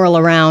of twirl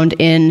around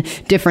in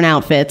different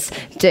outfits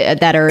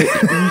that are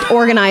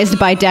organized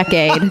by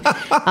decade.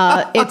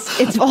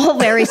 It's all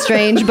very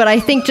strange, but I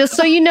think just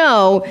so you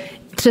know,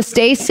 to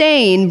stay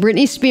sane,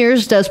 Britney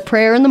Spears does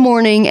prayer in the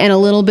morning and a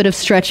little bit of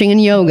stretching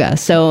and yoga.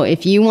 So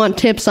if you want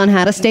tips on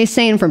how to stay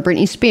sane from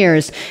Britney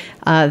Spears,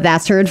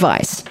 that's her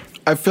advice.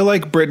 I feel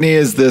like Britney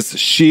is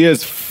she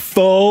is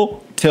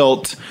full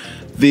tilt,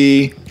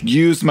 the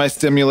use my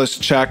stimulus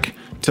check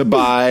to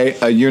buy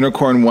a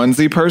unicorn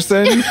onesie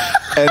person.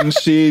 And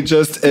she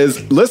just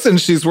is, listen,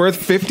 she's worth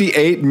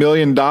 $58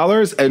 million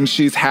and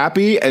she's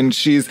happy and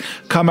she's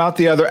come out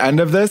the other end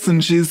of this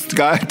and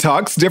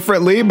talks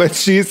differently, but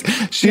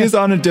she's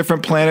on a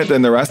different planet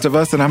than the rest of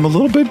us. And I'm a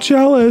little bit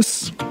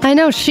jealous. I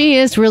know, she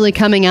is really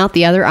coming out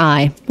the other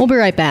eye. We'll be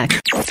right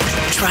back.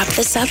 Drop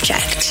the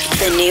Subject,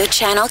 the new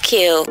Channel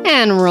Q.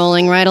 And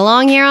rolling right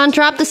along here on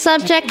Drop the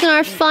Subject in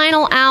our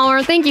final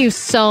hour. Thank you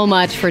so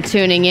much for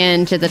tuning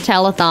in to the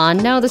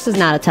telethon. No, this is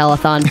not a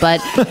telethon,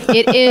 but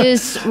it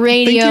is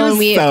radio.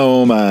 Thank you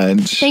so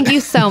much. Thank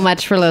you so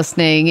much for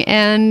listening.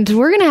 And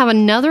we're going to have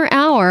another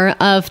hour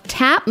of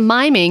tap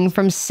miming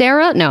from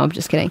Sarah. No, I'm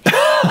just kidding.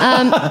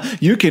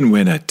 You can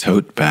win a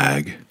tote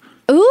bag.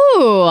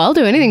 Ooh, I'll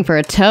do anything for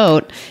a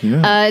tote.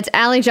 Yeah. It's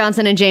Allie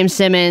Johnson and James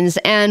Simmons,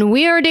 and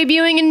we are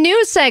debuting a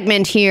new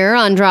segment here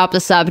on Drop the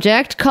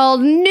Subject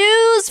called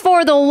News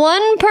for the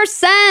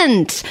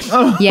 1%.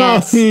 Oh,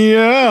 yes.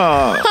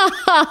 Yeah.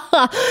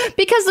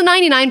 Because the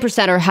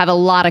 99%er have a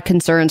lot of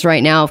concerns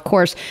right now, of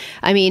course.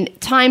 I mean,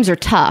 times are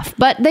tough,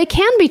 but they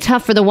can be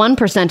tough for the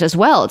 1% as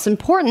well. It's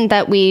important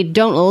that we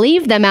don't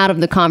leave them out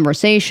of the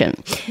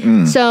conversation.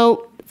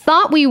 So...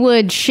 thought we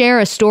would share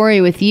a story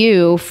with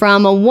you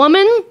from a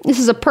woman. This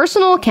is a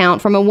personal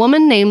account from a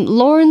woman named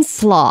Lauren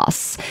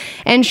Sloss.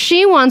 And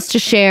she wants to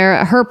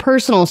share her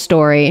personal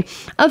story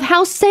of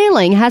how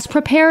sailing has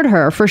prepared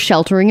her for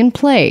sheltering in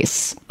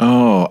place.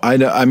 Oh, I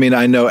know. I mean,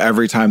 I know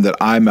every time that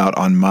I'm out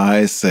on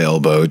my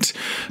sailboat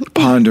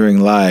pondering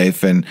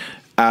life and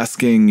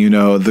asking,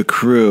 the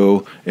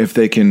crew if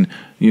they can,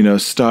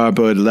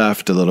 starboard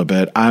left a little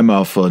bit. I'm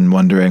often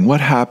wondering what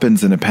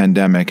happens in a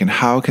pandemic and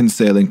how can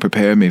sailing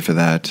prepare me for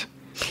that?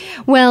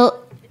 Well,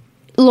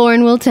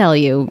 Lauren will tell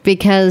you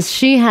because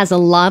she has a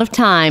lot of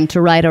time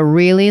to write a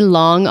really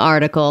long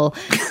article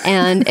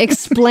and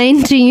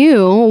explain to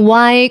you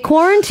why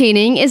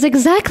quarantining is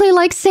exactly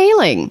like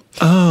sailing.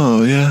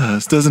 Oh,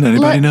 yes. Doesn't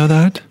anybody know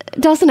that?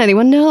 Doesn't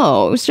anyone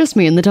know? It was just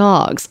me and the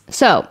dogs.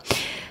 So...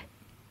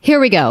 here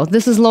we go.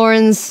 This is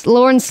Lauren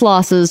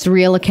Sloss's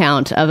real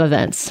account of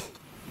events.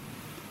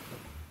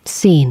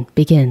 Scene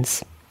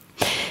begins.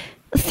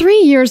 3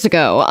 years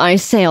ago, I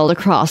sailed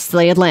across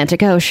the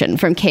Atlantic Ocean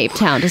from Cape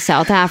Town to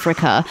South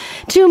Africa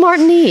to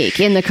Martinique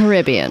in the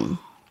Caribbean.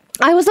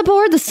 I was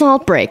aboard the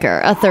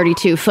Saltbreaker, a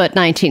 32-foot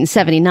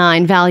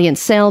 1979 Valiant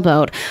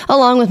sailboat,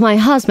 along with my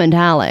husband,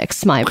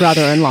 Alex, my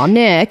brother-in-law,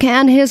 Nick,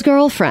 and his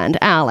girlfriend,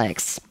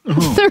 Alex.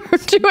 Oh. There were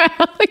two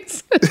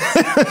Alexes.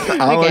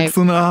 Alex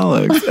and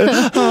Alex.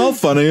 How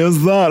funny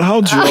is that?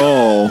 How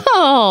droll.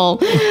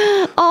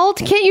 Oh,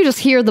 can't you just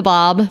hear the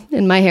bob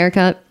in my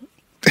haircut?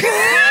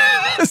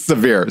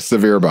 Severe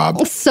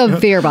bob.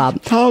 Severe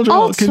bob. How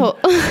droll.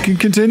 Can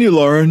continue,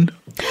 Lauren.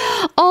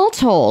 All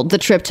told, the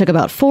trip took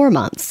about 4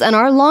 months, and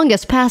our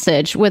longest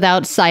passage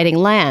without sighting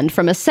land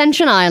from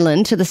Ascension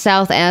Island to the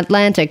South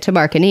Atlantic to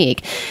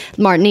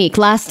Martinique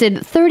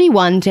lasted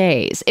 31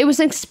 days. It was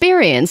an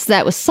experience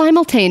that was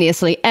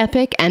simultaneously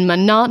epic and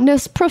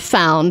monotonous,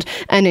 profound,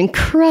 and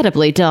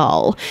incredibly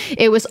dull.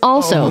 It was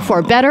also,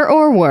 for better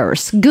or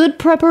worse, good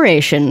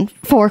preparation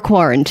for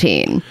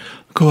quarantine.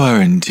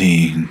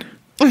 Quarantine.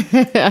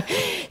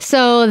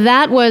 So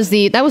that was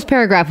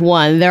paragraph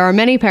 1. There are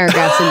many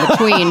paragraphs in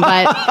between,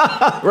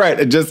 but right.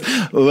 It just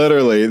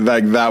literally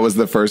like that was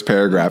the first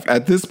paragraph.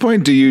 At this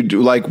point,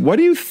 what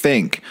do you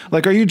think?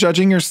 Like, are you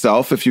judging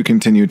yourself if you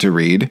continue to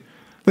read?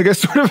 Like, I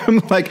sort of am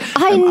like,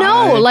 I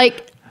know,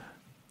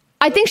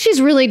 I think she's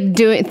really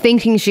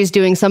thinking she's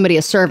doing somebody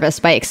a service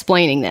by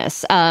explaining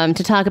this,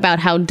 to talk about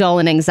how dull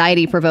and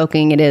anxiety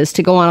provoking it is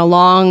to go on a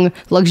long,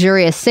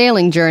 luxurious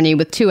sailing journey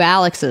with 2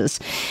 Alexes.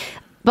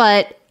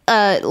 But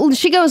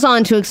she goes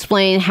on to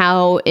explain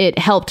how it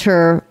helped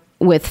her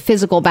with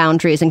physical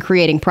boundaries and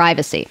creating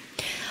privacy.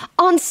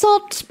 On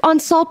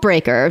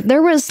Saltbreaker,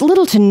 there was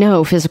little to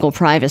no physical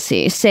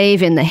privacy,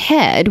 save in the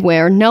head,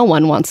 where no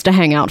one wants to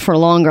hang out for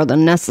longer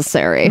than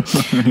necessary.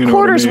 You know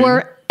Quarters what I mean?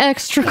 were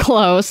extra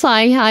close,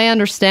 I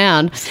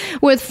understand,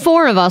 with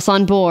 4 of us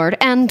on board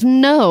and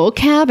no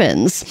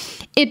cabins.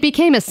 It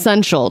became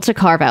essential to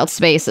carve out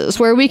spaces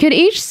where we could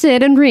each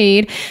sit and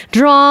read,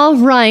 draw,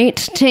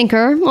 write,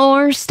 tinker,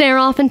 or stare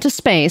off into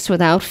space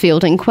without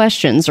fielding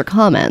questions or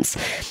comments.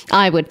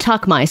 I would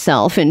tuck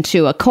myself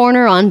into a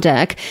corner on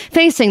deck,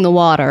 facing the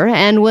water,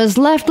 and was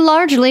left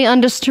largely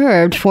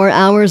undisturbed for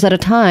hours at a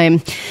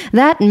time.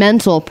 That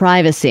mental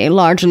privacy,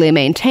 largely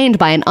maintained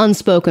by an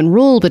unspoken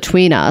rule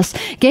between us,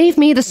 gave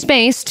me the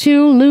space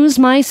to lose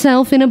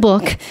myself in a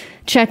book,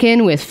 check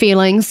in with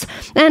feelings,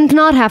 and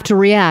not have to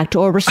react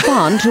or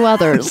respond to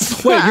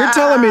others. Wait, you're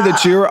telling me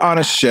that you were on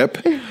a ship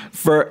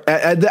for,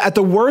 at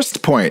the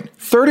worst point,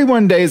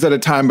 31 days at a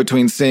time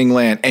between seeing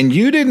land, and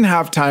you didn't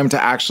have time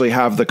to actually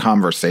have the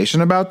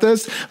conversation about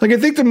this? Like, I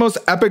think the most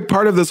epic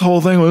part of this whole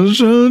thing was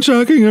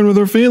checking in with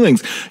her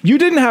feelings. You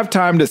didn't have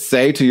time to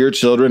say to your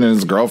children and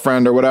his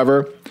girlfriend or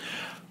whatever,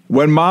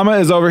 when mama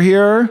is over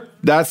here,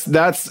 that's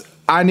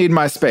I need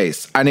my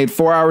space. I need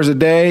 4 hours a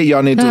day.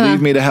 Y'all need to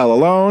leave me the hell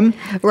alone.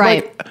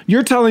 Right. Like,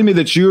 you're telling me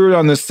that you were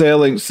on this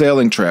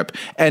sailing trip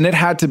and it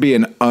had to be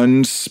an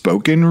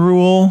unspoken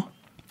rule?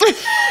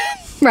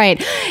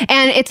 Right.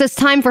 And it's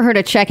time for her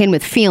to check in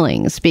with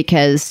feelings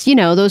because,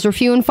 those are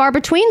few and far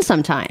between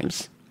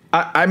sometimes.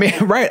 I mean,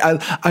 right.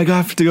 I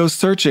got to go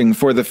searching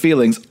for the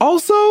feelings.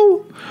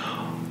 Also,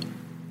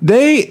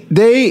 they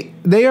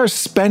are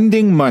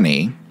spending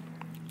money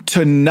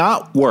to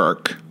not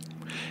work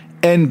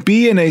and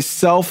be in a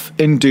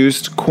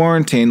self-induced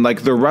quarantine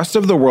like the rest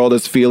of the world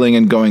is feeling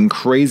and going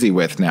crazy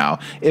with now.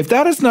 If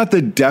that is not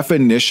the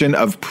definition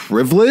of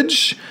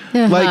privilege,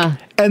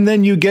 and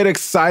then you get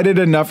excited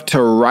enough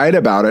to write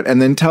about it and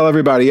then tell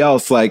everybody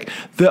else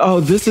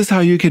this is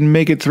how you can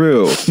make it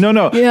through.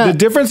 No. Yeah. The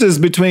difference is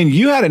between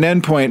you had an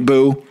endpoint,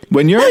 boo.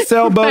 When your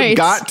sailboat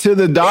got to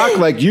the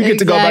dock, you get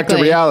to go back to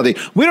reality.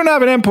 We don't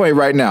have an endpoint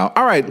right now.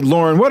 All right,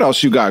 Lauren, what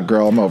else you got,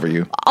 girl? I'm over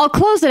you. I'll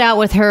close it out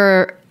with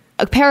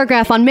a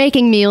paragraph on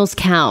making meals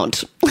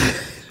count.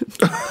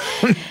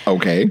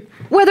 Okay.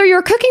 Whether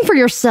you're cooking for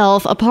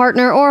yourself, a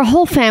partner, or a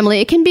whole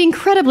family, it can be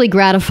incredibly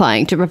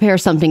gratifying to prepare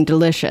something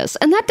delicious.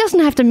 And that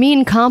doesn't have to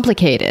mean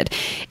complicated.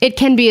 It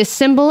can be as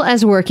simple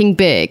as working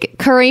big.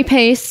 Curry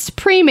pastes,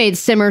 pre-made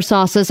simmer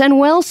sauces, and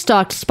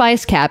well-stocked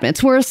spice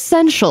cabinets were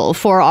essential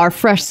for our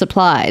fresh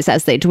supplies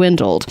as they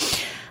dwindled.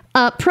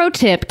 Pro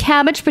tip,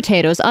 cabbage,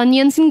 potatoes,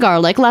 onions, and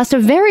garlic last a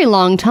very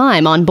long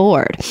time on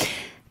board.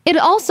 It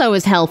also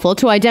is helpful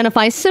to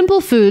identify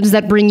simple foods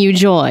that bring you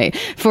joy.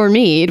 For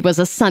me, it was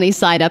a sunny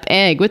side-up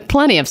egg with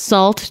plenty of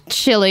salt,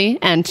 chili,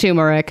 and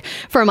turmeric.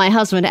 For my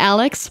husband,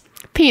 Alex,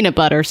 peanut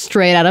butter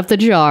straight out of the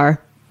jar.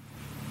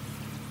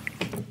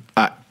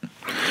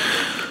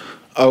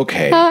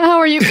 Okay. How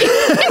are you?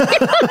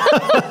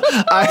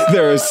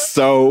 There is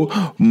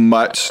so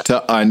much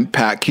to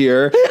unpack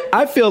here.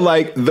 I feel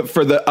like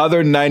for the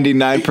other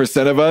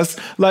 99% of us,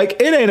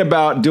 it ain't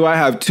about, do I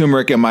have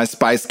turmeric in my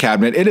spice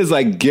cabinet? It is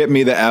get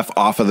me the F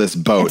off of this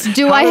boat.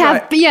 Do I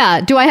have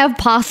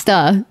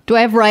pasta? Do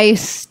I have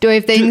rice? Do I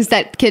have things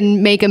that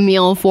can make a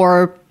meal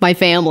for my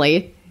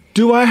family?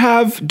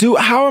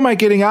 How am I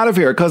getting out of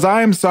here? Because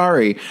I am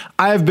sorry.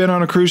 I have been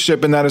on a cruise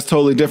ship and that is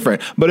totally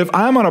different. But if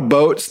I'm on a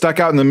boat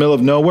stuck out in the middle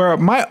of nowhere,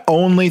 my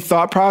only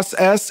thought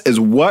process is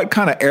what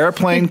kind of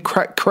airplane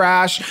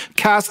crash,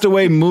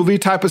 castaway movie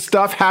type of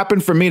stuff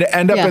happened for me to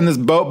end up in this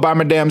boat by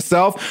my damn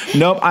self.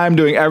 Nope. I am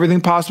doing everything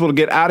possible to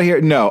get out of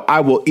here. No, I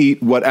will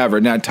eat whatever.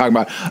 Now talking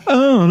about,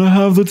 I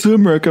have the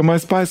turmeric in my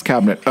spice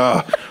cabinet.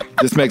 Ugh.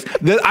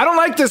 I don't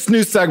like this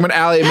new segment,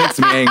 Allie. It makes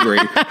me angry.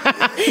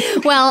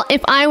 Well,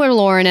 if I were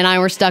Lauren and I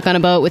were stuck on a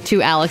boat with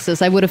 2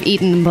 Alexes, I would have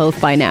eaten them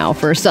both by now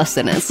for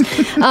sustenance.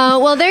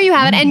 Well, there you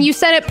have it. And you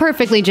said it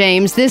perfectly,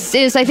 James. This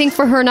is, I think,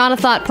 for her, not a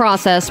thought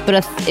process,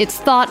 but it's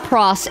thought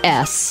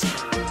process.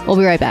 We'll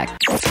be right back.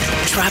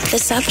 Drop the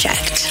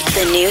subject.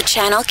 The new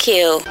Channel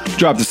Q.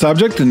 Drop the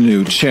subject. The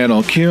new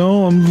Channel Q.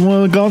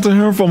 I got to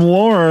hear from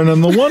Lauren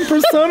and the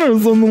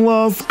 1%ers in the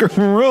last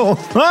grill.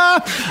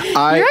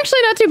 You're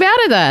actually not too bad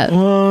at that.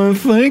 Well,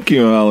 thank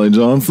you, Allie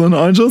Johnson.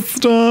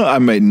 I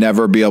may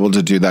never be able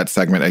to do that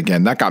segment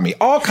again. That got me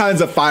all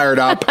kinds of fired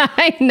up.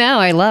 I know.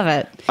 I love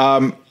it.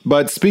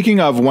 But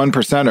speaking of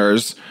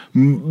 1%ers,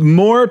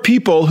 more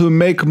people who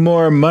make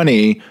more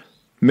money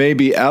may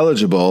be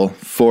eligible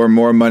for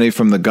more money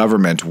from the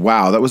government.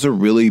 Wow, that was a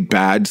really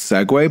bad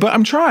segue, but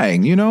I'm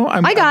trying, you know.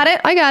 I got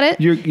it.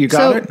 You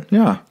got it?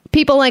 Yeah.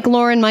 People like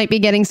Lauren might be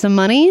getting some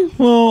money.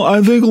 Well,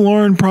 I think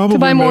Lauren probably to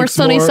buy more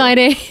Sunnyside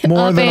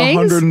more than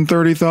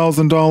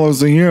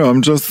 $130,000 a year.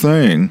 I'm just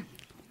saying.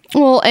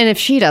 Well, and if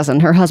she doesn't,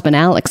 her husband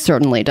Alex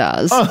certainly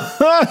does.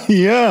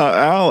 Yeah,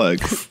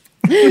 Alex.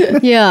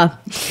 Yeah.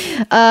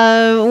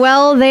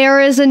 Well,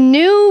 there is a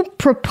new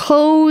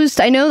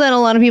proposed, I know that a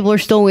lot of people are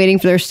still waiting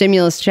for their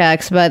stimulus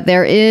checks, but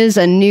there is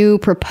a new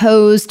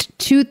proposed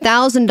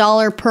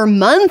 $2,000 per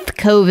month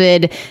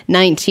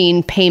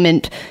COVID-19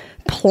 payment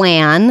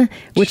plan,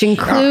 which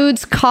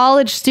includes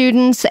college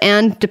students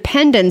and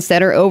dependents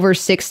that are over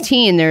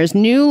 16. There's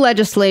new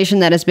legislation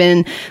that has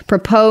been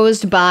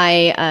proposed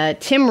by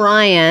Tim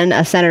Ryan,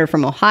 a senator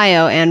from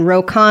Ohio, and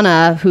Ro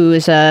Khanna, who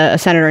is a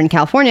senator in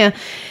California.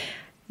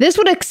 This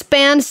would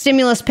expand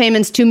stimulus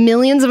payments to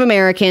millions of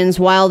Americans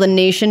while the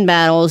nation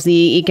battles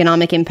the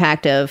economic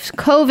impact of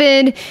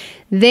COVID.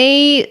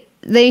 They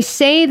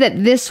say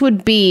that this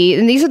would be,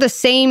 and these are the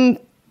same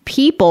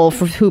people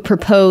who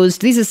proposed,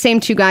 these are the same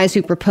two guys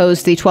who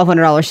proposed the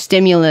 $1,200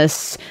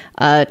 stimulus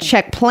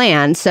check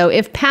plan. So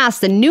if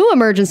passed, the new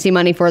emergency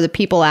money for the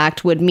People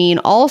Act would mean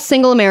all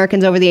single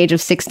Americans over the age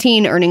of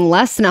 16 earning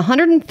less than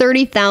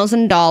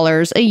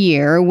 $130,000 a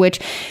year, which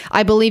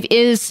I believe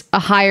is a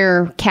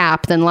higher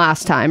cap than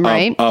last time,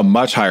 right? A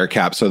much higher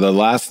cap. So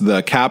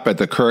the cap at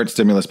the current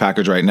stimulus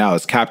package right now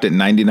is capped at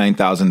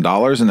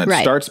 $99,000, and it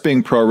starts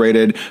being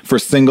prorated for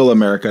single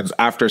Americans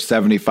after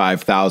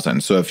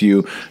 $75,000. So if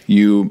you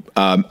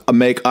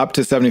make up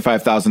to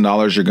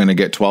 $75,000, you're going to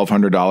get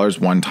 $1,200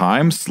 one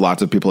time.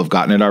 Lots of people have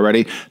gotten it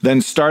already.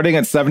 Then starting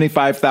at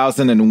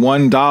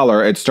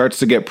 $75,001, it starts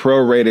to get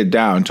prorated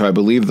down to, I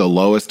believe the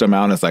lowest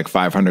amount is like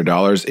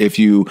 $500 if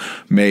you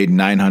made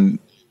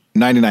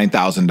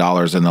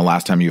 $99,000 in the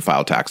last time you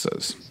filed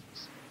taxes.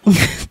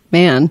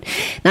 Man,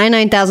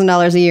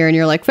 $99,000 a year, and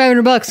you're like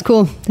 $500.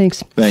 Cool,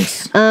 thanks. Right.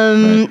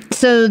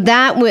 So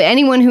that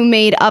anyone who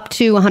made up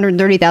to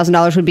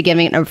 $130,000 would be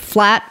getting a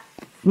flat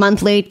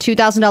monthly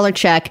 $2,000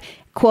 check,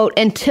 quote,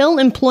 until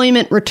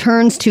employment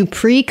returns to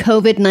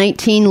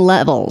pre-COVID-19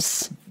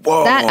 levels.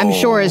 Whoa. That, I'm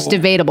sure, is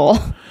debatable.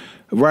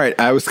 Right.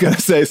 I was going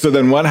to say, so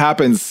then what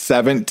happens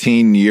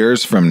 17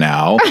 years from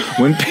now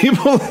when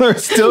people are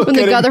still when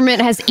the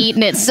government has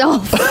eaten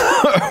itself?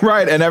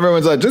 Right. And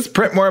everyone's like, just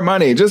print more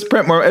money. Just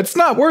print more. It's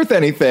not worth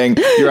anything.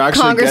 You're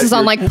actually Congress is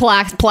on like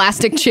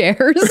plastic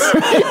chairs.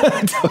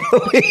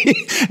 Totally.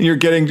 You're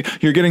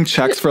getting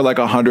checks for like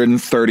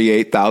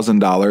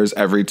 $138,000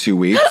 every 2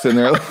 weeks. And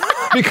they're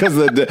because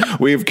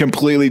we've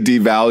completely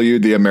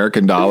devalued the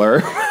American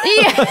dollar.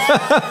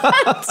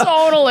 Yeah,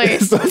 totally.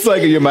 So it's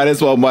like you might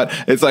as well.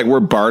 It's like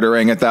we're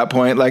bartering at that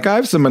point. Like, I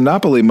have some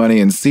Monopoly money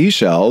in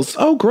seashells.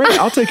 Oh, great!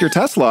 I'll take your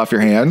Tesla off your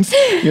hands.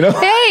 You know?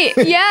 Hey,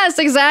 yes,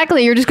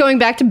 exactly. You're just going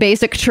back to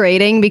basic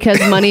trading because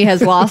money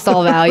has lost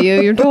all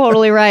value. You're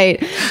totally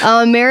right.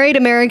 Married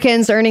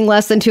Americans earning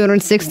less than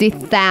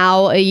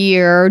 $260,000 a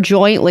year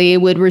jointly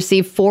would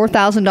receive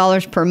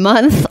 $4,000 per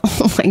month.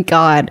 Oh my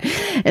God!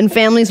 And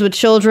families with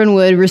children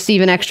would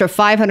receive an extra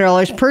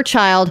 $500 per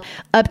child,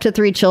 up to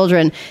 3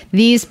 children.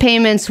 These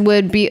payments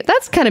would be,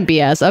 that's kind of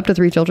BS, up to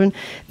 3 children.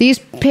 These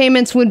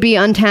payments would be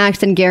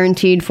untaxed and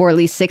guaranteed for at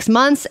least 6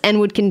 months and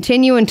would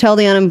continue until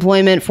the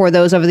unemployment for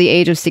those over the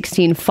age of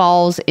 16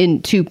 falls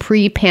into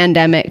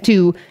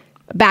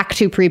back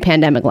to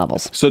pre-pandemic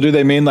levels. So do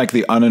they mean like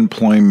the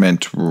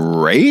unemployment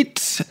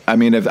rate? I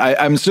mean,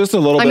 I'm just a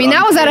little bit. I mean,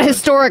 that was at a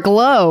historic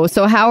low.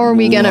 So how are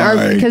we going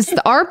to, because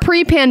our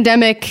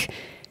pre-pandemic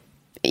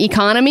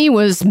economy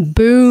was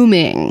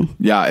booming.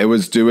 Yeah, it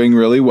was doing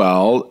really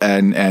well,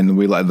 and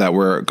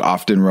we're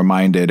often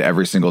reminded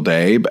every single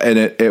day. And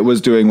it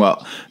was doing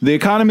well. The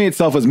economy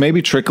itself was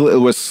maybe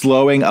it was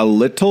slowing a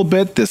little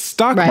bit. The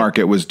stock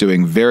market was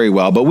doing very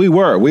well, but we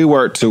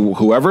were to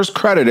whoever's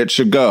credit it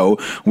should go.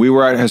 We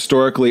were at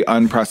historically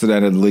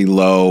unprecedentedly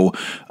low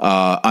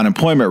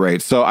unemployment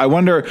rates. So I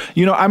wonder.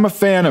 I'm a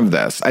fan of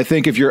this. I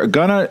think if you're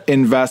gonna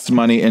invest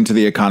money into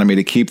the economy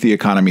to keep the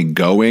economy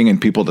going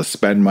and people to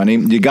spend money,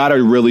 you got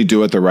to really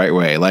do it the right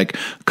way. Like,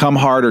 come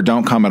hard or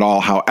don't come at all.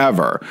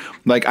 However,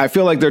 like, I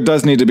feel like there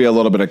does need to be a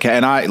little bit of,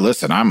 and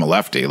I'm a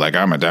lefty, like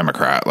I'm a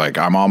Democrat, like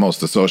I'm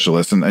almost a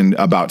socialist and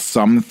about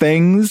some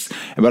things,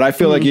 but I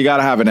feel like you got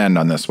to have an end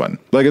on this one.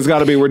 Like, it's got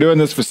to be, we're doing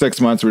this for 6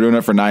 months. We're doing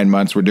it for 9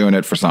 months. We're doing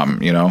it for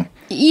something,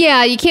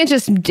 Yeah, you can't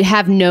just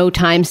have no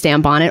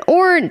timestamp on it.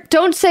 Or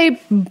don't say,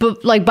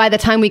 like, by the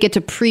time we get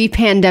to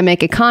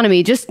pre-pandemic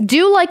economy, just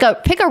do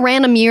pick a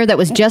random year that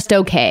was just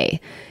okay.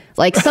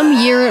 Like some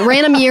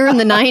random year in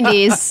the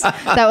 90s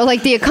that was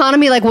like the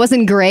economy like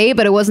wasn't great,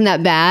 but it wasn't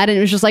that bad. And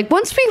it was just like,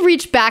 once we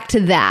reach back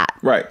to that.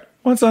 Right.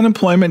 once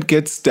unemployment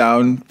gets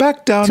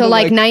back down to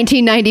like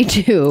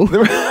 1992.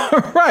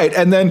 Right.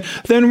 And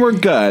then we're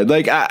good.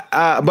 Like,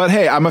 but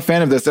hey, I'm a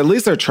fan of this. At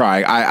least they're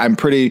trying.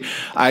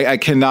 I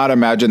cannot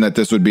imagine that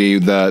this would be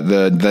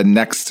the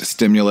next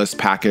stimulus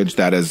package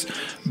that is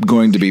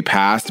going to be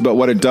passed. But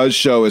what it does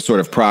show is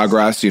sort of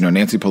progress. You know,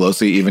 Nancy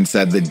Pelosi even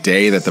said the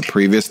day that the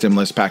previous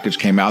stimulus package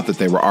came out that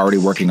they were already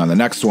working on the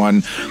next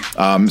one.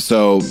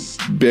 So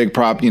big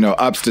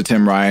ups to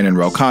Tim Ryan and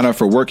Ro Khanna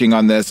for working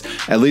on this.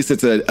 At least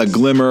it's a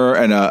glimmer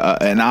and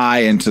an eye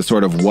into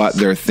sort of what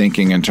they're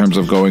thinking in terms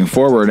of going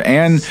forward.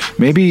 And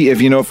maybe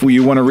if you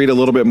want to read a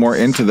little bit more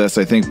into this,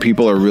 I think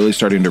people are really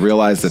starting to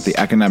realize that the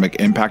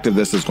economic impact of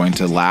this is going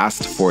to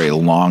last for a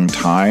long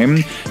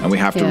time. And we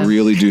have to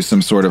really do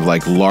some sort of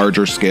like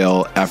larger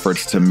scale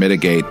efforts to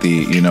mitigate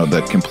the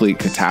complete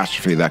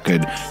catastrophe that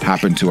could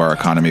happen to our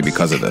economy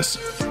because of this.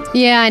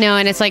 Yeah, I know.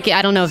 And it's like,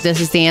 I don't know if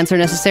this is the answer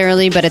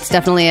necessarily, but it's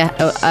definitely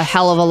a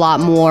hell of a lot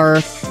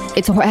more.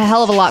 It's a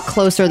hell of a lot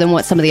closer than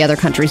what some of the other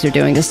countries are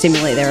doing to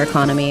stimulate their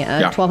economy.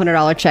 A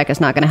 $1,200 check is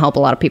not going to help a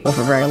lot of people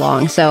for very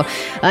long. So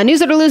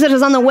News It or Lose It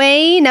is on the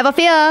way. Never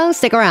fear.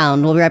 Stick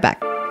around. We'll be right back.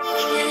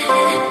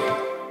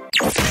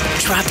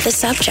 Drop the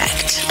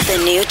Subject. The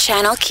new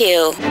Channel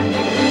Q.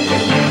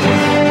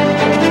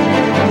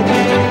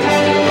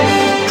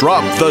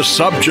 Drop the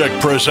Subject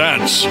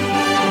presents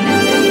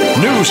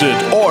News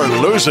It or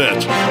Lose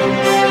It.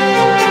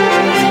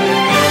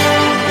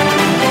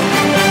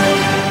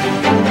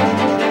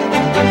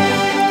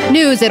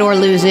 News It or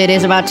Lose It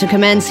is about to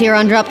commence here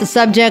on Drop the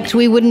Subject.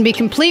 We wouldn't be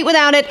complete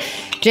without it.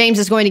 James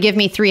is going to give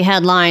me 3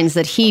 headlines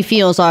that he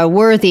feels are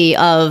worthy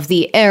of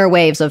the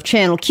airwaves of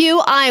Channel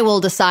Q. I will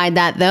decide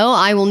that, though.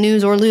 I will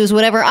news or lose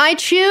whatever I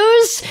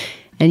choose,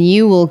 and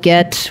you will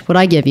get what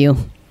I give you.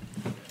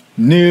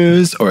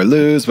 News or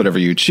lose whatever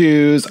you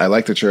choose. I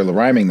like that you're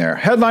rhyming there.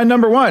 Headline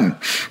number 1.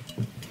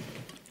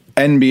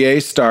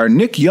 NBA star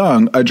Nick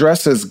Young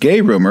addresses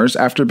gay rumors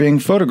after being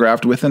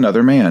photographed with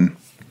another man.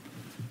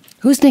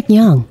 Who's Nick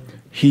Young?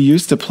 He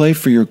used to play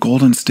for your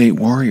Golden State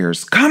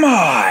Warriors. Come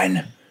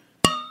on!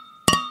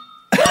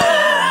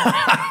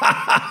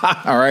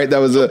 All right, that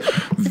was a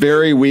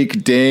very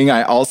weak ding.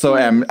 I also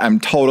am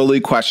totally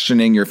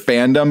questioning your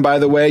fandom, by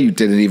the way. You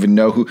didn't even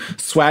know who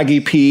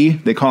Swaggy P.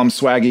 They call him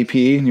Swaggy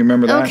P. You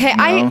remember that? Okay,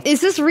 no?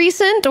 Is this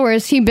recent or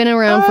has he been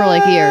around for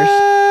like years?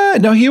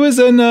 No, he was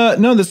in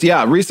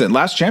recent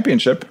last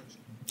championship.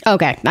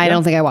 Okay, I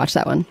don't think I watched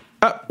that one.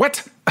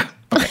 What?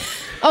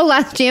 Oh,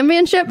 last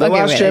championship? The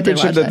last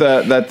championship that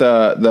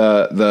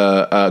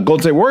the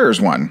Golden State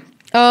Warriors won.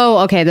 Oh,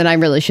 okay. Then I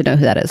really should know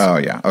who that is. Oh,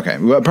 yeah. Okay.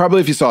 Well, probably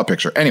if you saw a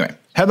picture. Anyway,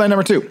 headline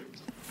number 2.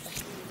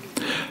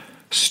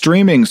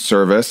 Streaming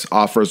service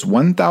offers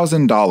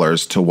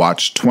 $1,000 to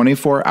watch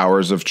 24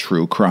 hours of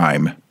true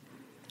crime.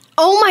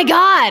 Oh, my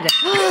God.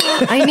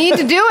 I need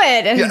to do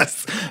it.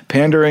 Yes.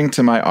 Pandering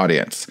to my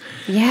audience.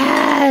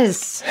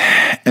 Yes.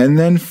 And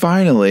then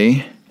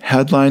finally,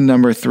 headline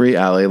number 3,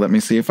 Allie. Let me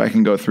see if I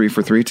can go 3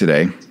 for 3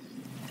 today.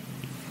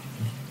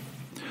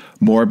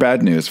 More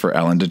bad news for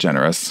Ellen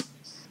DeGeneres.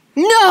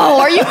 No,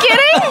 are you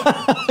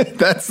kidding?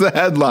 That's the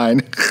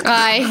headline.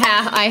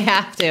 I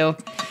have to.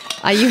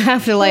 You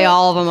have to lay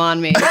all of them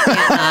on me. I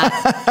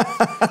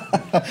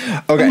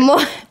can't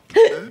not.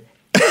 Okay.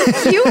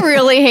 You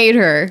really hate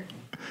her.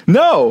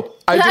 No,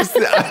 I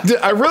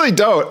really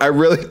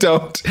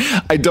don't.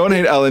 I don't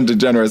hate Ellen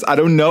DeGeneres. I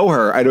don't know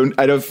her. I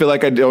don't feel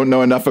like I don't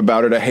know enough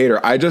about her to hate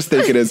her. I just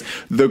think it is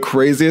the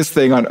craziest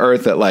thing on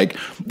earth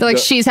that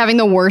she's having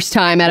the worst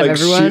time out of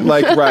everyone.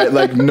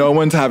 No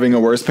one's having a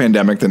worse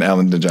pandemic than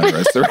Ellen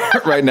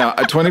DeGeneres right now.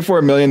 A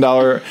 $24 million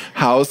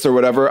house or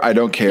whatever. I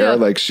don't care.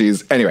 Yeah.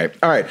 Anyway.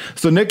 All right.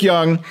 So Nick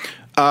Young,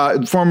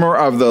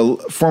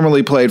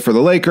 formerly played for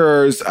the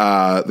Lakers,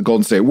 the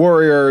Golden State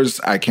Warriors.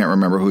 I can't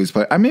remember who he's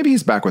played. Maybe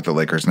he's back with the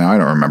Lakers now. I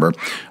don't remember.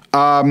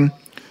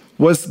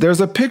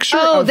 There's a picture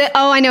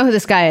I know who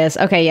this guy is.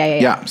 Okay, yeah.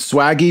 Yeah,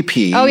 Swaggy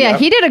P. Oh, yeah,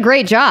 he did a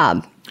great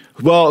job.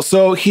 Well,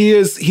 so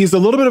he's a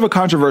little bit of a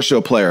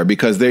controversial player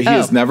because he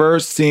has never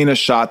seen a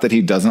shot that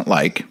he doesn't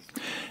like.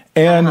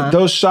 And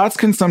those shots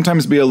can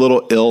sometimes be a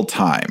little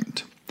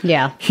ill-timed.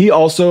 Yeah. He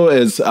also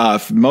is,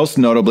 most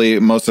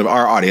notably, most of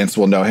our audience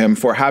will know him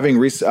for having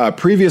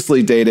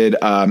previously dated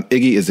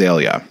Iggy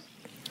Azalea.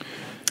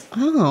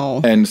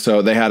 Oh. And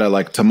so they had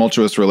a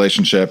tumultuous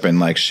relationship,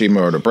 and she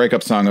wrote a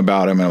breakup song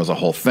about him, and it was a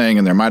whole thing,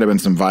 and there might have been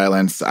some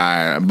violence,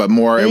 but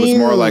it was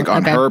more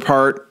on her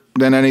part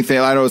than anything.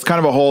 I know it was kind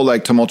of a whole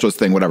tumultuous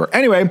thing, whatever.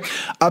 Anyway,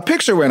 a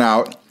picture went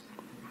out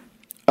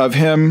of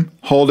him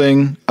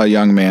holding a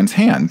young man's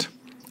hand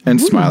and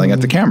smiling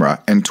at the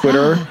camera, and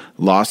Twitter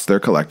lost their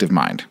collective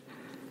mind.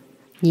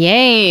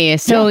 Yay.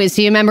 So is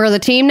he a member of the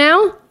team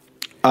now?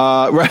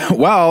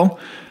 Well,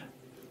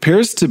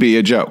 appears to be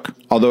a joke,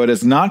 although it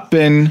has not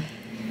been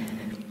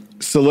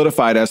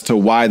solidified as to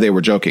why they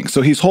were joking.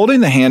 So he's holding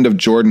the hand of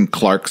Jordan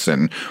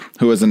Clarkson,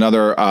 who is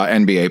another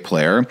NBA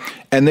player,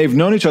 and they've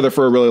known each other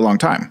for a really long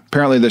time.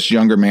 Apparently this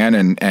younger man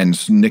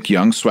and Nick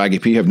Young, Swaggy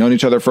P, have known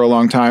each other for a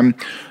long time.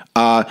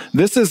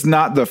 This is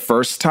not the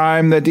first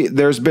time that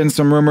there's been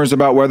some rumors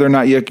about whether or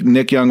not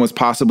Nick Young was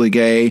possibly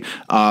gay,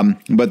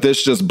 but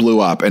this just blew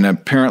up. And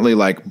apparently,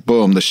 like,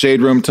 boom, the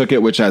Shade Room took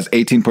it, which has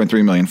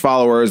 18.3 million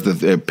followers.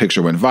 The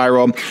picture went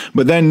viral.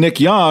 But then Nick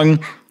Young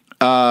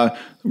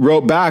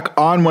wrote back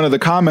on one of the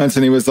comments,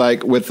 and he was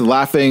like, with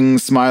laughing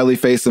smiley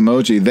face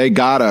emoji, "They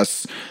got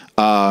us.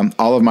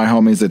 All of my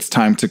homies, it's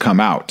time to come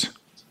out."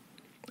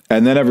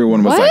 And then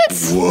everyone was like,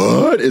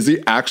 what? Is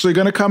he actually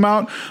going to come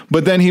out?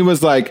 But then he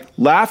was like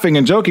laughing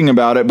and joking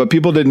about it, but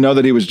people didn't know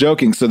that he was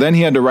joking. So then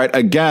he had to write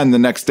again the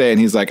next day,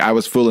 and he's like, "I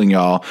was fooling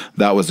y'all.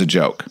 That was a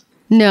joke."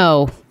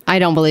 No, I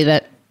don't believe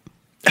it.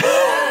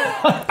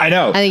 I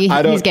know. I think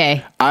he's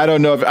gay. I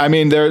don't know if, I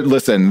mean,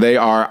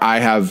 I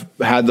have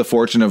had the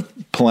fortune of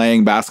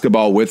playing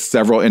basketball with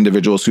several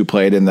individuals who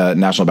played in the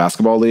National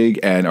Basketball League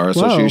and our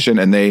association.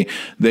 Whoa. And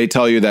they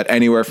tell you that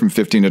anywhere from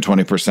 15 to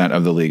 20%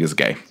 of the league is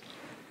gay.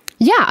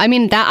 Yeah, I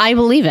mean, that I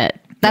believe it.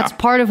 That's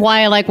part of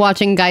why I like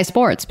watching guy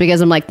sports,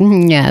 because I'm like,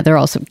 yeah, they're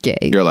also gay.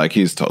 You're like,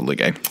 he's totally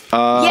gay.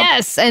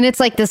 Yes, and it's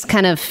like this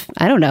kind of,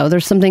 I don't know,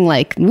 there's something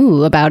like,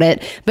 ooh, about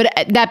it. But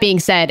that being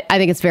said, I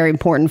think it's very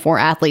important for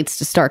athletes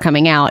to start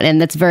coming out, and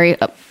that's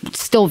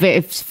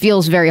it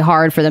feels very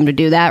hard for them to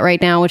do that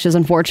right now, which is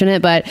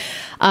unfortunate. But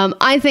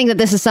I think that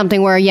this is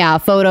something where, a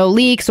photo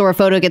leaks or a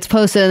photo gets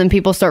posted and then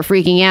people start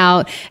freaking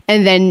out,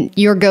 and then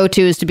your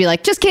go-to is to be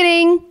like, just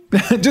kidding.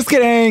 Just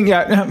kidding.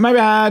 Yeah, my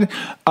bad.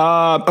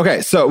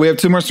 Okay, so we have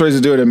two more stories to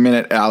do in a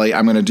minute, Allie.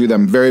 I'm going to do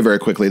them very, very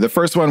quickly. The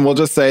first one, we'll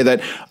just say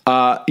that,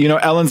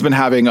 Ellen's been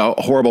having a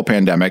horrible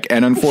pandemic,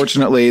 and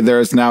unfortunately,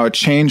 there's now a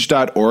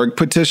change.org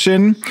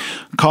petition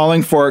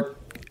calling for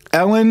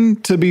Ellen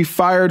to be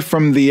fired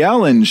from The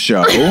Ellen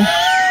Show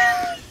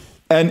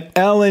and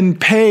Ellen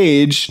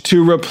Page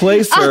to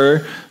replace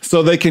her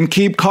so they can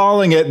keep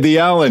calling it The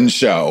Ellen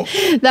Show.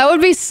 That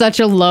would be such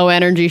a low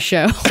energy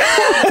show.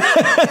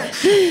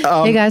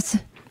 Hey, guys.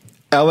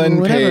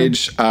 Ellen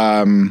Page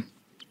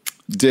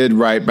did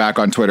write back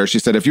on Twitter. She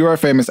said, "If you are a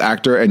famous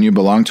actor and you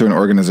belong to an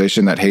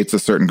organization that hates a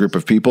certain group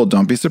of people,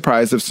 don't be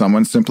surprised if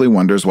someone simply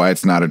wonders why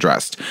it's not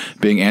addressed.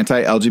 Being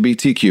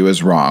anti-LGBTQ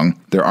is wrong.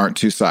 There aren't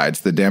two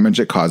sides. The damage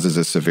it causes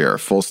is severe.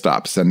 Full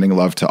stop. Sending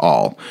love to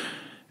all."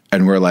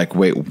 And we're like,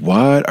 wait,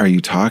 what are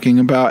you talking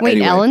about? Wait,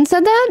 anyway, Ellen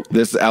said that?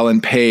 This Ellen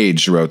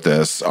Page wrote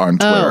this on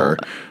Twitter.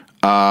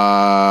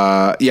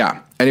 Yeah.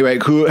 Anyway,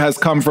 who has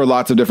come for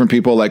lots of different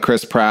people, like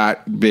Chris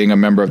Pratt being a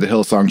member of the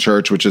Hillsong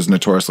Church, which is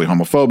notoriously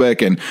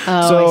homophobic. And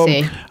so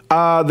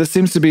this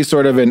seems to be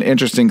sort of an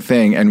interesting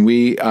thing. And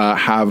we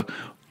have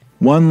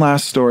one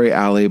last story,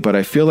 Allie, but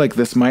I feel like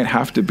this might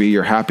have to be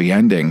your happy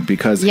ending,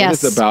 because it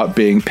is about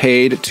being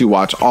paid to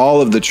watch all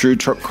of the true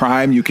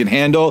crime you can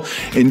handle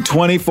in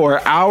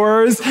 24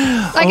 hours.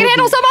 I can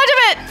handle so much of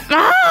it.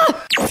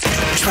 Ah!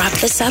 Drop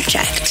the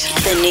subject.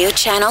 The new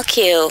Channel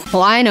Q.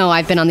 Well, I know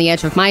I've been on the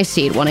edge of my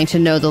seat wanting to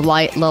know the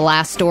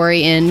last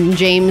story in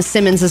James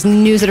Simmons'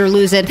 News It or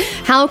Lose It.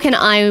 How can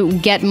I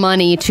get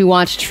money to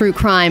watch true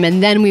crime?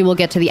 And then we will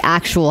get to the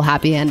actual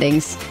happy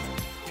endings.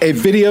 A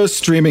video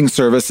streaming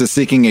service is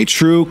seeking a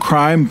true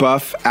crime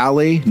buff,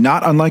 Allie,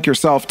 not unlike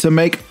yourself, to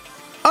make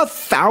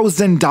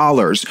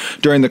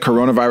 $1,000 during the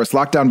coronavirus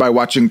lockdown by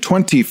watching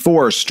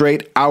 24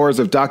 straight hours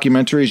of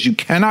documentaries you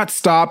cannot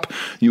stop,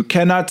 you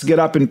cannot get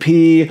up and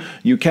pee,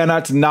 you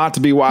cannot not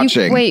be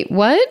watching. Wait,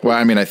 what? Well,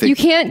 I mean, I think... You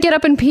can't get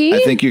up and pee? I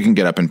think you can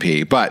get up and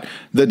pee. But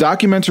the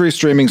documentary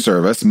streaming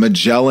service,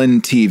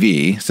 Magellan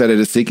TV, said it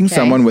is seeking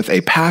someone with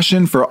a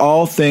passion for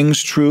all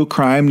things true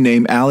crime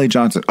named Allie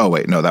Johnson. Oh,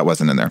 wait, no, that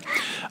wasn't in there.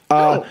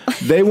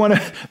 They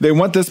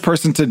want this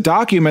person to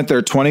document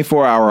their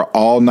 24-hour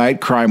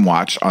all-night crime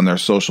watch on their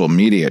social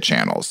media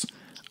channels.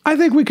 I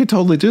think we could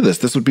totally do this.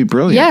 This would be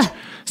brilliant. Yeah.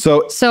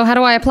 So how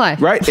do I apply?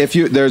 Right. If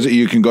you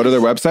can go to their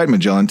website,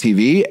 Magellan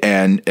TV,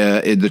 and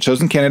the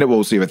chosen candidate will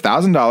receive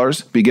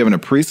 $1,000, be given a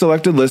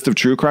pre-selected list of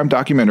true crime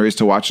documentaries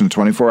to watch in a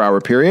 24-hour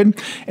period,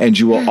 and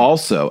you will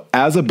also,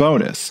 as a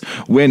bonus,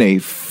 win a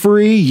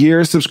free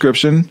year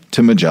subscription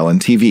to Magellan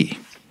TV.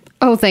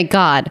 Oh, thank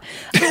God.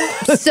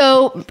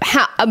 So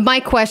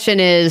my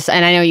question is,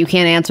 and I know you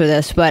can't answer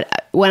this,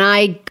 but when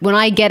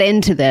I get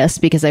into this,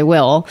 because I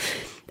will,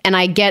 and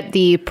I get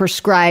the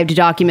prescribed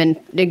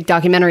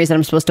documentaries that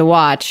I'm supposed to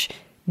watch,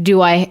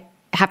 do I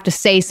have to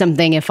say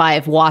something if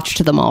I've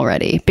watched them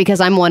already? Because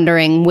I'm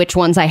wondering which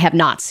ones I have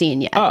not seen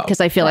yet, because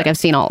I feel like I've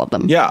seen all of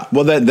them. Yeah.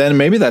 Well, then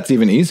maybe that's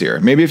even easier.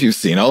 Maybe if you've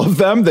seen all of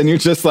them, then you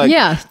just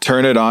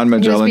turn it on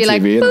Magellan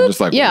TV and then just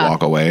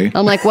walk away.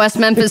 I'm like, West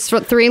Memphis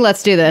 3,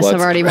 let's do this.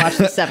 I've already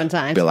watched it 7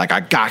 times. Be like,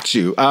 I got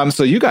you.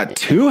 So you got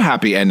 2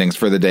 happy endings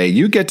for the day.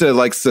 You get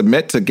to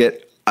submit to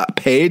get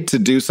paid to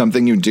do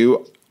something you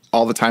do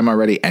all the time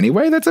already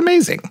anyway. That's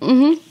amazing.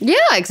 Mm-hmm. Yeah,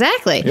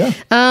 exactly. Yeah.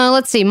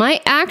 Let's see. My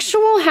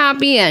actual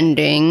happy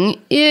ending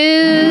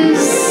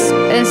is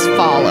as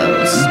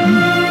follows.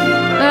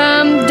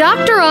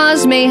 Dr.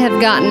 Oz may have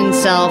gotten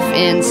himself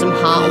in some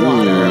hot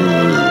water.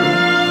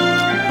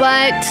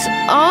 But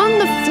on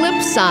the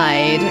flip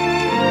side,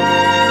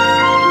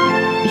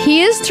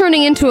 he is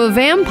turning into a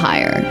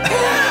vampire.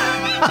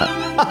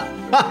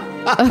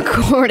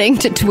 according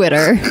to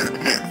Twitter.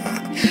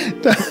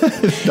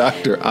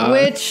 Dr. Oz.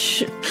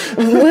 Which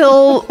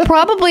will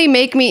probably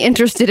make me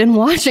interested in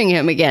watching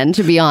him again,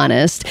 to be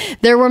honest.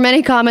 There were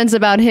many comments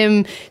about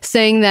him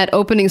saying that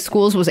opening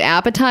schools was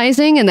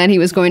appetizing and that he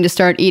was going to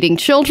start eating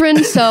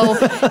children. So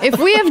if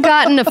we have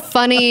gotten a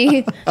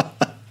funny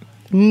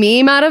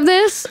meme out of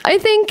this, I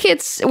think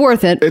it's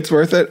worth it. It's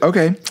worth it.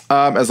 Okay.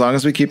 As long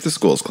as we keep the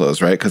schools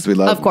closed, right? Because we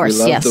love, of course,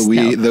 yes,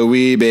 the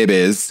wee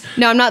babies.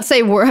 No, I'm not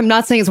saying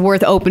it's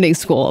worth opening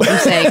schools. I'm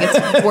saying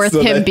it's worth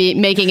him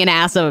making an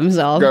ass of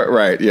himself.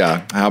 Right.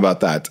 Yeah. How about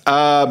that?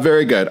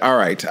 Very good. All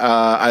right.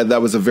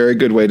 That was a very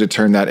good way to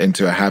turn that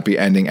into a happy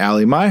ending,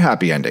 Allie. My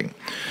happy ending.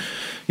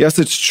 Yes,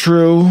 it's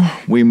true.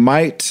 We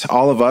might,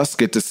 all of us,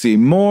 get to see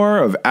more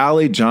of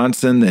Allie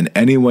Johnson than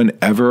anyone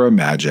ever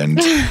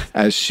imagined,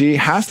 as she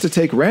has to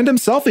take random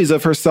selfies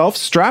of herself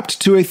strapped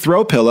to a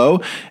throw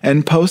pillow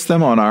and post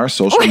them on our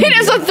social media. Wait,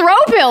 it's a throw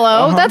pillow?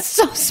 Uh-huh. That's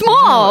so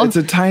small. It's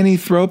a tiny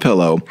throw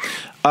pillow.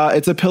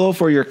 It's a pillow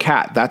for your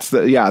cat.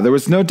 There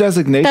was no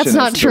designation That's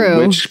not as true.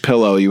 to which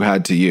pillow you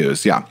had to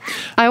use. Yeah.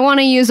 I want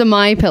to use a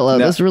My Pillow,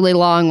 those really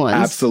long ones.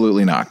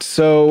 Absolutely not.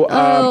 So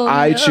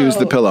I choose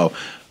the pillow.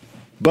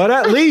 But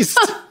at least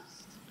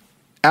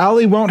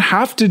Allie won't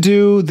have to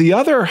do the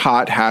other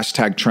hot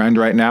hashtag trend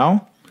right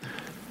now,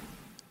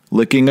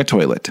 licking a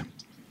toilet.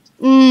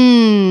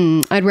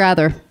 I'd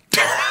rather.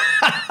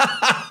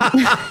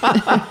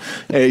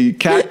 A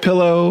cat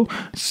pillow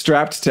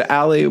strapped to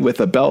Allie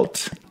with a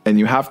belt, and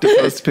you have to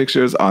post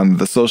pictures on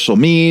the social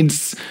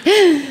medias.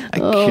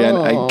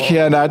 I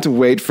cannot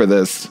wait for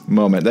this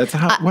moment.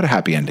 What a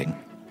happy ending.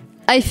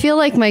 I feel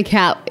like my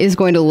cat is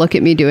going to look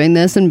at me doing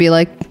this and be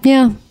like,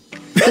 yeah.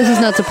 This is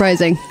not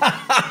surprising.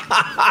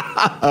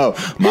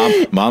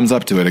 Mom's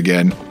up to it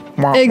again.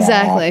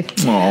 Exactly.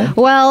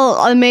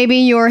 Well, maybe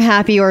your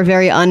happy or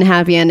very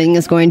unhappy ending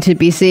is going to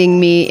be seeing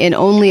me in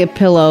only a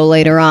pillow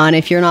later on.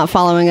 If you're not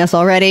following us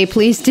already,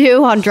 please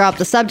do on Drop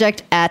the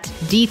Subject at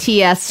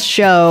DTS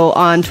Show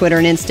on Twitter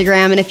and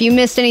Instagram. And if you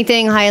missed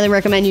anything, I highly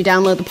recommend you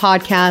download the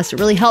podcast. It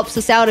really helps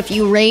us out if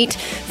you rate,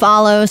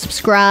 follow,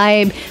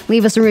 subscribe,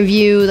 leave us a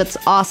review. That's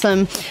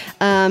awesome.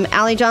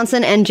 Allie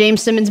Johnson and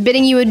James Simmons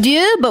bidding you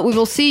adieu, but we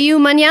will see you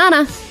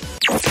mañana.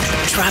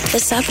 Drop the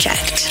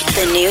Subject.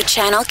 The new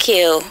Channel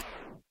Q.